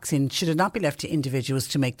AstraZeneca vaccine, should it not be left to individuals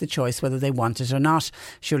to make the choice whether they want it or not?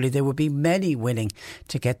 Surely there would be many willing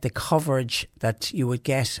to get the coverage that you would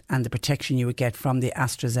get and the protection you would get from the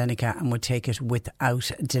AstraZeneca and would take it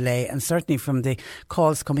without delay. And certainly from the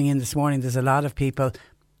calls coming in this morning, there's a lot of people.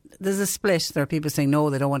 There's a split. There are people saying no,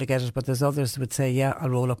 they don't want to get it, but there's others who would say, yeah, I'll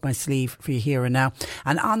roll up my sleeve for you here and now.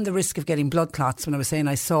 And on the risk of getting blood clots, when I was saying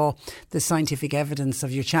I saw the scientific evidence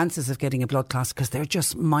of your chances of getting a blood clot, because they're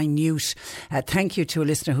just minute. Thank you to a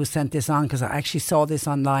listener who sent this on, because I actually saw this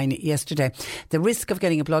online yesterday. The risk of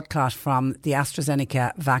getting a blood clot from the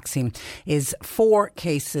AstraZeneca vaccine is 4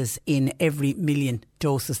 cases in every million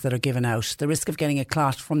doses that are given out. The risk of getting a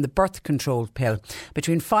clot from the birth control pill,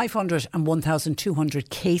 between 500 and 1,200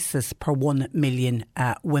 cases per 1 million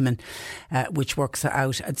women, which works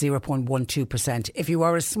out at 0.12%. If you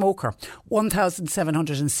are a smoker,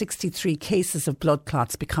 1,763 cases of blood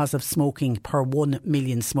clots because of smoking per 1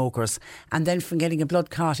 million smokers. And then from getting a blood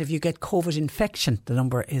clot, if you get COVID infection, the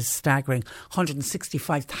number is staggering,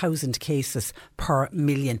 165,000 cases per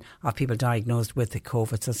million of people diagnosed with the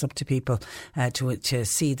COVID. So it's up to people to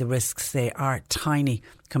see the risks. They are tiny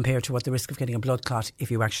compared to what the risk of getting a blood clot if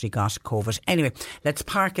you actually got COVID. Anyway, let's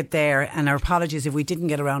park it there, and our apologies if we didn't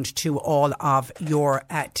get around to all of your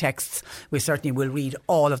texts. We certainly will read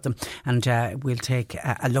all of them, and we'll take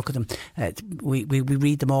a look at them. We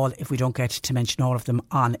read them all. If we don't get to mention all of them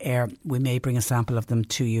on air, we may bring a sample of them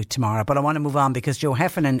to you tomorrow. But I want to move on because Joe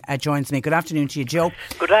Heffernan joins me. Good afternoon to you, Joe.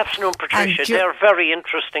 Good afternoon, Patricia. They're very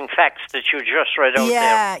interesting facts that you just read out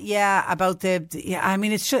there. Yeah, about I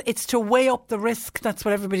mean, it's to weigh up the risk. That's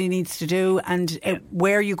what everybody needs to do, and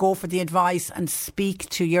where you go for the advice and speak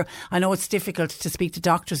to I know it's difficult to speak to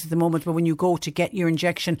doctors at the moment, but when you go to get your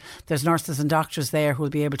injection, there's nurses and doctors there who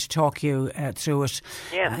will be able to talk you through it.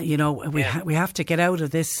 We have to get out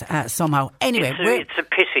of this somehow. Anyway, it's a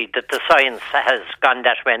pity that the science has gone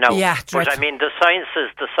that way now. Yeah, but I mean, the science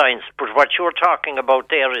is the science, but what you're talking about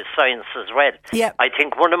there is science as well. Yeah. I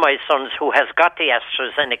think one of my sons who has got the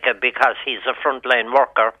AstraZeneca because he's a frontline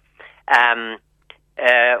worker,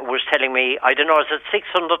 was telling me, I don't know, is it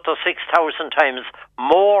 600 to 6,000 times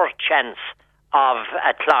more chance of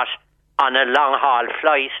a clot on a long haul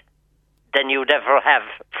flight than you'd ever have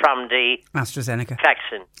from the AstraZeneca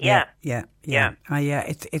vaccine. Yeah.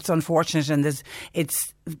 It's unfortunate, and there's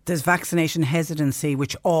vaccination hesitancy,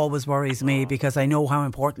 which always worries me because I know how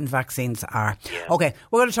important vaccines are. Okay,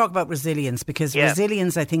 we're going to talk about resilience, because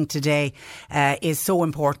resilience, I think, today is so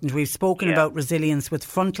important. We've spoken about resilience with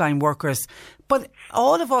frontline workers, but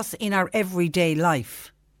all of us in our everyday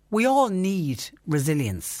life, we all need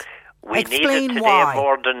resilience. We Explain need it today why.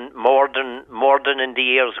 more than in the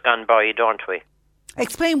years gone by, don't we?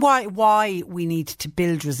 Explain why we need to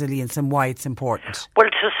build resilience and why it's important. Well,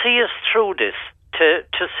 to see us through this,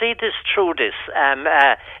 to see this through this,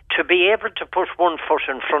 to be able to put one foot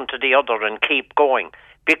in front of the other and keep going,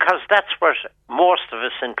 because that's what most of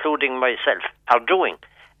us, including myself, are doing.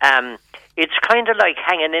 It's kind of like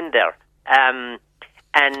hanging in there, and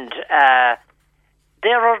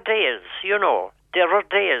there are days, There are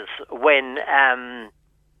days when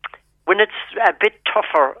it's a bit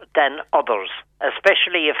tougher than others,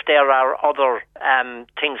 especially if there are other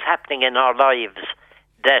things happening in our lives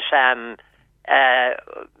that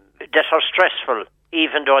are stressful,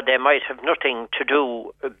 even though they might have nothing to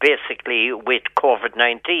do, basically, with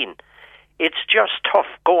COVID-19. It's just tough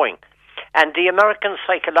going. And the American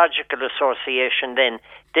Psychological Association then,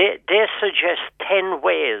 they suggest 10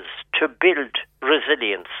 ways to build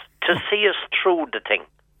resilience, to see us through the thing.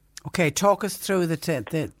 Okay, talk us through the 10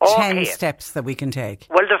 steps that we can take.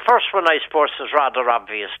 Well, the first one, I suppose, is rather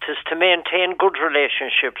obvious. It is to maintain good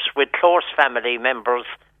relationships with close family members,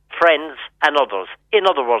 friends and others. In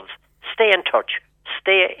other words, stay in touch.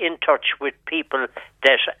 Stay in touch with people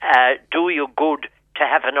that do you good to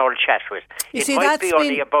have an old chat with. It might be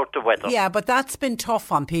only about the weather. Yeah, but that's been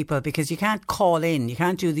tough on people because you can't call in. You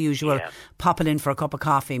can't do the usual popping in for a cup of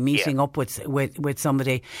coffee, meeting up with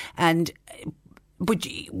somebody. But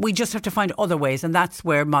we just have to find other ways, and that's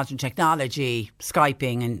where modern technology,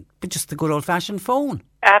 Skyping, and just the good old-fashioned phone.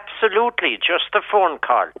 Absolutely, just a phone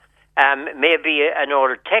call. Maybe an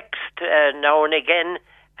old text now and again.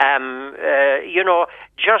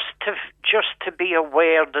 Just to be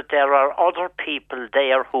aware that there are other people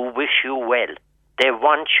there who wish you well. They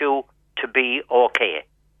want you to be okay.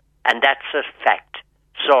 And that's a fact.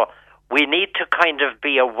 So we need to kind of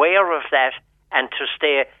be aware of that and to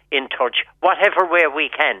stay in touch, whatever way we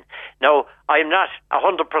can. Now, I'm not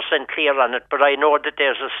 100% clear on it, but I know that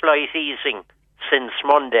there's a slight easing since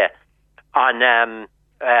Monday on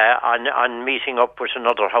meeting up with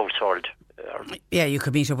another household. Yeah, you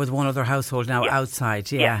could meet up with one other household now outside.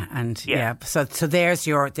 So there's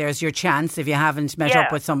your chance if you haven't met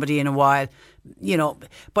up with somebody in a while,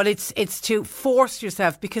 But it's to force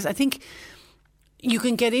yourself, because I think you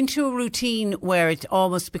can get into a routine where it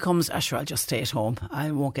almost becomes, sure, I'll just stay at home.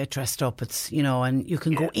 I won't get dressed up. It's and you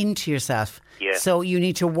can go into yourself. Yeah. So you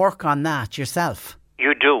need to work on that yourself.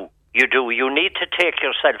 You do. You need to take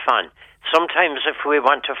yourself on. Sometimes, if we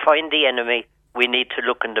want to find the enemy, we need to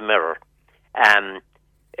look in the mirror.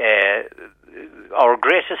 Our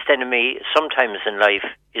greatest enemy sometimes in life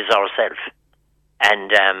is ourselves,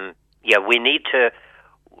 and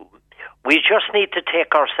we just need to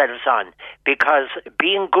take ourselves on, because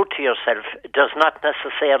being good to yourself does not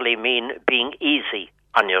necessarily mean being easy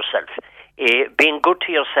on yourself. Being good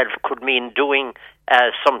to yourself could mean doing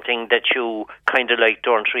something that you kind of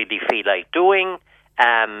don't really feel like doing,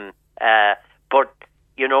 but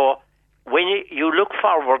when you look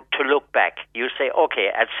forward to look back, you say,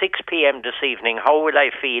 okay, at 6 p.m. this evening, how will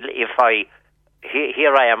I feel if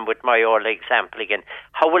here I am with my old example again,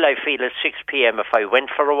 how will I feel at 6 p.m. if I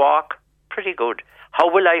went for a walk? Pretty good. How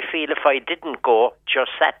will I feel if I didn't go,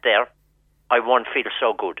 just sat there? I won't feel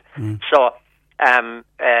so good. So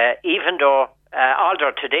even though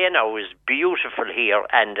although today now is beautiful here,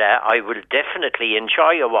 and I will definitely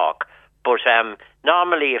enjoy a walk, but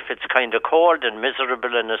normally if it's kind of cold and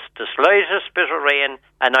miserable and it's the slightest bit of rain,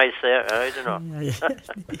 and I say, I don't know.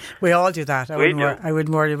 We all do that. I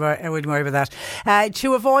wouldn't worry about that.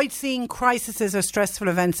 To avoid seeing crises or stressful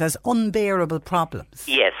events as unbearable problems.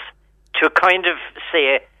 Yes. To kind of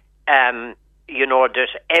say, that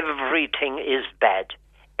everything is bad.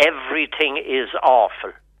 Everything is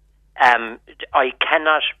awful. I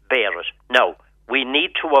cannot bear it. No, we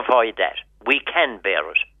need to avoid that. We can bear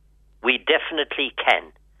it. We definitely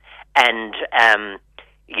can. And,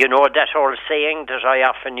 that old saying that I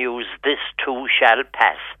often use, this too shall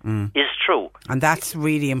pass, is true. And that's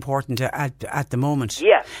really important at the moment.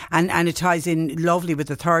 Yeah. And it ties in lovely with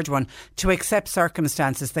the third one, to accept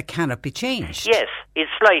circumstances that cannot be changed. Yes,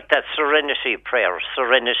 it's like that serenity prayer,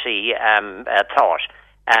 serenity thought.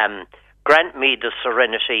 Grant me the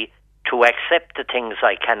serenity to accept the things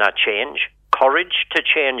I cannot change, courage to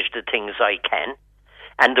change the things I can,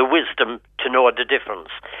 and the wisdom to know the difference.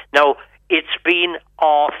 Now, it's been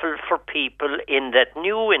awful for people in that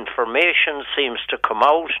new information seems to come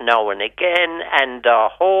out now and again, and the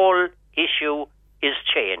whole issue is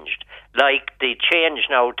changed. Like the change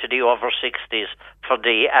now to the over 60s for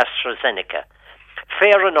the AstraZeneca.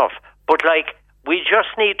 Fair enough, but we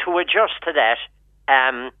just need to adjust to that.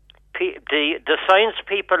 The science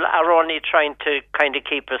people are only trying to kind of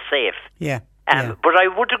keep us safe. Yeah. But I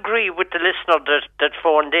would agree with the listener that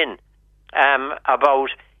phoned in about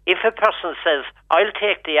if a person says, I'll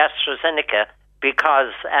take the AstraZeneca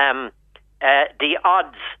because the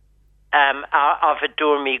odds of it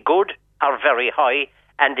doing me good are very high,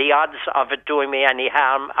 and the odds of it doing me any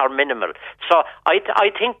harm are minimal. So I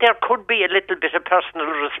think there could be a little bit of personal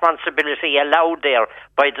responsibility allowed there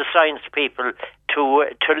by the science people to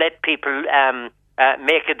let people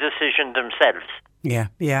make a decision themselves. Yeah,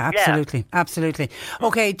 absolutely.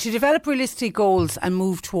 Okay, to develop realistic goals and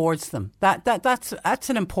move towards them. That's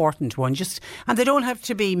an important one. And they don't have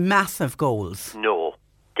to be massive goals. No,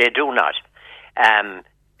 they do not.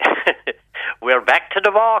 We're back to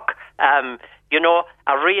the walk. You know,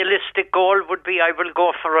 a realistic goal would be I will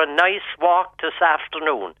go for a nice walk this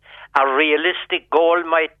afternoon. A realistic goal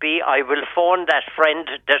might be I will phone that friend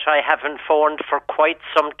that I haven't phoned for quite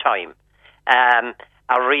some time.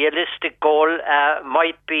 A realistic goal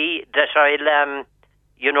might be that I'll,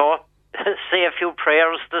 say a few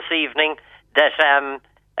prayers this evening that,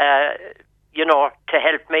 to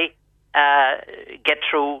help me get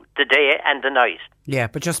through the day and the night. Yeah,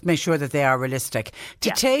 but just make sure that they are realistic.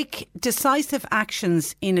 To take decisive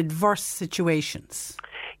actions in adverse situations.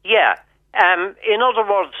 Yeah. In other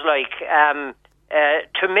words,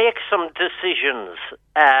 to make some decisions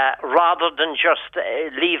rather than just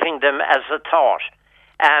leaving them as a thought.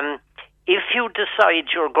 If you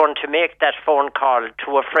decide you're going to make that phone call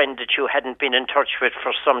to a friend that you hadn't been in touch with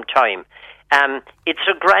for some time, it's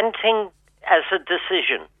a grand thing as a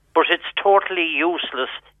decision, but it's totally useless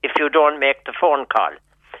if you don't make the phone call.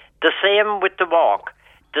 The same with the walk.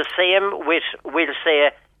 The same with, we'll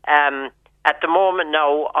say, at the moment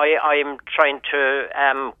now, I'm trying to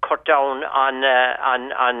cut down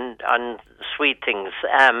on sweet things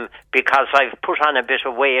because I've put on a bit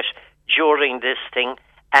of weight during this thing,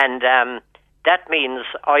 and that means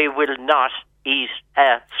I will not eat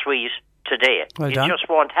sweet today. Well done. It just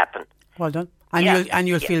won't happen. Well done. And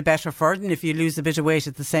you'll feel better for it, and if you lose a bit of weight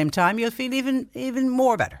at the same time, you'll feel even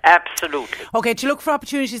more better. Absolutely. Okay, to look for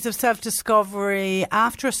opportunities of self-discovery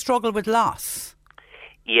after a struggle with loss.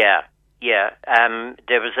 Yeah.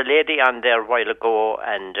 There was a lady on there a while ago,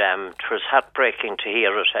 and it was heartbreaking to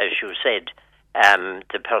hear it, as you said.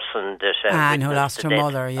 The person that Anne, who lost her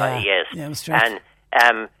mother, yes. Yeah, it was dreadful.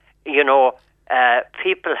 And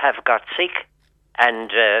people have got sick,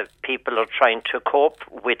 and people are trying to cope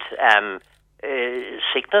with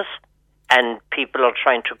sickness, and people are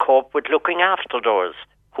trying to cope with looking after those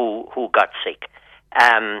who got sick.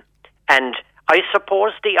 And I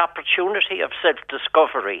suppose the opportunity of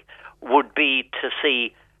self-discovery would be to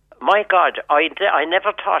see, my God, I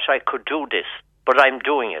never thought I could do this, but I'm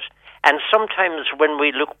doing it. And sometimes when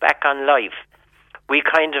we look back on life, we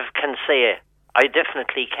kind of can say, I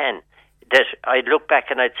definitely can. That I'd look back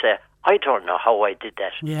and I'd say, I don't know how I did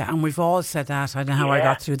that. Yeah, and we've all said that. I don't know how I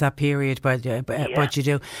got through that period, but you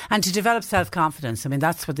do. And to develop self-confidence, I mean,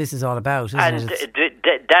 that's what this is all about, isn't it?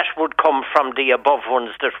 That would come from the above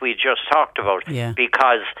ones that we just talked about. Yeah.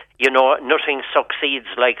 Because, nothing succeeds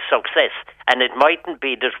like success. And it mightn't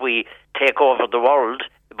be that we take over the world,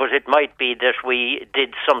 but it might be that we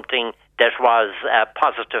did something that was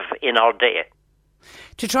positive in our day.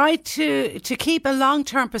 To try to keep a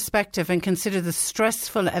long-term perspective and consider the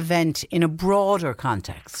stressful event in a broader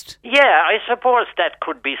context. Yeah, I suppose that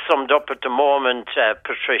could be summed up at the moment,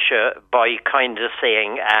 Patricia, by kind of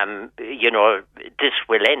saying, this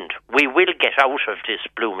will end. We will get out of this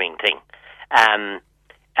blooming thing. And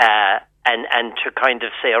to kind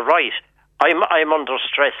of say, right, I'm under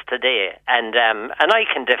stress today, and I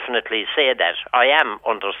can definitely say that I am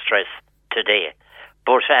under stress today.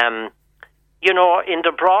 But in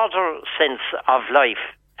the broader sense of life,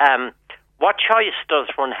 what choice does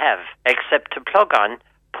one have except to plug on,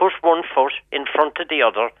 put one foot in front of the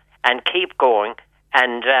other, and keep going,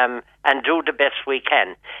 and do the best we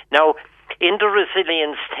can. Now, in the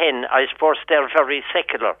Resilience 10, I suppose they're very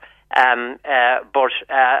secular, but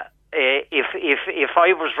if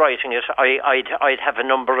I was writing it, I'd have a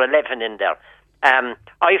number 11 in there.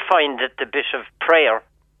 I find that the bit of prayer,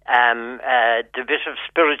 the bit of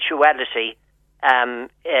spirituality,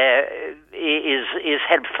 is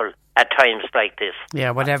helpful at times like this.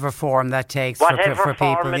 Yeah, whatever form that takes for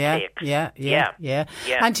people. Yeah.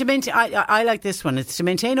 And to maintain, I like this one. It's to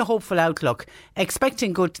maintain a hopeful outlook,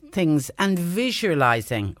 expecting good things, and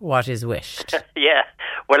visualising what is wished. Yeah.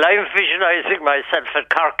 Well, I'm visualising myself at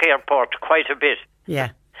Cork Airport quite a bit.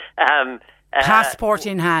 Yeah. Passport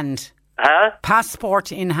in hand. Huh?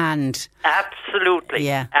 Passport in hand. Absolutely.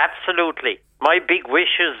 Yeah. Absolutely. My big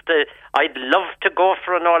wish is that I'd love to go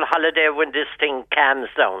for an old holiday when this thing calms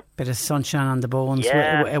down. Bit of sunshine on the bones,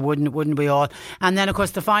 wouldn't we all? And then, of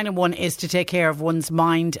course, the final one is to take care of one's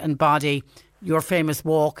mind and body. Your famous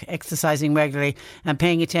walk, exercising regularly, and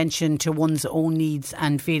paying attention to one's own needs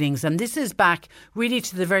and feelings. And this is back really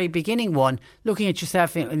to the very beginning one, looking at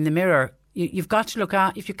yourself in the mirror. You've got to look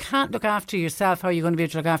at. If you can't look after yourself, how are you going to be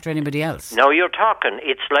able to look after anybody else? No, you're talking.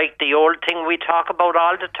 It's like the old thing we talk about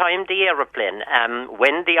all the time, the aeroplane.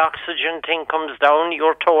 When the oxygen thing comes down,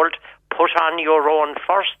 you're told, put on your own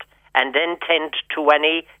first and then tend to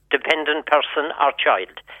any dependent person or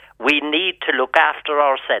child. We need to look after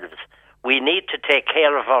ourselves. We need to take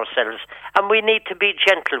care of ourselves, and we need to be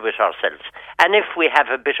gentle with ourselves. And if we have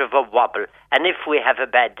a bit of a wobble, and if we have a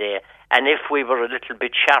bad day, And if we were a little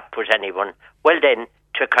bit sharp with anyone, well then,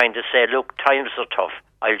 to kind of say, look, times are tough,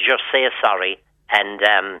 I'll just say sorry and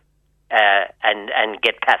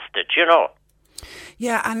get past it, you know.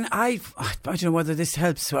 Yeah, and I don't know whether this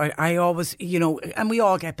helps. I always, you know, and we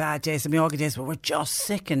all get bad days and we all get days where we're just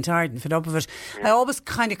sick and tired and fed up of it. I always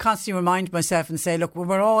kind of constantly remind myself and say, look,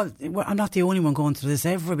 I'm not the only one going through this.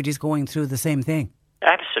 Everybody's going through the same thing.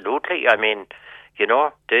 Absolutely. I mean, you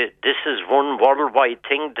know, this is one worldwide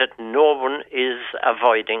thing that no one is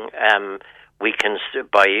avoiding. We can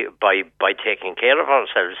by taking care of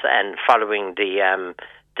ourselves and following the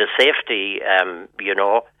safety,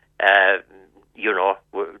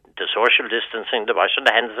 the social distancing, the washing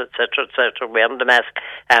the hands, etc., wearing the mask.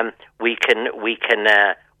 We can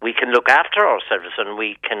look after ourselves, and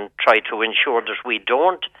we can try to ensure that we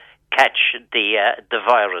don't catch the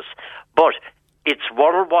virus. But it's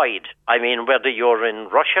worldwide. I mean, whether you're in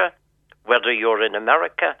Russia, whether you're in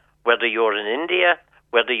America, whether you're in India,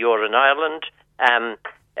 whether you're in Ireland,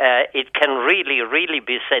 it can really, really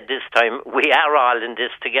be said this time, we are all in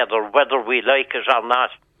this together, whether we like it or not.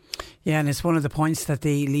 Yeah, and it's one of the points that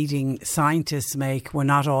the leading scientists make. We're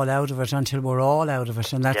not all out of it until we're all out of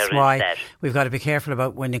it. And that's why we've got to be careful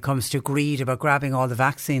about when it comes to greed, about grabbing all the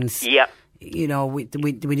vaccines. Yeah. You know, we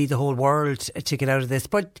need the whole world to get out of this.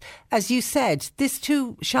 But as you said, this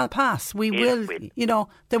too shall pass. We will, you know,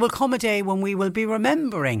 there will come a day when we will be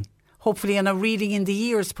remembering, hopefully on a Reading in the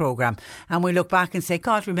Years programme, and we look back and say,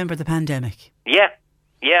 God, remember the pandemic. Yeah.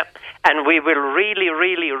 Yeah, and we will really,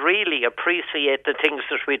 really, really appreciate the things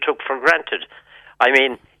that we took for granted. I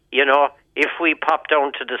mean, you know, if we pop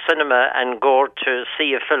down to the cinema and go to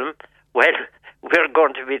see a film, well, we're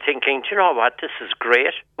going to be thinking, do you know what, this is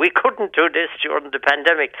great. We couldn't do this during the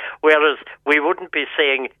pandemic, whereas we wouldn't be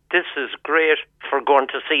saying, this is great for going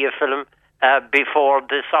to see a film before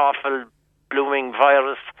this awful blooming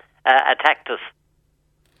virus attacked us.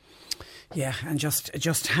 Yeah, and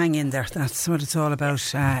just hang in there. That's what it's all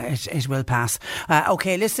about. It will pass.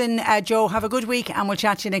 Okay, listen, Joe, have a good week and we'll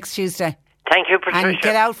chat to you next Tuesday. Thank you, Patricia. And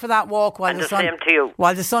get out for that walk while the same to you.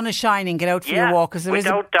 While the sun is shining, get out for your walk. Because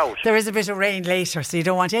without doubt. There is a bit of rain later, so you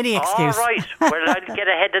don't want any excuse. All right. Well, I'll get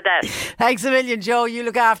ahead of that. Thanks a million, Joe. You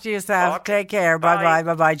look after yourself. Okay. Take care. Bye-bye.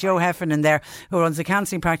 Bye-bye. Joe Heffernan there, who runs a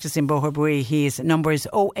counselling practice in Boherbue. His number is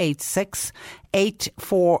 086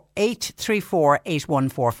 834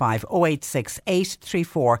 8145 086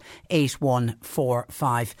 834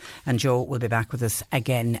 8145, and Joe will be back with us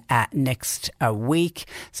again next week.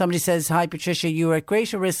 Somebody says, hi Patricia, you are at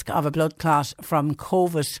greater risk of a blood clot from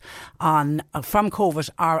COVID or on a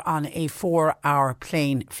 4-hour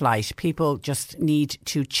plane flight. People just need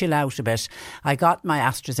to chill out a bit. I got my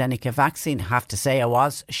AstraZeneca vaccine. Have to say I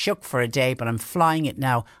was shook for a day, but I'm flying it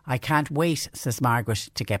now. I can't wait, says Margaret,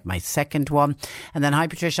 to get my second one. And then, hi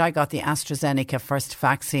Patricia, I got the AstraZeneca first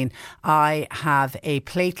vaccine. I have a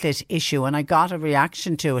platelet issue and I got a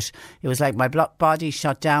reaction to it. It was like my body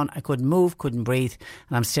shut down. I couldn't move, couldn't breathe,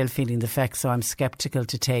 and I'm still feeling the effects, so I'm sceptical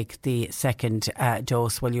to take the second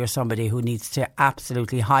dose. Well, you're somebody who needs to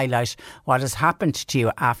absolutely highlight what has happened to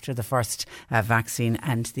you after the first vaccine,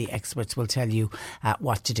 and the experts will tell you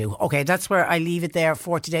what to do. Okay, that's where I leave it there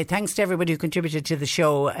for today. Thanks to everybody who contributed to the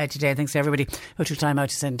show today. Thanks to everybody who took time out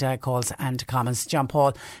to send calls and comments. John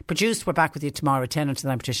Paul produced. We're back with you tomorrow at 10 until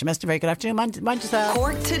then. Patricia Mester, very good afternoon. Mind yourself.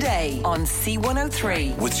 Cork Today on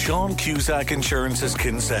C103 with Sean Cusack Insurance's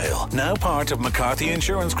Kinsale, now part of McCarthy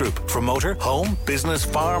Insurance Group. For motor, home, business,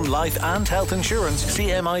 farm, life and health insurance,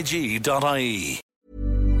 cmig.ie.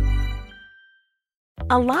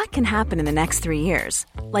 A lot can happen in the next 3 years.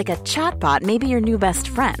 Like a chatbot may be your new best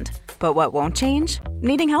friend. But what won't change?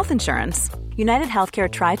 Needing health insurance. United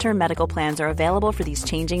Healthcare Tri-Term Medical Plans are available for these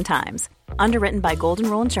changing times. Underwritten by Golden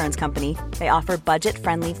Rule Insurance Company, they offer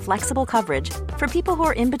budget-friendly, flexible coverage for people who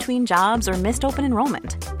are in between jobs or missed open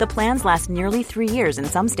enrollment. The plans last nearly 3 years in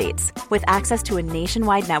some states, with access to a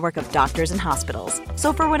nationwide network of doctors and hospitals.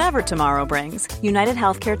 So for whatever tomorrow brings, United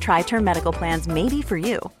Healthcare Tri-Term Medical Plans may be for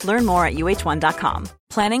you. Learn more at uh1.com.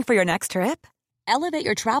 Planning for your next trip? Elevate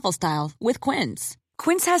your travel style with Quince.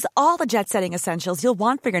 Quince has all the jet-setting essentials you'll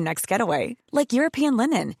want for your next getaway, like European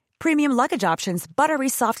linen, premium luggage options, buttery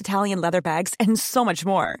soft Italian leather bags, and so much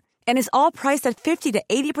more. And is all priced at 50 to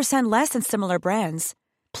 80% less than similar brands.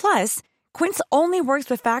 Plus, Quince only works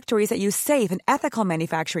with factories that use safe and ethical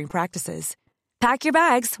manufacturing practices. Pack your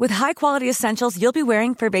bags with high-quality essentials you'll be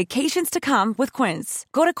wearing for vacations to come with Quince.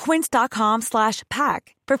 Go to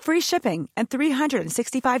quince.com/pack for free shipping and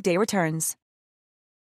 365-day returns.